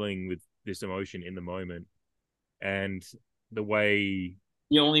literally dealing with this emotion in the moment, and the way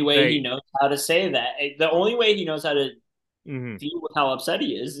only way he knows how to say that, the only way he knows how to deal with how upset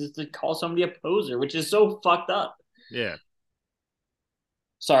he is to call somebody a poser, which is so fucked up. Yeah.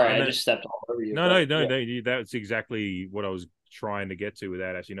 Sorry, I just stepped all over you. No, that's exactly what I was trying to get to with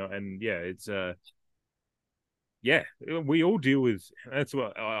that, actually. And yeah, it's yeah, we all deal with. That's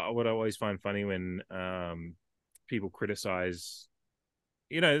what I always find funny when people criticize.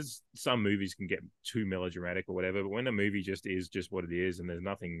 Some movies can get too melodramatic or whatever, but when a movie just is just what it is, and there's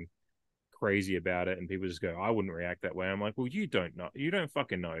nothing crazy about it, and people just go, I wouldn't react that way. I'm like, well, you don't know. You don't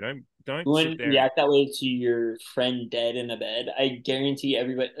fucking know. Don't you sit there. React that way to your friend dead in a bed. I guarantee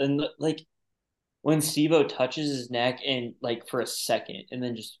everybody. And like when Steve-O touches his neck and like for a second and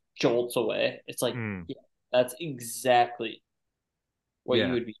then just jolts away, it's like, yeah, that's exactly what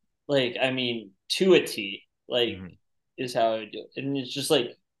you would be like. I mean, to a T, like is how I would do it. And it's just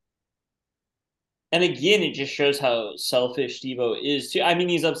like, and again, it just shows how selfish Steve-O is too. I mean,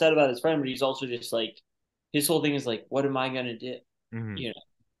 he's upset about his friend, but he's also just like, his whole thing is like, what am I gonna do? You know.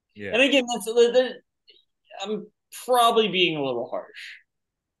 Yeah. And again, I'm probably being a little harsh,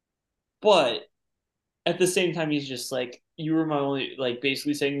 but at the same time, he's just like, you were my only, like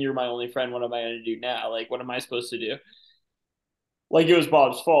basically saying you're my only friend. What am I gonna do now? Like, what am I supposed to do? Like it was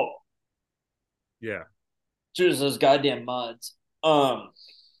Bob's fault. Yeah. Just those goddamn mods.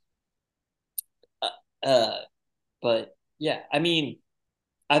 But yeah, I mean,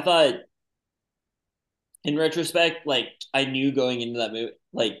 I thought in retrospect, like I knew going into that movie,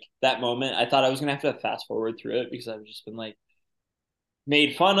 like that moment, I thought I was gonna have to fast forward through it because I've just been like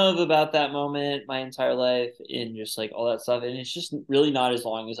made fun of about that moment my entire life and just like all that stuff, and it's just really not as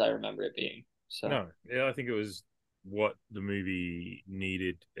long as I remember it being. So no, yeah, I think it was what the movie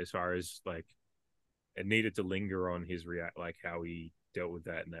needed as far as like it needed to linger on his like how he dealt with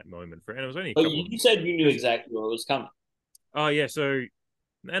that in that moment. And it was only. But you said you knew exactly what was coming. Oh yeah, so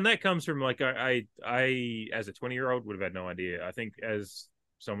and that comes from like I as a 20-year-old would have had no idea. I think as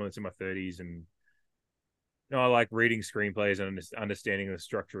someone that's in my 30s and I like reading screenplays and understanding the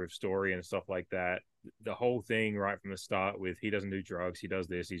structure of story and stuff like that. The whole thing right from the start with he doesn't do drugs, he does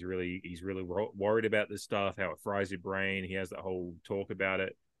this. He's really worried about this stuff, how it fries your brain. He has that whole talk about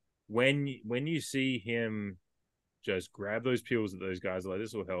it. When you see him just grab those pills that those guys are like,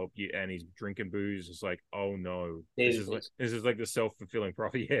 this will help you, and he's drinking booze, it's like, oh no, this is like the self-fulfilling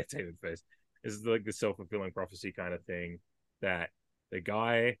prophecy. Yeah, David Face. This is like the self-fulfilling prophecy kind of thing that the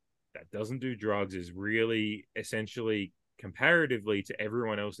guy that doesn't do drugs is really essentially comparatively to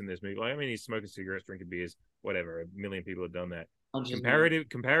everyone else in this movie. Like, I mean, he's smoking cigarettes, drinking beers, whatever. A million people have done that.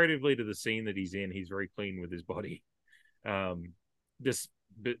 Comparatively to the scene that he's in, he's very clean with his body. To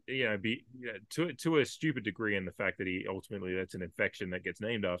a stupid degree, in the fact that he ultimately lets an infection that gets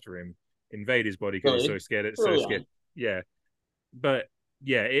named after him invade his body because he's so scared. Scared. Yeah, but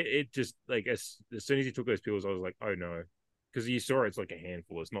yeah, it just like as soon as he took those pills, I was like, oh no. Because you saw it's like a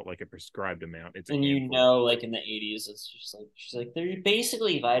handful. It's not like a prescribed amount. It's and like in the 80s, it's just like she's like they're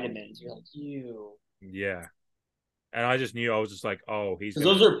basically vitamins. You're like you. Yeah. And I just knew, I was just like, oh, he's Because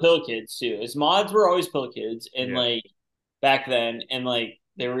those gonna. are pill kids too. His mods were always pill kids, and Yeah. like back then, and like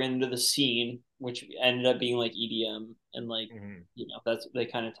they were into the scene, which ended up being like EDM, and like Mhm. that's they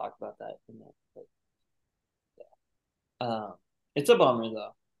kind of talk about that in that. But, it's a bummer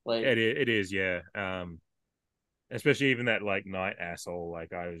though. Like It is, yeah. Especially even that like night asshole.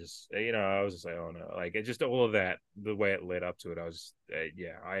 Like I was just, I was just like, oh no, like it just all of that, the way it led up to it. I was,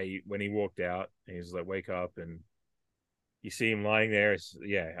 yeah. When he walked out, he was like, wake up, and you see him lying there.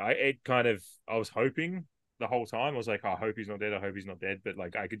 Yeah, I was hoping the whole time. I was like, oh, I hope he's not dead. I hope he's not dead. But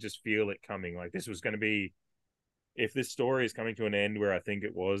like, I could just feel it coming. Like this was going to be, if this story is coming to an end where I think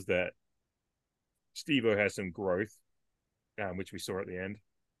it was, that Steve-O has some growth, which we saw at the end.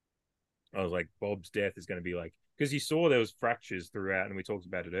 I was like, Bob's death is going to be like, because you saw there was fractures throughout, and we talked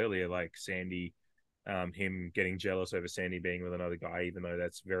about it earlier, like Sandy, him getting jealous over Sandy being with another guy, even though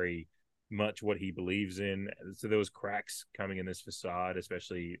that's very much what he believes in. So there was cracks coming in this facade,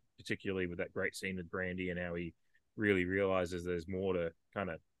 especially particularly with that great scene with Brandy and how he really realizes there's more to kind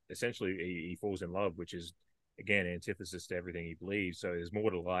of, essentially he falls in love, which is again antithesis to everything he believes. So there's more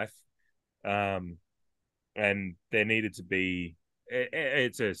to life. And there needed to be,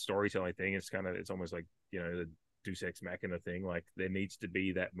 it's a storytelling thing. It's almost like, the Deus Ex Machina thing. Like there needs to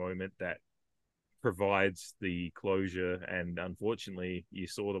be that moment that provides the closure, and unfortunately you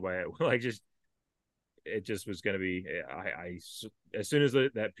saw the way it just was going to be. I as soon as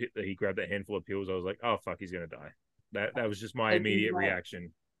that he grabbed that handful of pills, I was like, oh fuck, he's going to die. That was just my immediate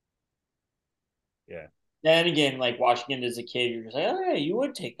reaction. Yeah. then again, like watching it as a kid, you're just like, oh yeah, you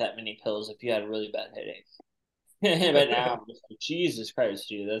would take that many pills if you had a really bad headache. But now I'm just like, Jesus Christ,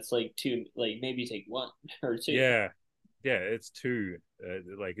 dude, that's like two, like maybe take one or two. Yeah, it's two.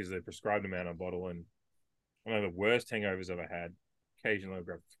 Like is the prescribed amount on bottle, and one of the worst hangovers I've ever had. Occasionally, I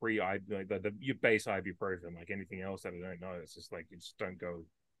grab three like your base ibuprofen, like anything else that I don't know. It's just like you just don't go.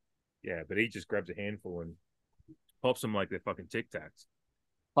 Yeah, but he just grabs a handful and pops them like they're fucking Tic Tacs.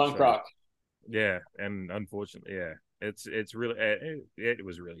 Punk rock. Yeah, and unfortunately, yeah, it's really it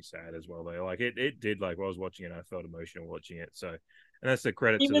was really sad as well though. Like it did, like while I was watching it, I felt emotional watching it. So, and that's the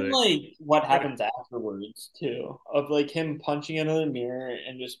credit to Even the like what happens afterwards too, of like him punching into the mirror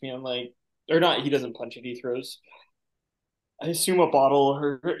and just being like, or not, he doesn't punch it, he throws, I assume a bottle,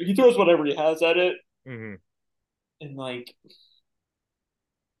 or he throws whatever he has at it, Mm-hmm. and like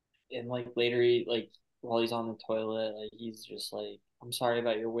later he like while he's on the toilet, like he's just like, I'm sorry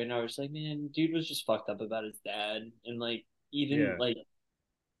about your window. I was like, man, dude was just fucked up about his dad, and like even Yeah. like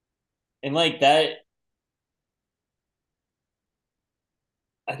and like that.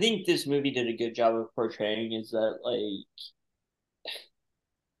 I think this movie did a good job of portraying is that like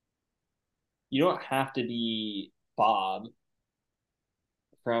you don't have to be Bob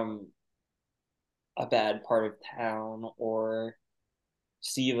from a bad part of town or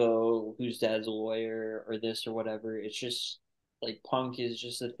Steve-O, whose dad's a lawyer, or this or whatever. It's just like punk is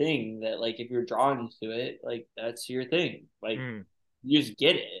just a thing that like if you're drawn to it, like that's your thing. Like Mm. you just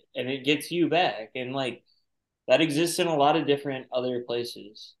get it and it gets you back. And like that exists in a lot of different other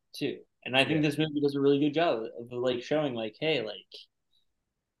places too. And I think Yeah. this movie does a really good job of like showing like, hey, like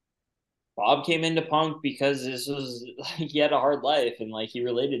Bob came into punk because this was like he had a hard life and like he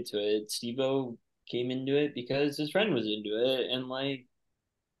related to it. Steve-O came into it because his friend was into it and like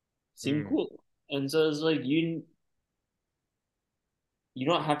seemed Mm. cool. And so it's like you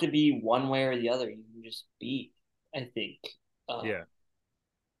don't have to be one way or the other. You can just be, I think. Yeah.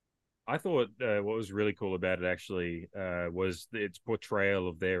 I thought what was really cool about it actually was its portrayal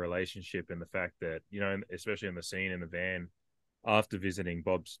of their relationship, and the fact that, especially in the scene in the van after visiting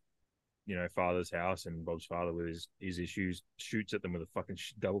Bob's, father's house, and Bob's father with his issues shoots at them with a fucking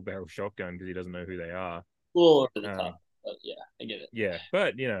double barrel shotgun because he doesn't know who they are. A little over the top, but yeah, I get it. Yeah,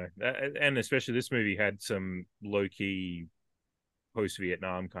 but and especially this movie had some low key post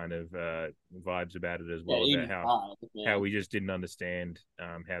Vietnam kind of vibes about it as well, Yeah, about how we just didn't understand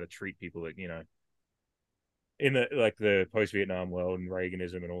how to treat people that, in the post Vietnam world and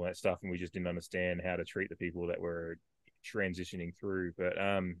Reaganism and all that stuff, and we just didn't understand how to treat the people that were transitioning through. But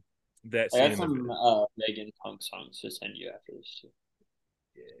that I scene got in some Megan Punk songs to send you after this too.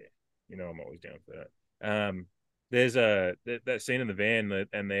 Yeah, I'm always down for that. There's that scene in the van,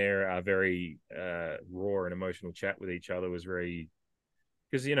 and their very raw and emotional chat with each other was very,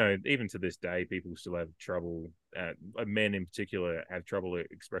 because even to this day people still have trouble, men in particular have trouble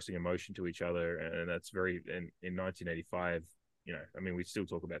expressing emotion to each other, and that's very in 1985. I mean, we still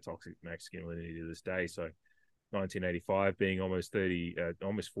talk about toxic masculinity to this day. So 1985 being almost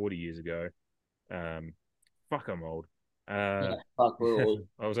 40 years ago. Fuck, I'm old. Uh, fuck, we're old.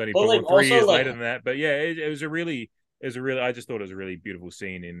 I was only But born like 3 years also like later than that, but yeah, it was a really, I just thought it was a really beautiful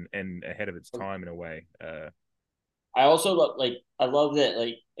scene and ahead of its time in a way. I also love like I love that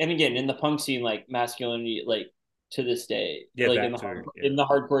like and again in the punk scene like masculinity like to this day Yeah, like that too. Yeah. in the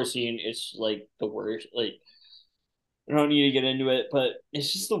hardcore scene it's like the worst like I don't need to get into it but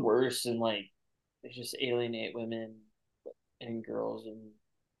it's just the worst and like they just alienate women and girls and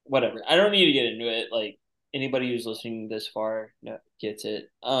whatever I don't need to get into it like anybody who's listening this far gets it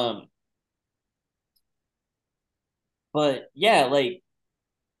but yeah like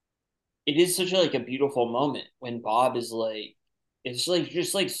it is such a like a beautiful moment when Bob is like it's like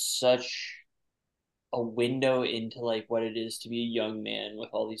just like such a window into like what it is to be a young man with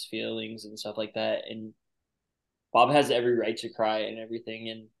all these feelings and stuff like that. And Bob has every right to cry and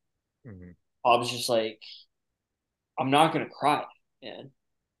everything. And Bob's just like, I'm not gonna cry, man.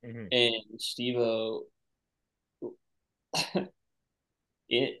 And Steve-O,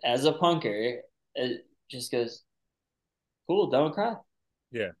 as a punker, it just goes, cool, don't cry.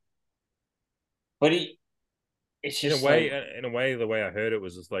 Yeah. But it's just like in a way, the way I heard it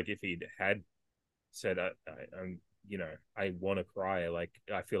was just like if he'd had said, I'm, I want to cry. Like,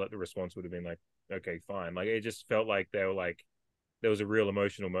 I feel like the response would have been like, okay, fine. Like, it just felt like they were like, there was a real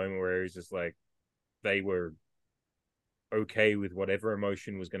emotional moment where it was just like, they were okay with whatever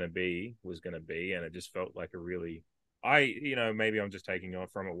emotion was going to be. And it just felt like a really, maybe I'm just taking on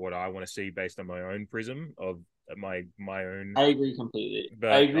from it what I want to see based on my own prism of my own. I agree completely.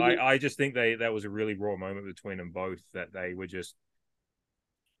 But I agree. I just think that was a really raw moment between them both, that they were just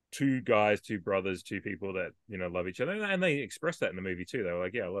two guys, two brothers, two people that love each other, and they expressed that in the movie too. They were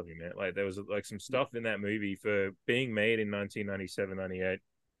like, "Yeah, I love you, man." Like there was like some stuff in that movie for being made in 1997, 98,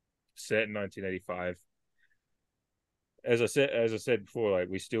 set in 1985. As I said before, like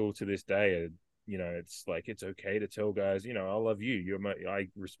we still to this day, it's like it's okay to tell guys, I love you. I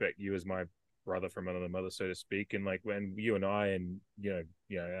respect you as my brother from another mother, so to speak. And like when you and I and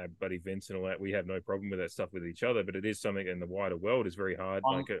our buddy Vince and all that, we have no problem with that stuff with each other, but it is something in the wider world is very hard.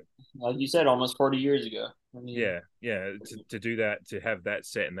 Like you said, almost 40 years ago. I mean, to do that, to have that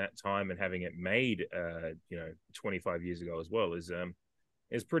set in that time and having it made 25 years ago as well is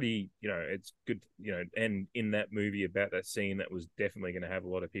pretty, it's good, and in that movie about that scene that was definitely going to have a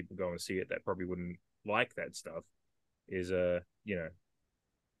lot of people go and see it that probably wouldn't like that stuff is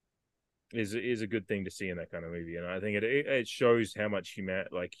is a good thing to see in that kind of movie. And I think it shows how much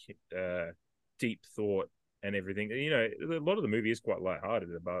deep thought and everything. A lot of the movie is quite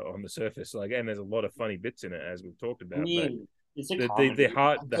lighthearted about on the surface, like, and there's a lot of funny bits in it as we've talked about. I mean, but it's a comedy.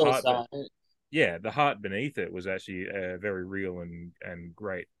 the heart beneath it was actually very real and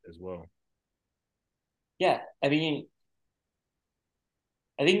great as well. Yeah, I mean,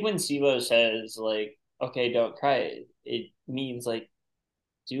 I think when Steve-O says like, "Okay, don't cry," it means like,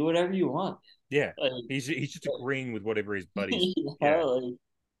 do whatever you want. Yeah, like, he's just agreeing with whatever his buddies. Like,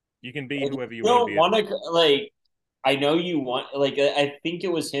 you can be whoever you want to be. Like, I know you want. Like, I think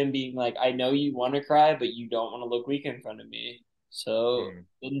it was him being like, "I know you want to cry, but you don't want to look weak in front of me. So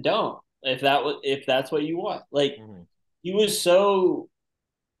then don't. If that's what you want." Like, he was so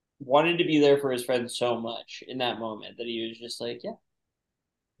wanted to be there for his friends so much in that moment that he was just like,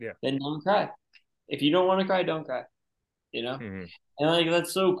 yeah. Then don't cry. If you don't want to cry, don't cry. And like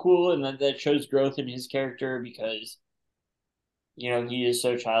that's so cool, and that shows growth in his character because he is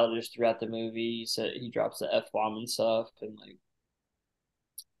so childish throughout the movie. So he drops the F-bomb and stuff, and like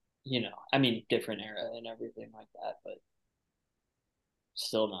I mean, different era and everything like that, but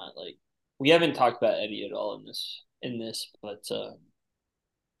still not like we haven't talked about Eddie at all in this, but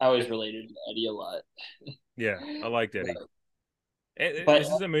I always related to Eddie a lot. Yeah, I liked Eddie. But this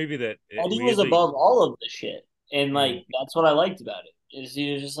is a movie that Eddie was above all of the shit, and like that's what I liked about it. Is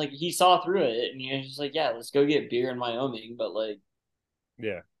he was just like he saw through it, and he was just like, yeah, let's go get beer in Wyoming, but like,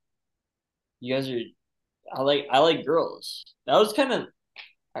 yeah, you guys are. I like girls. That was kind of.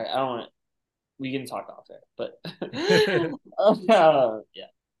 I don't want to. We can talk off there, but yeah,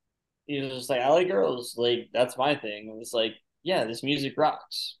 he was just like, I like girls. Like that's my thing. And it's like, yeah, this music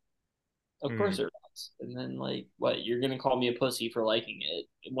rocks. Of course it rocks. And then like, what? You're gonna call me a pussy for liking it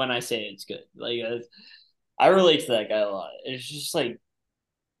when I say it's good? Like, I relate to that guy a lot. It's just like,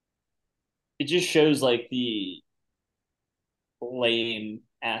 it just shows like the lame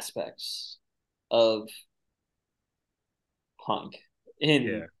aspects of punk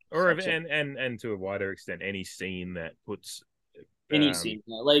and to a wider extent any scene that puts any scene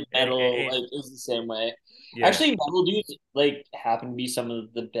like metal like is the same way. Actually, metal dudes like happen to be some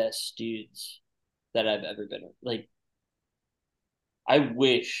of the best dudes that I've ever been in. Like, I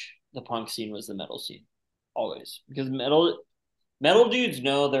wish the punk scene was the metal scene. always, because metal dudes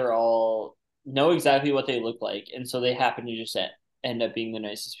know exactly what they look like, and so they happen to just end up being the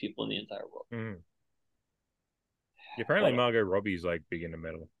nicest people in the entire world. Mm. Apparently, Margot Robbie's like big into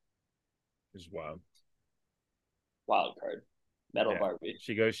metal. Which is wild. Wild card. Metal Barbie.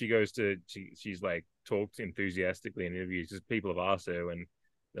 She's like talked enthusiastically in interviews because people have asked her, and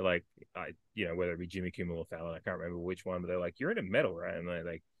they're like, whether it be Jimmy Kimmel or Fallon, I can't remember which one, but they're like, "You're into metal, right?" And they're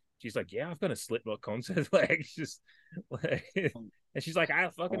like, she's like, "Yeah, I've got a Slipknot concert." Like, just like, and she's like, "I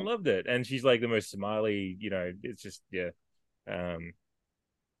fucking loved it," and she's like the most smiley, it's just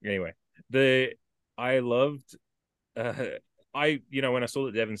Anyway, I loved. When I saw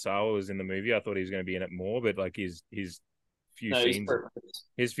that Devon Sawa was in the movie, I thought he was going to be in it more, but like his few scenes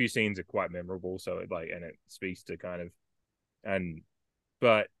are quite memorable. So and it speaks to kind of,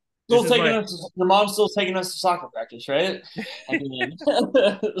 but your mom's still taking us to soccer practice, right? I mean,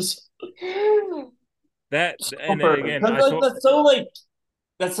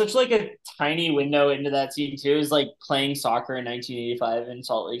 that's such like a tiny window into that scene too. Is like playing soccer in 1985 in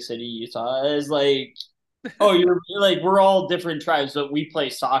Salt Lake City, Utah. Is like, oh, you're like, we're all different tribes, but we play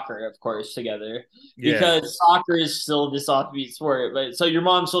soccer, of course, together because soccer is still this offbeat sport. But so your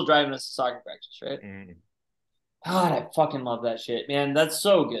mom's still driving us to soccer practice, right? Mm. God, I fucking love that shit, man. That's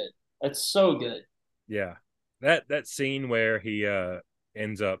so good. That's so good. Yeah, that scene where he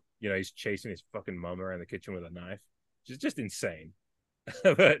ends up, he's chasing his fucking mom around the kitchen with a knife, which is just insane.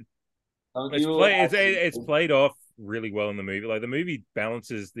 But it's played off really well in the movie. Like the movie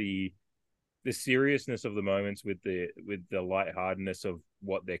balances the seriousness of the moments with the lightheartedness of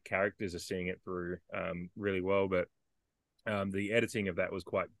what their characters are seeing it through really well. But the editing of that was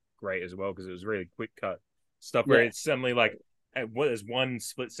quite great as well because it was really quick cut stuff where it's suddenly like there's one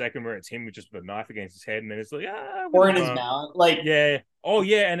split second where it's him with just a knife against his head, and then it's like or in his mouth, like and then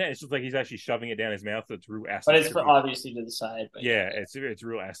it's just like he's actually shoving it down his mouth. So it's real acid, but it's obviously to the side. But it's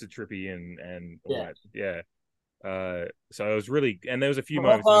real acid trippy and all that. So it was really, and there was a few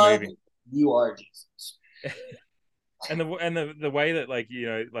moments in the movie. You are Jesus. and the way that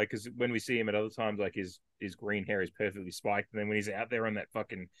because when we see him at other times, like his green hair is perfectly spiked, and then when he's out there on that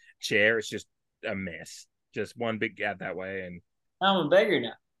fucking chair, it's just a mess. Just one big gap that way, and I'm a beggar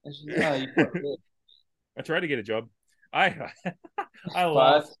now. I tried to get a job. I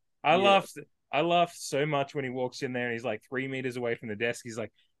laughed so much when he walks in there and he's like 3 meters away from the desk. He's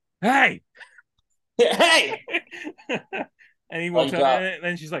like, "Hey, hey!" And he walks up, and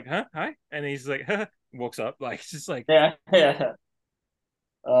then she's like, "Huh, hi," and he's like, huh, walks up, like it's just like, yeah.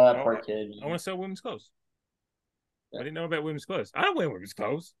 Poor kid. I want to sell women's clothes. I didn't know about women's clothes. I don't wear women's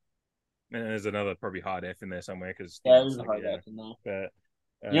clothes. And there's another probably hard F in there somewhere because there's a hard F in there. But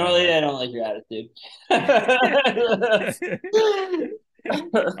you know what? I don't like your attitude.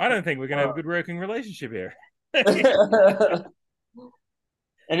 I don't think we're gonna have a good working relationship here. And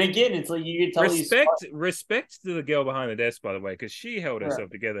again, it's like you could tell respect to the girl behind the desk, by the way, because she held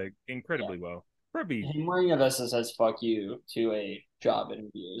herself together incredibly well. Probably him wearing a vest that says "fuck you" to a job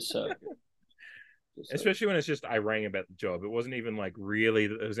interview, so. Especially when it's just I rang about the job. It wasn't even like really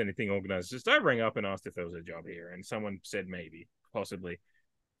that there was anything organized. Just I rang up and asked if there was a job here, and someone said maybe, possibly.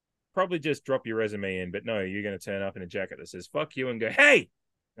 Probably just drop your resume in, but no, you're going to turn up in a jacket that says "fuck you" and go "hey,"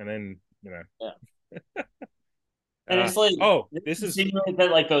 and then and it's like, this is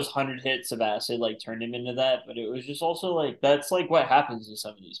that like those 100 hits of acid like turned him into that, but it was just also like that's like what happens to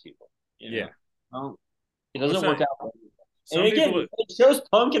some of these people. It doesn't work out. And again, it shows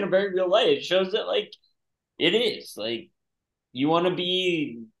Punk in a very real way. It shows that like it is like you want to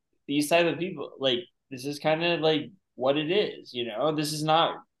be these type of people. Like this is kind of like what it is. This is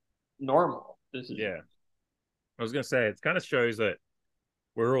not normal. This is I was gonna say it kind of shows that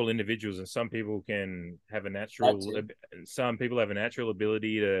we're all individuals, and some people can have some people have a natural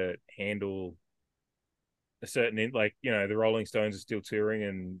ability to handle a certain the Rolling Stones are still touring,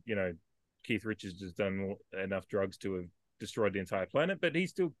 and Keith Richards has done enough drugs to have destroyed the entire planet, but he's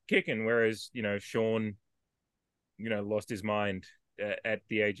still kicking, whereas Sean lost his mind at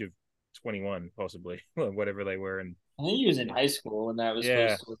the age of 21 possibly, or whatever they were, and I think he was in high school when that was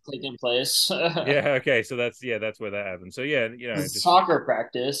supposed to have taken place. Okay, so that's where that happened. So just soccer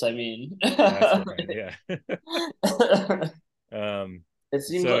practice, I mean. That's right, it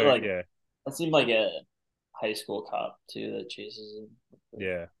seems that seemed like a high school cop too that chases him.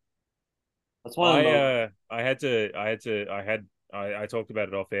 That's one of the I talked about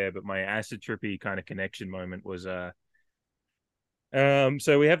it off air, but my acid trippy kind of connection moment was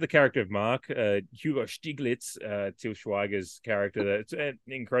so we have the character of Mark, Hugo Stiglitz, Til Schweiger's character. That's an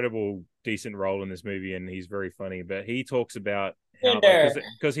incredible, decent role in this movie, and he's very funny. But he talks about how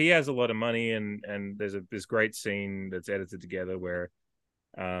because he has a lot of money, and there's this great scene that's edited together where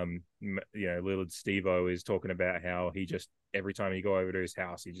little Steve-O is talking about how he just every time you go over to his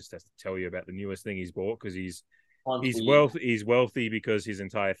house, he just has to tell you about the newest thing he's bought because he's wealthy because his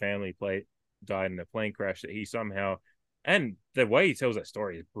entire family died in a plane crash that he somehow. And the way he tells that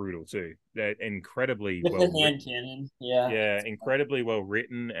story is brutal too. That incredibly well written. Yeah, incredibly well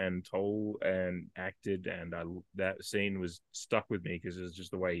written and told and acted, and that scene was stuck with me because it was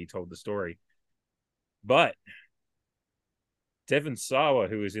just the way he told the story. But Devon Sawa,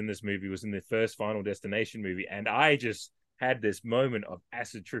 who was in this movie, was in the first Final Destination movie, and I just had this moment of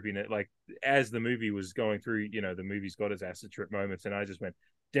acid tripping it, like as the movie was going through. The movie's got its acid trip moments, and I just went,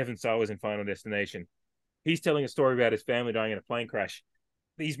 Devon Sawa's in Final Destination. He's telling a story about his family dying in a plane crash.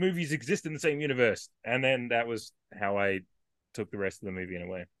 These movies exist in the same universe. And then that was how I took the rest of the movie in a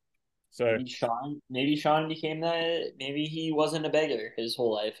way. So maybe Sean became that. Maybe he wasn't a beggar his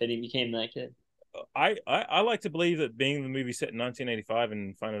whole life and he became that kid. I like to believe that being the movie set in 1985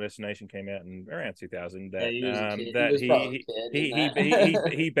 and Final Destination came out in around 2000, that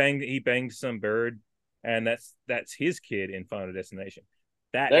he banged some bird, and that's his kid in Final Destination.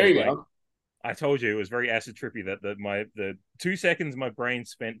 There you go. I told you it was very acid trippy that the 2 seconds my brain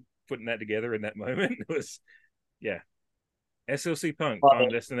spent putting that together in that moment was, yeah. SLC Punk, Final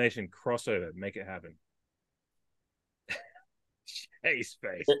Destination crossover, make it happen. Hey,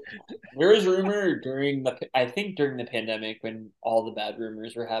 space. There was rumor during the pandemic when all the bad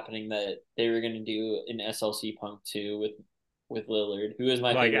rumors were happening that they were going to do an SLC Punk 2 with Lillard, who is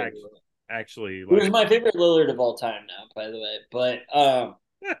my favorite. Who is my favorite Lillard of all time now, by the way. But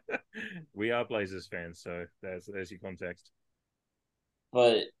we are Blazers fans, so there's your context.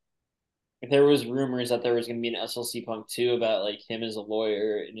 But there was rumors that there was going to be an SLC Punk 2 about like him as a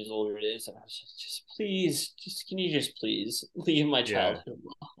lawyer in his older days, and I was just please, can you just please leave my childhood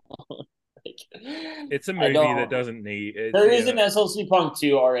alone? It's a movie that doesn't need. There is an SLC Punk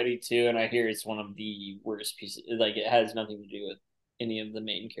 2 already too, and I hear it's one of the worst pieces. Like it has nothing to do with any of the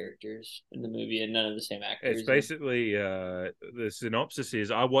main characters in the movie, and none of the same actors. It's basically the synopsis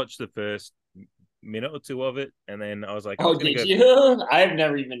is I watched the first minute or two of it, and then I was like, "Oh, did you? I've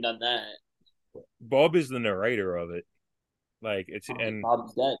never even done that." Bob is the narrator of it, like it's and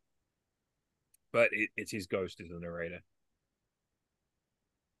Bob's dead, but it's his ghost is the narrator.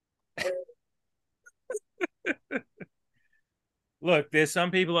 Look, there's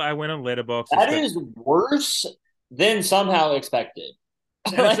some people I went on Letterboxd. That is worse than somehow expected.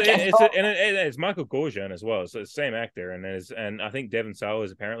 It's Michael Gorjan as well, so it's the same actor, and I think Devon Sawa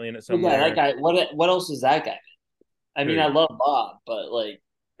is apparently in it somewhere. Yeah, that guy. What else is that guy? I mean, I love Bob, but like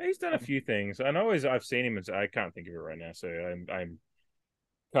he's done a few things. I've seen him. I can't think of it right now, so I'm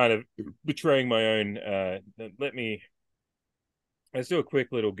kind of betraying my own. Let's do a quick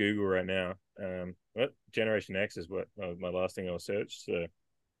little Google right now. Generation X is what my last thing I'll search. So,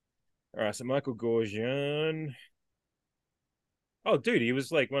 all right, so Michael Gorjan. Oh, dude, he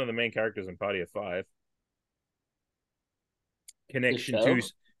was like one of the main characters in Party of Five.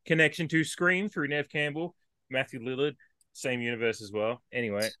 Connection to Scream through Nev Campbell, Matthew Lillard, same universe as well.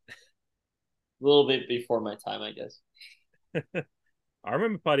 Anyway, a little bit before my time, I guess. I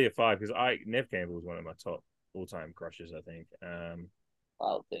remember Party of Five because Nev Campbell was one of my top all-time crushes. I think.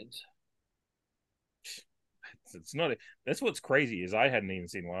 Wild Things. It's not. That's what's crazy is I hadn't even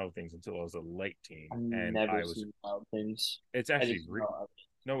seen Wild Things until I was a late teen. I've never seen Wild Things. It's actually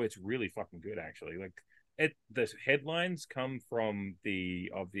it's really fucking good actually. Like the headlines come from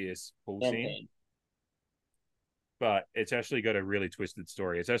the obvious pool scene, but it's actually got a really twisted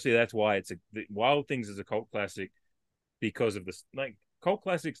story. It's actually that's why Wild Things is a cult classic because of this. Like cult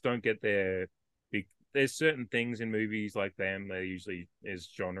classics don't get their. There's certain things in movies like them. They usually is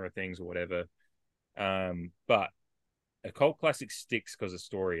genre things or whatever. But a cult classic sticks because of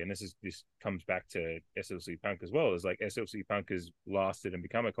story, and this comes back to SLC Punk as well. Is like SLC Punk has lasted and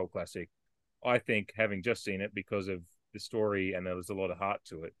become a cult classic. I think having just seen it because of the story, and there's a lot of heart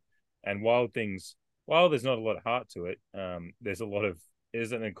to it. And Wild Things, while there's not a lot of heart to it, there's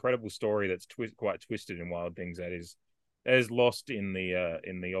an incredible story that's quite twisted in Wild Things that is lost in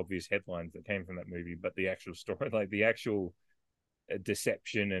the obvious headlines that came from that movie, but the actual story, like the actual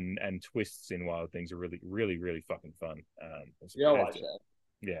deception and twists in Wild Things are really, really, really fucking fun. I'll watch that.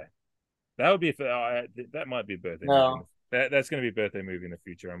 Yeah, that would be that might be a birthday movie. That's going to be a birthday movie in the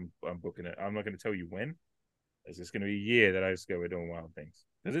future. I'm booking it. I'm not going to tell you when. It's just going to be a year that I just go, we're doing Wild Things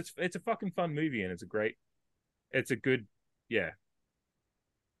because it's a fucking fun movie and it's a good, yeah.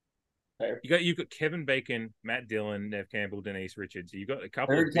 Fair. You've got Kevin Bacon, Matt Dillon, Nev Campbell, Denise Richards. You got a I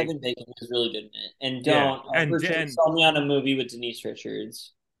couple heard of big... Kevin Bacon was really good in it. And Yeah, don't and sell me on a movie with Denise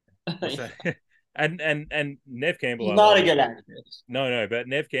Richards. what's that? and Nev Campbell, She's I not love a as good well. actress. No, but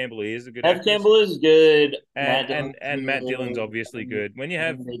Nev Campbell is a good Nev actress, Campbell is good. and Matt Dillon's obviously good. When you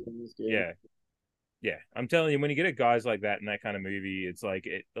have, Kevin Bacon is good. yeah, I'm telling you, when you get a guys like that in that kind of movie, it's like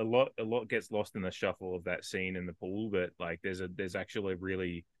a lot gets lost in the shuffle of that scene in the pool, but like there's actually a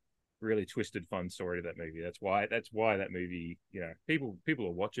really twisted, fun story to that movie. That's why that movie, people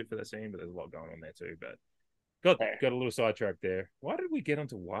will watch it for that scene, but there's a lot going on there too. But got a little sidetracked there. Why did we get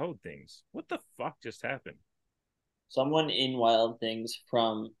onto Wild Things? What the fuck just happened? Someone in Wild Things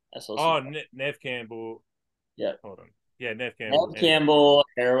from SLC. Oh, Nev Campbell. Yeah. Hold on. Yeah, Nev Campbell. Nev Campbell,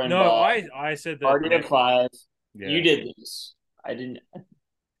 Heroin. No, Bob, I said that. Party of Five. Yeah. You did this. I didn't.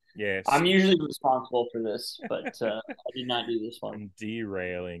 Yes. I'm usually responsible for this, but I did not do this one. I'm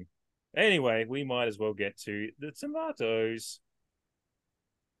derailing. Anyway, we might as well get to the tomatoes.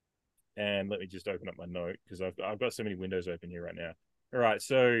 And let me just open up my note because I've got so many windows open here right now. All right,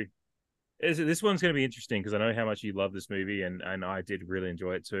 so this one's going to be interesting because I know how much you love this movie, and I did really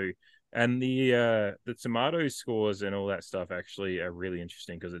enjoy it too. And the tomato scores and all that stuff actually are really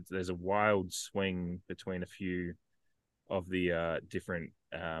interesting because there's a wild swing between a few of the different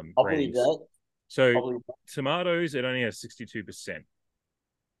ratings. So tomatoes, it only has 62%.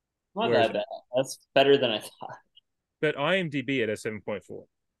 Not that bad. That's better than I thought. But IMDb it has 7.4.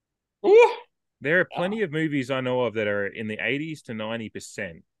 There are plenty of movies I know of that are in the 80s to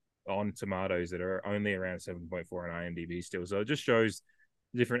 90% on tomatoes that are only around 7.4 on IMDb still. So it just shows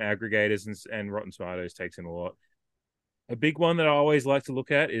different aggregators and Rotten Tomatoes takes in a lot. A big one that I always like to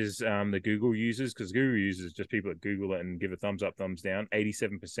look at is the Google users, because Google users just people that Google it and give a thumbs up, thumbs down.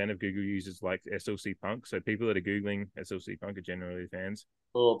 87% of Google users like SLC Punk, so people that are Googling SLC Punk are generally fans.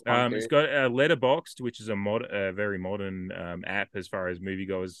 It's got a Letterboxd, which is a very modern app as far as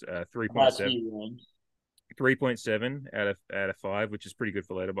moviegoers. 3.7, 3.7 out of 5, which is pretty good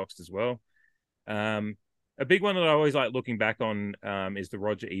for Letterboxd as well. A big one that I always like looking back on is the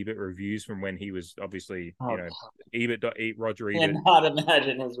Roger Ebert reviews from when he was obviously, Roger Ebert. I cannot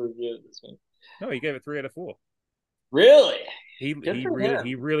imagine his review of this one. No, he gave it 3 out of 4. Really? He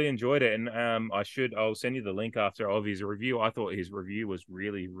really enjoyed it, and I'll send you the link after of his review. I thought his review was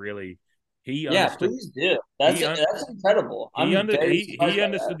really, really. Please do. That's incredible. He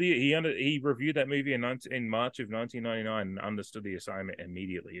reviewed that movie in March of 1999 and understood the assignment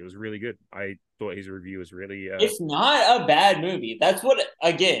immediately. It was really good. I thought his review was really. It's not a bad movie. That's what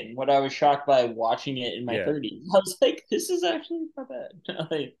I was shocked by watching it in my 30s. I was like, this is actually not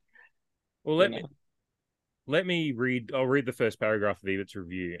bad. Let me read. I'll read the first paragraph of Ebert's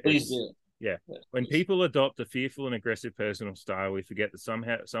review. Please do. Yeah. When people adopt a fearful and aggressive personal style, we forget that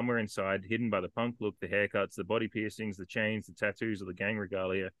somewhere inside, hidden by the punk look, the haircuts, the body piercings, the chains, the tattoos, or the gang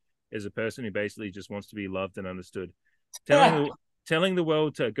regalia, is a person who basically just wants to be loved and understood. Telling the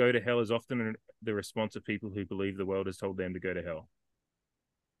world to go to hell is often the response of people who believe the world has told them to go to hell.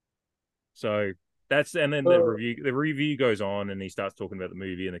 So and then the review goes on, and he starts talking about the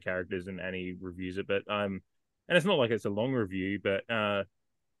movie and the characters, and he reviews it. But and it's not like it's a long review, but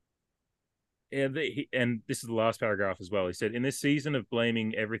and this is the last paragraph as well. He said, in this season of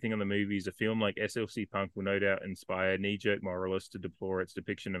blaming everything on the movies, a film like SLC Punk will no doubt inspire knee-jerk moralists to deplore its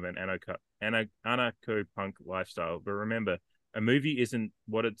depiction of an anarcho-punk lifestyle. But remember, a movie isn't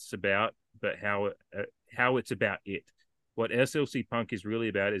what it's about, but how it's about it. What SLC Punk is really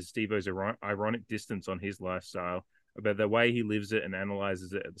about is Steve-O's ironic distance on his lifestyle, about the way he lives it and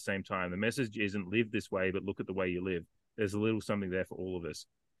analyzes it at the same time. The message isn't live this way, but look at the way you live. There's a little something there for all of us.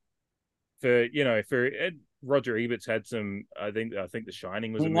 For Roger Ebert's had some. I think The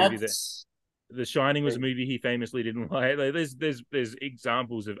Shining was a movie that. The Shining was a movie he famously didn't like. There's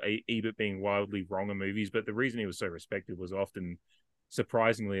examples of Ebert being wildly wrong in movies, but the reason he was so respected was often,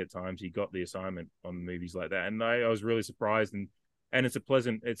 surprisingly at times, he got the assignment on movies like that, and I was really surprised. And it's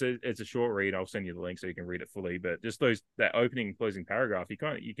a short read. I'll send you the link so you can read it fully. But just that opening and closing paragraph, you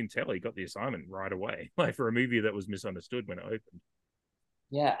can tell he got the assignment right away, like for a movie that was misunderstood when it opened.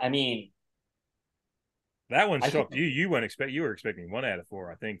 Yeah, I mean. That one shocked you. You were expecting 1 out of 4,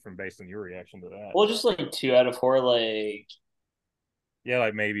 I think, based on your reaction to that. Well, just like 2 out of 4, yeah,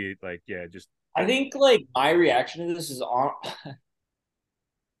 like maybe just. I think my reaction to this is on.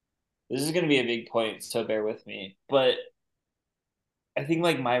 This is going to be a big point, so bear with me. But I think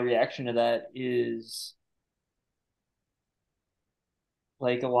my reaction to that is a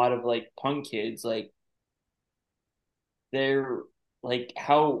lot of punk kids, they're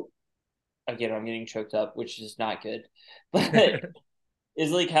how. Again, I'm getting choked up, which is not good. But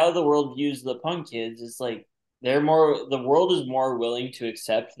is like how the world views the punk kids. It's like the world is more willing to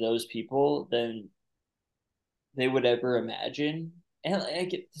accept those people than they would ever imagine. And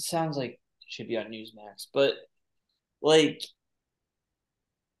it sounds like it should be on Newsmax, but like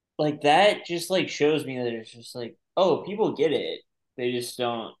that just like shows me that it's just like, oh, people get it. They just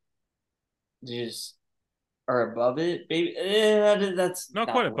don't. They just are above it. Baby, that's not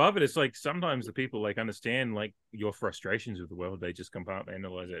quite above it. It's like sometimes the people like understand like your frustrations with the world. They just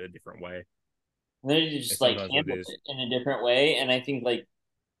compartmentalize it a different way. They just like handle it in a different way. And I think like,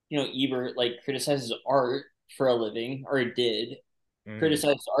 Ebert like criticizes art for a living, or it did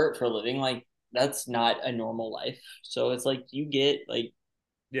criticize art for a living. Like that's not a normal life. So it's like you get like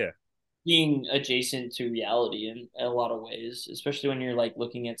being adjacent to reality in a lot of ways, especially when you're like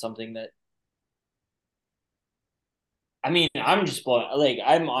looking at something that. I mean, I'm just blown. Like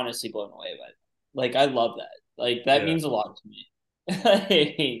I'm honestly blown away by it. Like I love that. Like that means a lot to me.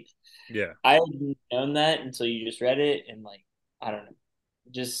 Like, I hadn't known that until you just read it, and like I don't know,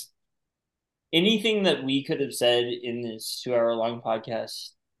 just anything that we could have said in this 2 hour long podcast,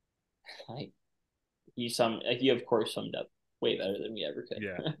 like you of course summed up way better than we ever could.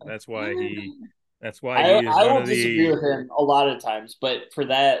 Yeah, that's why he is I one will of disagree the. with him a lot of times, but for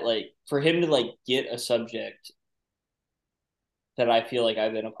that, like for him to like get a subject that I feel like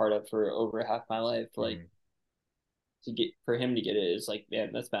I've been a part of for over half my life, like for him to get it is like,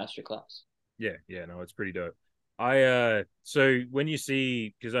 man, that's masterclass. Yeah, no, it's pretty dope. So when you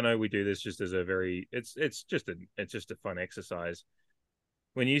see, because I know we do this just as a very, it's just a fun exercise.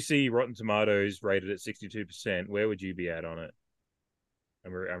 When you see Rotten Tomatoes rated at 62%, where would you be at on it?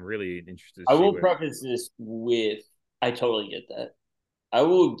 I'm really interested. I will preface this with, I totally get that. I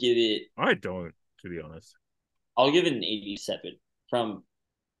will give it. I don't, to be honest. I'll give it an 87 from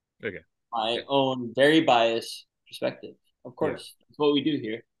my own very biased perspective. Of course, that's what we do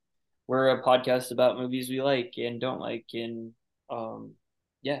here. We're a podcast about movies we like and don't like, and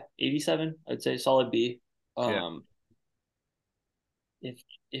 87. I'd say solid B.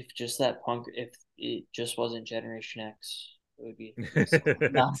 If just that punk, if it just wasn't Generation X, it would be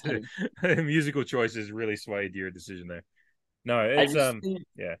nothing. Musical choices really swayed your decision there. No, it's I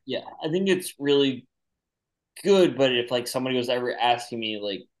think it's really good, but if like somebody was ever asking me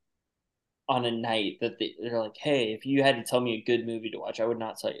like on a night that they're like, hey, if you had to tell me a good movie to watch, I would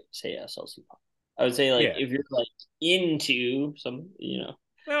not say SLC Punk. I would say like if you're like into some,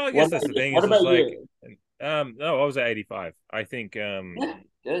 Well, I guess that's the thing. What about you? No, I was at 85. I think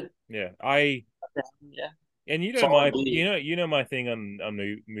good. Yeah. And you know my thing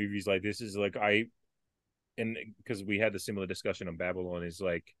on movies like this is like and because we had the similar discussion on Babylon, is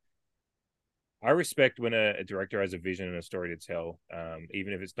like I respect when a director has a vision and a story to tell,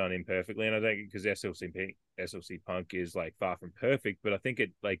 even if it's done imperfectly. And I think because SLC Punk is like far from perfect, but I think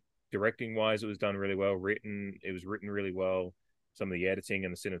it like directing wise, it was done really well. It was written really well. Some of the editing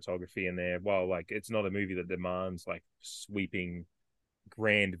and the cinematography in there, while like it's not a movie that demands like sweeping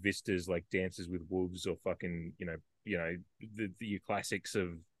grand vistas like Dances with Wolves or fucking the classics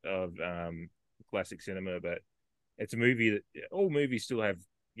of classic cinema, but it's a movie that all movies still have,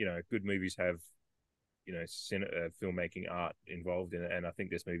 good movies have, filmmaking art involved in it, and I think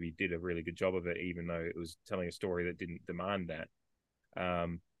this movie did a really good job of it, even though it was telling a story that didn't demand that.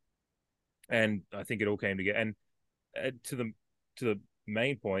 And I think it all came together. And to the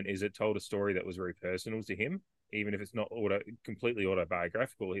main point is it told a story that was very personal to him, even if it's not completely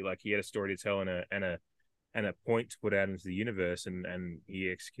autobiographical. He had a story to tell and a point to put out into the universe, and he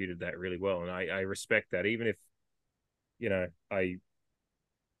executed that really well. And I respect that, even if I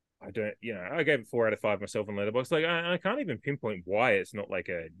don't, I gave it 4 out of 5 myself on Letterboxd. Like I can't even pinpoint why it's not like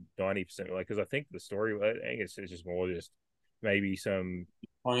a 90%. Like because I think the story, I guess it's just more just maybe some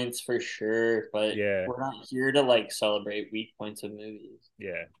points for sure, but we're not here to like celebrate weak points of movies.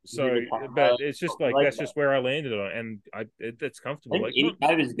 Yeah. So, but it's just like that's just where I landed on, and that's comfortable. I think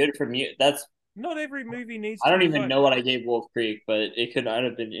 85 is good for me. That's not every movie needs. I don't even know what I gave Wolf Creek, but it could not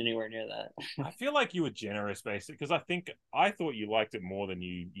have been anywhere near that. I feel like you were generous, basically, because I thought you liked it more than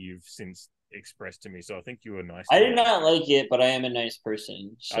you've since expressed to me. So I think you were nice. I did not like it, but I am a nice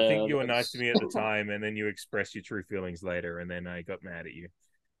person. So I think you were nice to me at the time, and then you expressed your true feelings later, and then I got mad at you.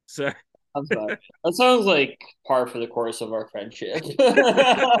 So I'm sorry. That sounds like par for the course of our friendship.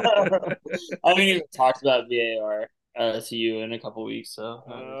 I haven't even talked about VAR to you in a couple weeks, so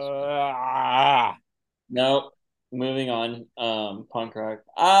nope. Moving on. Punk rock.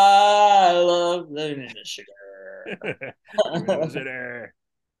 I love living in the sugar.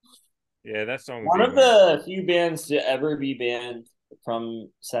 Yeah, that song. One of the few bands to ever be banned from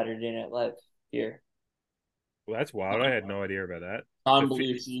Saturday Night Live here. Well, that's wild. I had no idea about that. John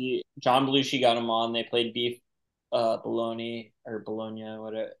Belushi got him on. They played beef, bologna or bologna,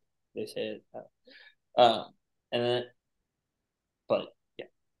 whatever they say it. And then, but yeah,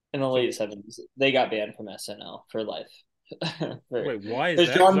 in the late '70s, they got banned from SNL for life. Wait, why is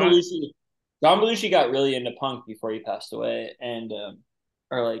that? John Belushi got really into punk before he passed away, and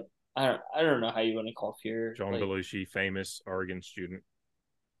or like I don't know how you want to call Fear. John Belushi, famous Oregon student.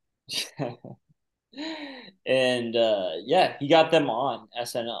 And yeah, he got them on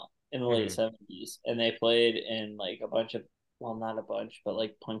SNL in the late '70s, and they played in like a bunch of, well, not a bunch, but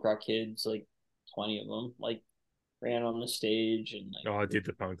like punk rock kids, like 20 of them, like ran on the stage and like I did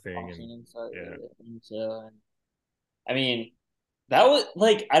the punk thing and yeah. And so, I mean, that was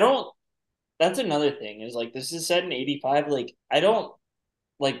like that's another thing is like this is set in '85. Like I don't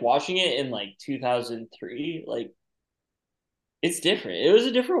like watching it in like 2003. Like it's different. It was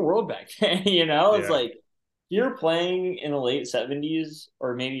a different world back then. It's like you're playing in the late '70s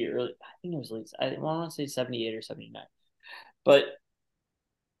or maybe early. I think it was late. I want to say '78 or '79, but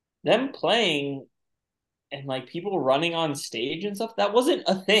them playing and like people running on stage and stuff, that wasn't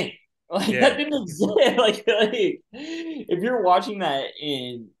a thing. Like that didn't exist. like if you're watching that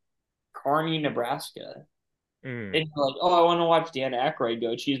in Kearney, Nebraska, and you're like, oh, I want to watch Dan Aykroyd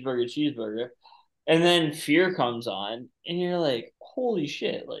go cheeseburger, and then Fear comes on, and you're like, holy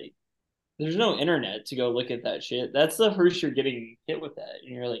shit! Like, there's no internet to go look at that shit. That's the first you're getting hit with that,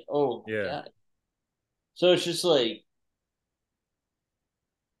 and you're like, oh my god. So it's just like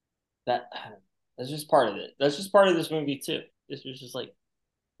that. That's just part of it. That's just part of this movie too. This was just like,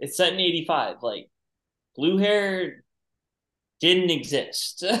 it's set in '85. Like, blue hair didn't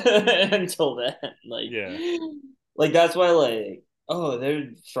exist until then. Like that's why, like, oh, they're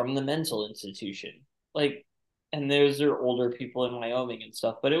from the mental institution. Like, and those are older people in Wyoming and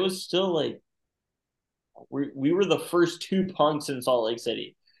stuff. But it was still like we were the first two punks in Salt Lake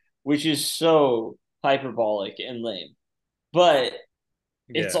City, which is so hyperbolic and lame. But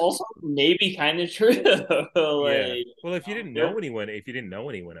it's also maybe kind of true. Well, if you didn't know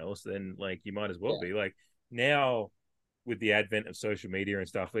anyone else, then like you might as well be like now with the advent of social media and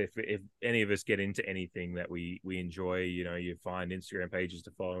stuff. If any of us get into anything that we enjoy, you find Instagram pages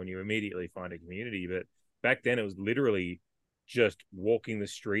to follow and you immediately find a community. But back then it was literally just walking the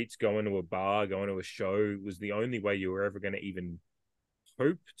streets, going to a bar, going to a show was the only way you were ever going to even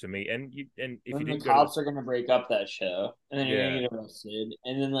hope to meet. And if you didn't, the cops are gonna break up that show, and then you're gonna get arrested.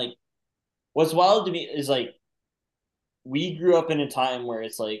 And then like, what's wild to me is like, we grew up in a time where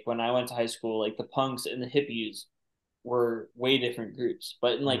it's like when I went to high school, like the punks and the hippies were way different groups.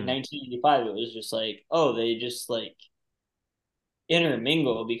 But in like 1985, it was just like, oh, they just like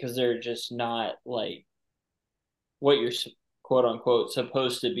intermingle because they're just not like what you're quote unquote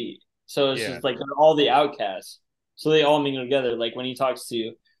supposed to be. So it's just like they're all the outcasts. So they all mingle together. Like when he talks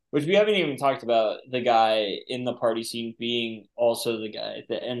to, which we haven't even talked about, the guy in the party scene being also the guy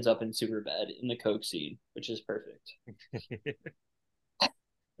that ends up in Superbad in the Coke scene, which is perfect.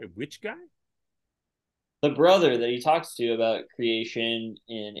 Wait, which guy? The brother that he talks to about creation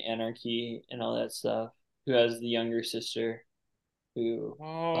and anarchy and all that stuff, who has the younger sister who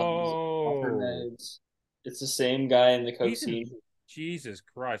off her meds. It's the same guy in the Coke scene. Jesus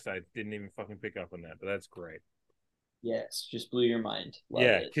Christ, I didn't even fucking pick up on that, but that's great. Yes, just blew your mind.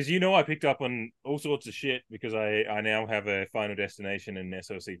 Because I picked up on all sorts of shit because I now have a Final Destination and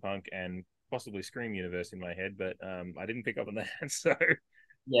SLC Punk and possibly Scream Universe in my head, but I didn't pick up on that. So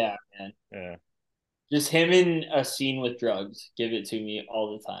yeah, man. Yeah. Just him in a scene with drugs. Give it to me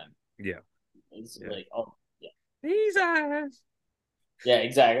all the time. Yeah. It's like, oh, yeah. These eyes. Yeah,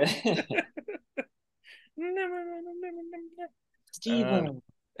 exactly.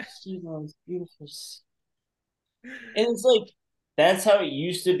 Steve-O's beautiful. And it's like, that's how it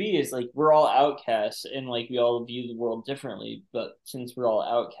used to be. Is like, we're all outcasts and like we all view the world differently. But since we're all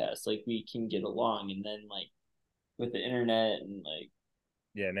outcasts, like we can get along. And then like with the internet and like,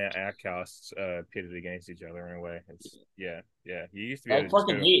 now outcasts pitted against each other in a way. It's you used to be I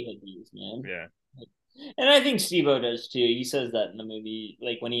fucking hate hippies, man. Yeah. And I think Steve-O does too. He says that in the movie,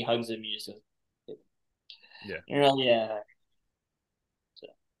 like when he hugs him, he just goes, you're like, yeah. So,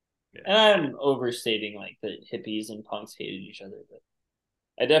 and I'm overstating like the hippies and punks hated each other, but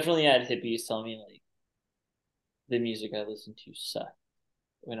I definitely had hippies tell me like the music I listened to sucked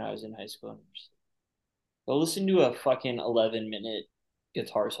when I was in high school. Go listen to a fucking 11-minute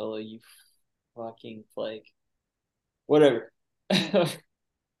guitar solo, you fucking flake. Whatever.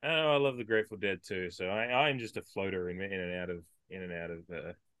 I love the Grateful Dead too, so I'm just a floater in and out of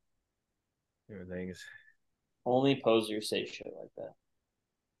things. Only posers say shit like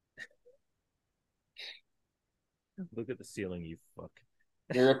Look at the ceiling, you fuck.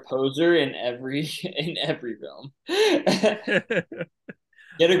 You're a poser in every realm.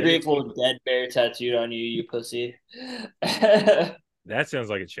 Get a Grateful Dead bear tattooed on you, you pussy. That sounds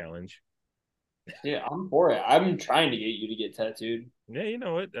like a challenge. Yeah, I'm for it. I'm trying to get you to get tattooed. Yeah, you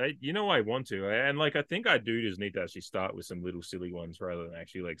know what? I want to, and like I think I do just need to actually start with some little silly ones rather than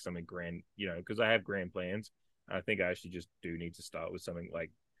actually like something grand. Because I have grand plans. I think I actually just do need to start with something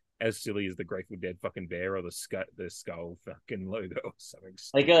like as silly as the Grateful Dead fucking bear or the skull fucking logo or something.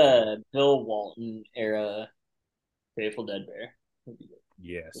 Like a Bill Walton era Grateful Dead bear.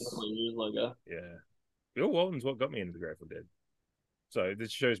 Yes. Logo. Yeah. Bill Walton's what got me into the Grateful Dead. So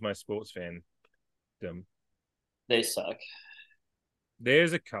this shows my sports fan. They suck.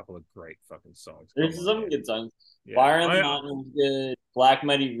 There's a couple of great fucking songs. There's some good songs. Yeah. Fire on the Mountain was good. Black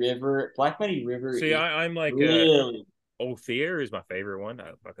Muddy River. Black Muddy River. See, I'm like really. Althea is my favorite one.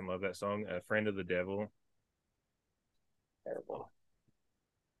 I fucking love that song. Friend of the Devil. Terrible.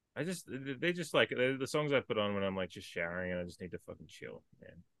 They just like the songs I put on when I'm like just showering and I just need to fucking chill,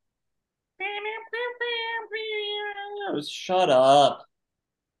 man. Shut up.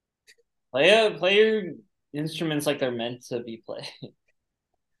 Play your instruments like they're meant to be played.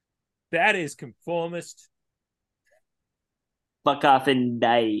 That is conformist. Fuck off and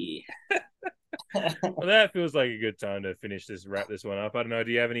die. Well, that feels like a good time to wrap this one up. I don't know.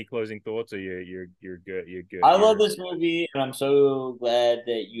 Do you have any closing thoughts, or you're good? You're good. I love this movie, and I'm so glad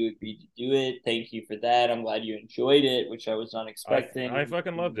that you agreed to do it. Thank you for that. I'm glad you enjoyed it, which I was not expecting. I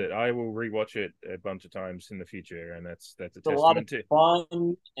fucking loved it. I will rewatch it a bunch of times in the future, and that's a testament a lot of to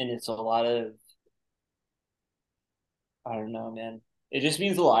fun, and it's a lot of I don't know, man. It just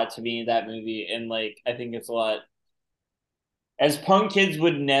means a lot to me, that movie, and like I think it's a lot. As punk kids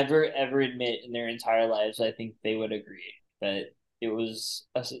would never ever admit in their entire lives, I think they would agree that it was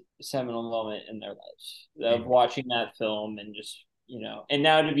a seminal moment in their lives of watching that film and just and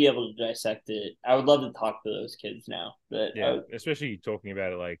now to be able to dissect it. I would love to talk to those kids now. But especially talking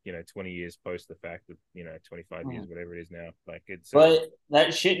about it like 20 years post the fact that 25 years, whatever it is now. Like it's but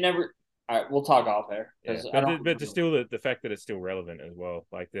that shit never. All right, we'll talk off air. Yeah. But still the fact that it's still relevant as well.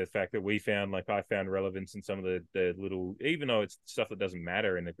 Like the fact that I found relevance in some of the little, even though it's stuff that doesn't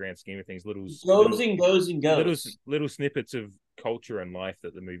matter in the grand scheme of things, little snippets of culture and life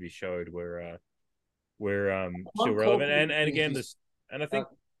that the movie showed were still relevant. And again, I think,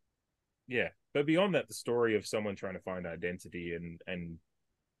 yeah. But beyond that, the story of someone trying to find identity and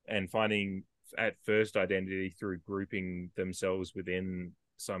finding at first identity through grouping themselves within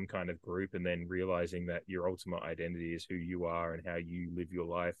some kind of group and then realizing that your ultimate identity is who you are and how you live your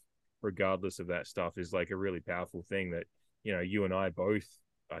life regardless of that stuff is like a really powerful thing that you and I both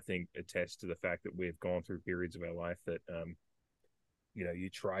I think attest to the fact that we've gone through periods of our life that you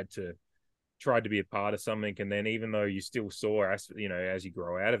tried to be a part of something, and then even though you still saw as you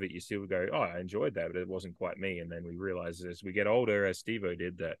grow out of it, you still go, oh, I enjoyed that, but it wasn't quite me. And then we realize as we get older, as Steve-O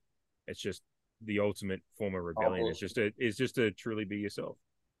did, that it's just the ultimate form of rebellion. It's just to truly be yourself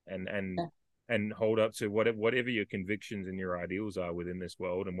and hold up to whatever your convictions and your ideals are within this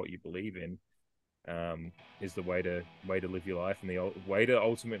world, and what you believe in is the way to live your life, and the way to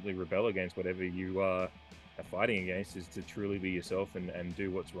ultimately rebel against whatever you are fighting against is to truly be yourself and do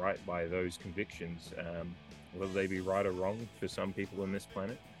what's right by those convictions, whether they be right or wrong for some people on this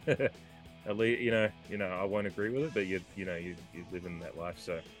planet. At least I won't agree with it, but you live in that life,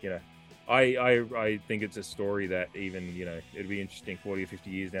 so I think it's a story that even it'd be interesting 40 or 50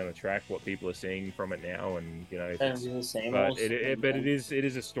 years down the track what people are seeing from it now, and it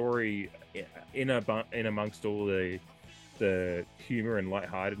is a story in amongst all the humor and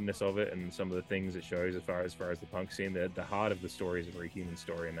lightheartedness of it and some of the things it shows as far as the punk scene. The heart of the story is a very human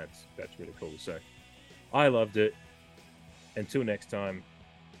story, and that's really cool. So I loved it. Until next time,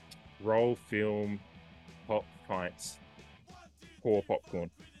 roll film, pop pints, pour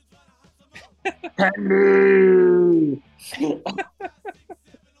popcorn.